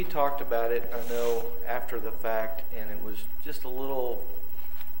 we talked about it, I know, after the fact, and it was just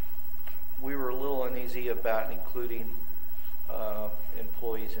we were a little uneasy about including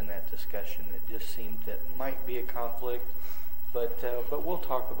employees in that discussion. It just seemed that might be a conflict, but we'll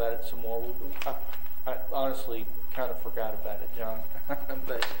talk about it some more. I honestly kind of forgot about it, John.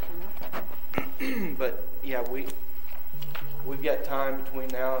 but yeah, we've got time between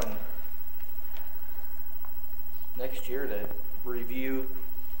now and next year to review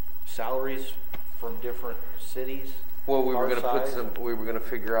salaries from different cities? Well, we were our going to put size? we were going to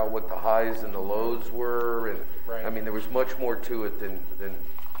figure out what the highs and the lows were, and Right. I mean, there was much more to it than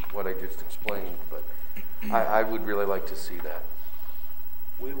what I just explained, but I would really like to see that.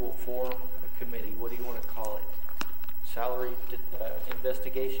 We will form a committee. What do you want to call it? Salary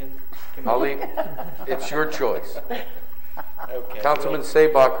investigation committee? It's your choice. Okay. Councilman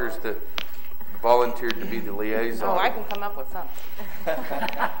Saybacher's volunteered to be the liaison. Oh, I can come up with something.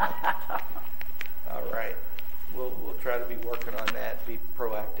 All right. We'll try to be working on that, be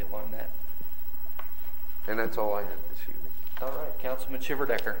proactive on that. And that's all I had this evening. All right, Councilman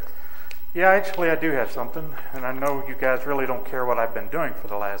Shiverdecker. Yeah, actually, I do have something, and I know you guys really don't care what I've been doing for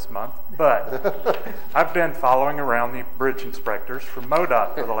the last month, but I've been following around the bridge inspectors from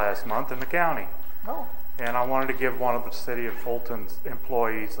MoDOT for the last month in the county. Oh. And I wanted to give one of the city of Fulton's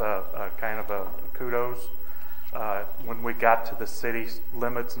employees a kind of a kudos. When we got to the city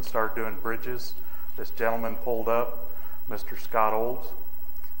limits and started doing bridges, this gentleman pulled up, Mr. Scott Olds,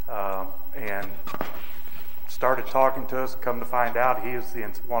 and started talking to us. Come to find out, he is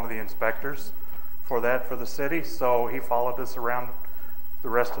one of the inspectors for the city. So he followed us around the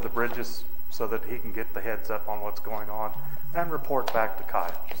rest of the bridges so that he can get the heads up on what's going on and report back to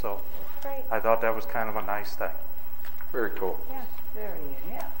Kyle. So Great. I thought that was kind of a nice thing. Very cool. Yeah,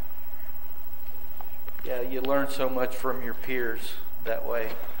 yeah. Yeah, you learn so much from your peers that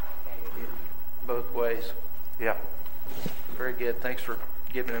way. Both ways. Yeah. Very good. Thanks for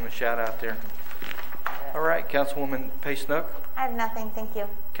giving him a shout out there. All right, Councilwoman Pace-Nook. I have nothing, thank you.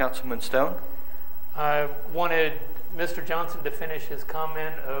 Councilman Stone. I wanted Mr. Johnson to finish his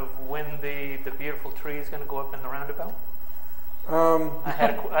comment of when the beautiful tree is going to go up in the roundabout.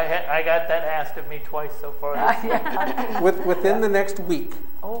 I got that asked of me twice so far. Within the next week.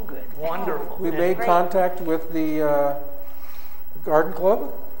 Oh, good. Wonderful. We made contact with the garden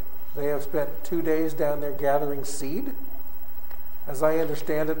club. They have spent 2 days down there gathering seed. As I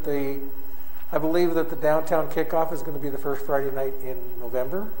understand it, I believe that the downtown kickoff is going to be the first Friday night in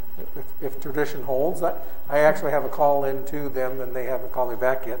November, if tradition holds. I actually have a call in to them, and they haven't called me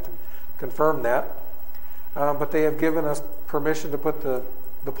back yet to confirm that. But they have given us permission to put the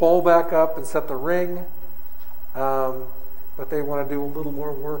pole back up and set the ring. But they want to do a little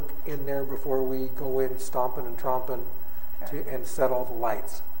more work in there before we go in stomping and tromping and set all the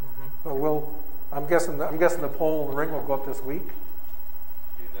lights. But I'm guessing the pole and the ring will go up this week.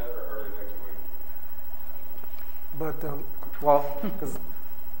 Either that or early next week. But because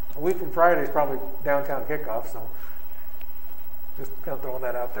a week from Friday is probably downtown kickoff, so just kind of throwing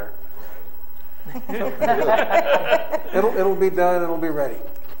that out there. It'll be done. It'll be ready.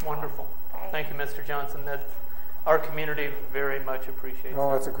 Wonderful. Thank you, Mr. Johnson. That our community very much appreciates.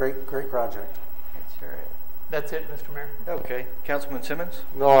 Oh, it's a great project. It sure is. That's it, Mr. Mayor. Okay. Councilman Simmons.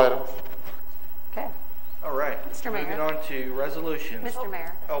 No items. Okay. All right. Mr. Mayor. Moving on to resolutions. Mr.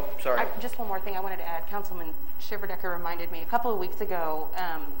 Mayor. Oh, sorry. Just one more thing I wanted to add. Councilman Shiverdecker reminded me a couple of weeks ago,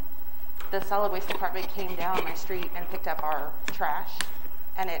 the solid waste department came down my street and picked up our trash,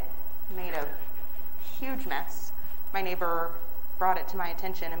 and it made a huge mess. My neighbor brought it to my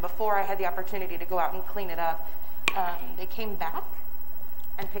attention, and before I had the opportunity to go out and clean it up, they came back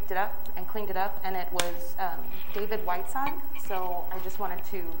and picked it up and cleaned it up, and it was David Whiteside. So I just wanted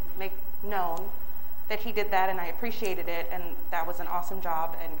to make known that he did that, and I appreciated it, and that was an awesome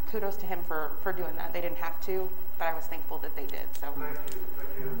job, and kudos to him for doing that. They didn't have to, but I was thankful that they did. So Thank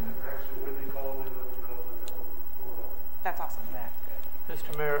you. Actually, when they called me, let them know that was going on. that's awesome.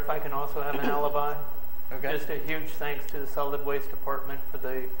 Mr. Mayor, if I can also have an alibi. Okay. Just a huge thanks to the Solid Waste Department for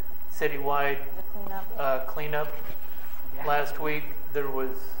the citywide cleanup. Last week, there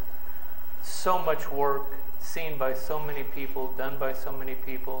was so much work seen by so many people, done by so many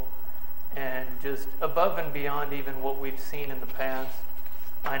people, and just above and beyond even what we've seen in the past.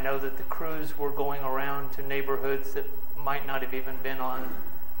 I know that the crews were going around to neighborhoods that might not have even been on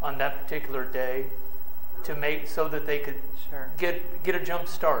that particular day to make so that they could get a jump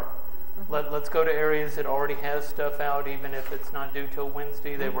start. Let's go to areas that already has stuff out, even if it's not due till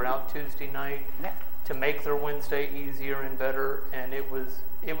Wednesday. They were out Tuesday night to make their Wednesday easier and better, and it was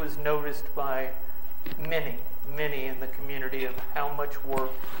noticed by many in the community of how much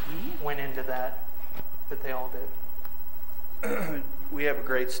work went into that they all did. We have a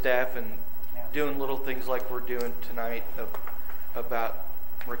great staff, and doing little things like we're doing tonight about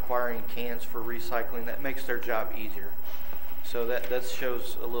requiring cans for recycling, that makes their job easier. So that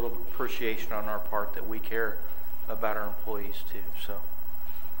shows a little appreciation on our part that we care about our employees too. So,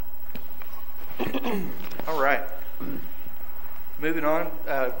 all right. Moving on,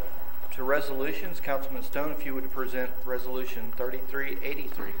 to resolutions, Councilman Stone, if you would present Resolution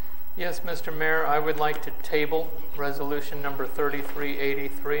 3383. Yes, Mr. Mayor, I would like to table resolution number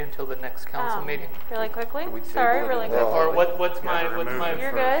 3383 until the next council meeting. Really quickly? Can we table Sorry, it really and- quickly. Or what's my?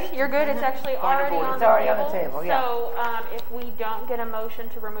 You're good. You're good. It's actually Point of already order. on It's the already table. on the table, yeah. So if we don't get a motion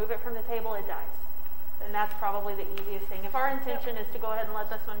to remove it from the table, it dies. And that's probably the easiest thing. If our intention is to go ahead and let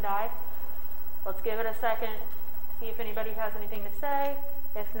this one die, let's give it a second, see if anybody has anything to say.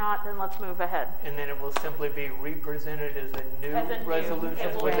 If not, then let's move ahead. And then it will simply be represented as a new resolution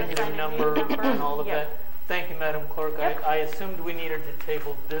It will with a be new a number new number. and all of Yep. that. Thank you, Madam Clerk. Yep. I assumed we needed to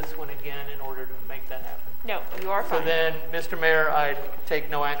table this one again in order to make that happen. No, you are So fine. then, Mr. Mayor, I take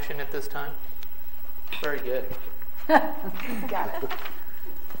no action at this time. Very good. Got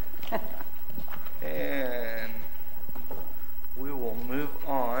it. And we will move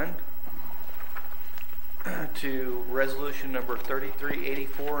on to resolution number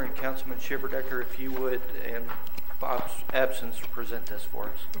 3384, and Councilman Shiverdecker, if you would, in Bob's absence, present this for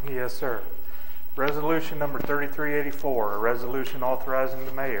us. Yes, sir. Resolution number 3384, a resolution authorizing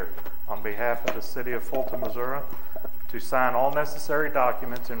the mayor on behalf of the city of Fulton, Missouri, to sign all necessary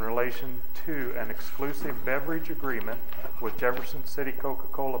documents in relation to an exclusive beverage agreement with Jefferson City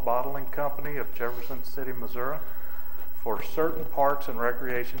Coca-Cola Bottling Company of Jefferson City, Missouri, for certain parks and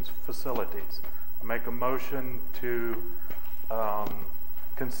recreation facilities. I make a motion to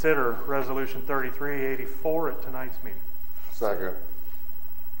consider resolution 3384 at tonight's meeting. Second.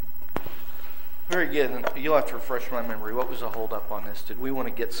 Very good. And you'll have to refresh my memory. What was the holdup on this? Did we want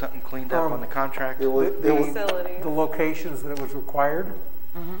to get something cleaned up on the contract? The locations that it was required.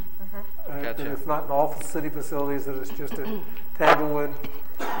 Gotcha. That it's not in all city facilities, that it's just at Tanglewood,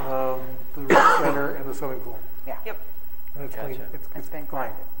 the rec center, and the swimming pool. Yeah. Yep. And it's clean. Gotcha. It's been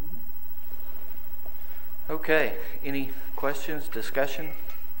fine. Okay. Any questions, discussion?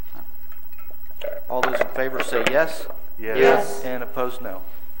 All those in favor say yes. Yes. Yes. And opposed, no.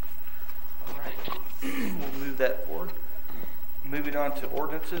 All right. We'll move that forward. Moving on to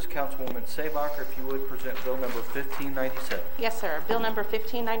ordinances, Councilwoman Sabacher, if you would present bill number 1597. Yes, sir. Bill number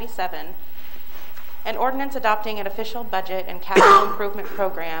 1597, an ordinance adopting an official budget and capital improvement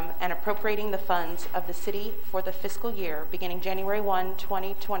program and appropriating the funds of the city for the fiscal year beginning January 1,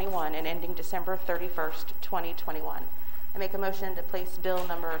 2021 and ending December 31st, 2021. I make a motion to place bill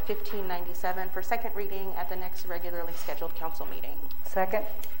number 1597 for second reading at the next regularly scheduled council meeting. Second.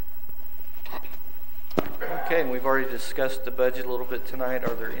 Okay, and we've already discussed the budget a little bit tonight.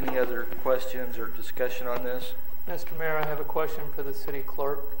 Are there any other questions or discussion on this? Mr. Mayor, I have a question for the city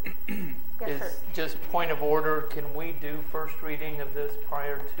clerk. Yes, sir. Just point of order, can we do first reading of this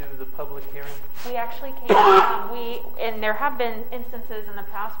prior to the public hearing? We actually can. And there have been instances in the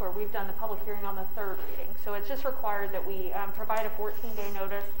past where we've done the public hearing on the third reading. So it's just required that we provide a 14-day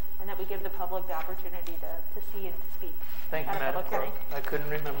notice and that we give the public the opportunity to see and to speak Thank you, at a Madam public Clerk. hearing. I couldn't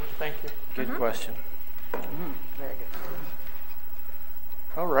remember. Thank you. Good question. Very good.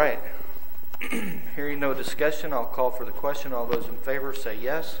 All right. Hearing no discussion, I'll call for the question. All those in favor say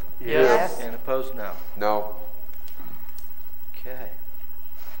yes. Yes. And opposed, no. No. Okay.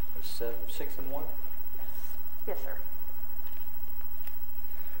 6 and 1. Yes, sir.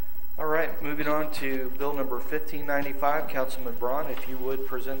 All right. Moving on to bill number 1595. Councilman Braun, if you would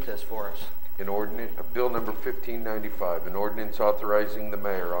present this for us. Bill number 1595, an ordinance authorizing the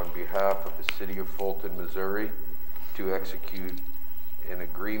mayor on behalf of the city of Fulton, Missouri, to execute an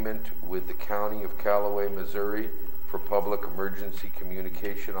agreement with the county of Callaway, Missouri, for public emergency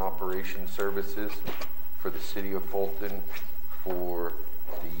communication operation services for the city of Fulton for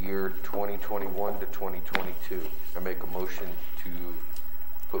the year 2021 to 2022. I make a motion to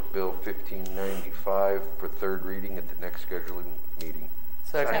put bill 1595 for third reading at the next scheduling meeting.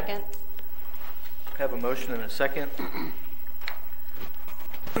 Second. Have a motion and a second.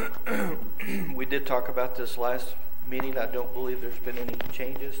 We did talk about this last meeting. I don't believe there's been any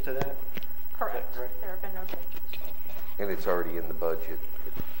changes to that. Correct. There have been no changes. And it's already in the budget.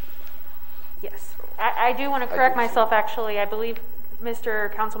 Yes. I do want to correct myself, actually. I believe,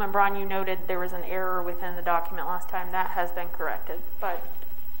 Mr. Councilman Braun, you noted there was an error within the document last time. That has been corrected, but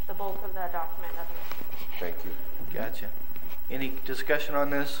the bulk of that document, nothing. Thank you. Gotcha. Any discussion on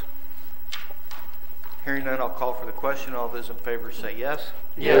this? Hearing none, I'll call for the question. All those in favor say yes.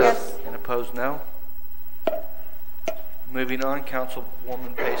 Yes. And opposed, no. Moving on,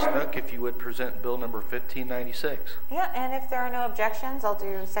 Councilwoman Pace Snook, if you would present bill number 1596. Yeah, and if there are no objections, I'll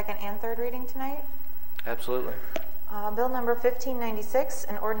do second and third reading tonight. Absolutely. Bill number 1596,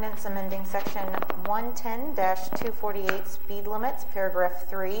 an ordinance amending section 110-248 speed limits, paragraph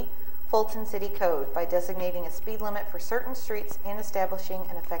 3, Fulton City Code by designating a speed limit for certain streets and establishing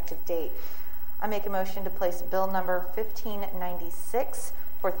an effective date. I make a motion to place bill number 1596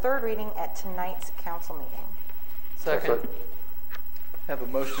 for third reading at tonight's council meeting. Second. Have a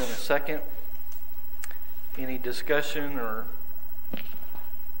motion and a second. Any discussion or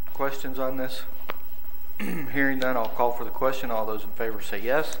questions on this? Hearing none, I'll call for the question. All those in favor say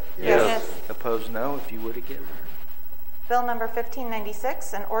yes. Yes. Opposed, no, if you would again. Bill number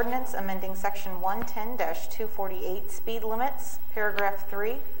 1596, an ordinance amending section 110-248 speed limits, paragraph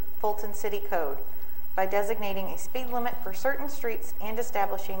 3, Fulton City Code, by designating a speed limit for certain streets and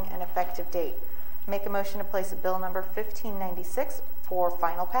establishing an effective date. Make a motion to place bill number 1596 for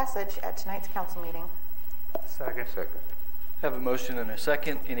final passage at tonight's council meeting. Second. Have a motion and a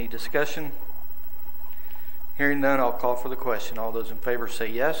second. Any discussion? Hearing none, I'll call for the question. All those in favor say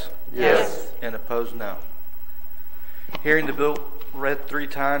yes. Yes. And opposed, no. Hearing the bill read 3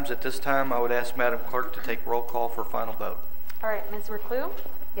 times, at this time I would ask Madam Clerk to take roll call for final vote. All right, Ms. Reclue?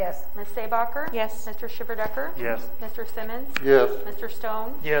 Yes. Ms. Sabacher? Yes. Mr. Shiverdecker? Yes. Mr. Simmons? Yes. Mr.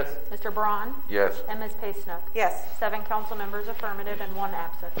 Stone? Yes. Mr. Braun? Yes. And Ms. Paysnook? Yes. 7 council members affirmative and 1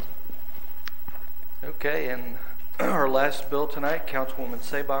 absent. Okay, and our last bill tonight, Councilwoman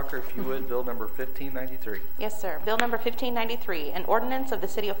Sabacher, if you would, bill number 1593. Yes, sir. Bill number 1593, an ordinance of the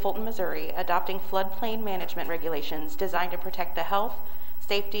City of Fulton, Missouri, adopting floodplain management regulations designed to protect the health,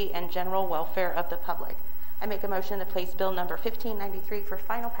 safety, and general welfare of the public. I make a motion to place bill number 1593 for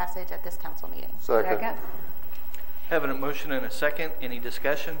final passage at this council meeting. Second. Having a motion and a second, any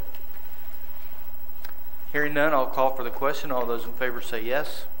discussion? Hearing none, I'll call for the question. All those in favor say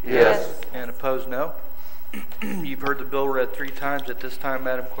yes. Yes. And opposed, no. You've heard the bill read 3 times. At this time,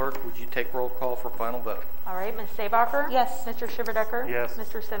 Madam Clerk, would you take roll call for final vote? All right, Ms. Sabacher? Yes. Mr. Shiverdecker? Yes.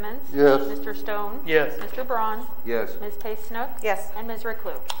 Mr. Simmons? Yes. Mr. Stone? Yes. Mr. Braun? Yes. Ms. Paysnook? Yes. And Ms.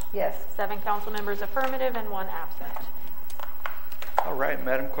 Reclue? Yes. 7 council members affirmative and 1 absent. All right,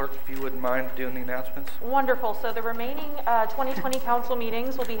 Madam Clerk, if you wouldn't mind doing the announcements. Wonderful. So the remaining 2020 council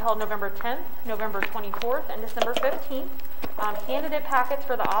meetings will be held November 10th, November 24th, and December 15th. Candidate packets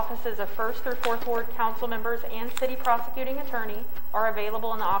for the offices of 1st through 4th Ward council members and city prosecuting attorney are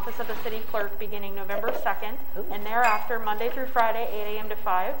available in the office of the city clerk beginning November 2nd and thereafter Monday through Friday, 8 a.m. to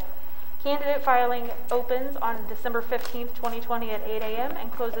 5. Candidate filing opens on December 15th, 2020 at 8 a.m.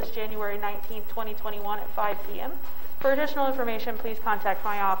 and closes January 19th, 2021 at 5 p.m. For additional information, please contact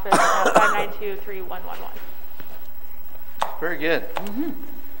my office at 592-3111. Very good.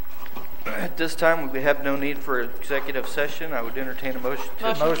 At this time, we have no need for executive session. I would entertain a motion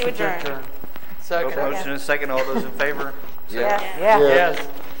to Motion to adjourn. Second. Motion and a second. All those in favor? Yes. Yeah. Yes.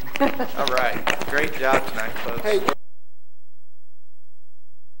 All right. Great job tonight, folks. Hey.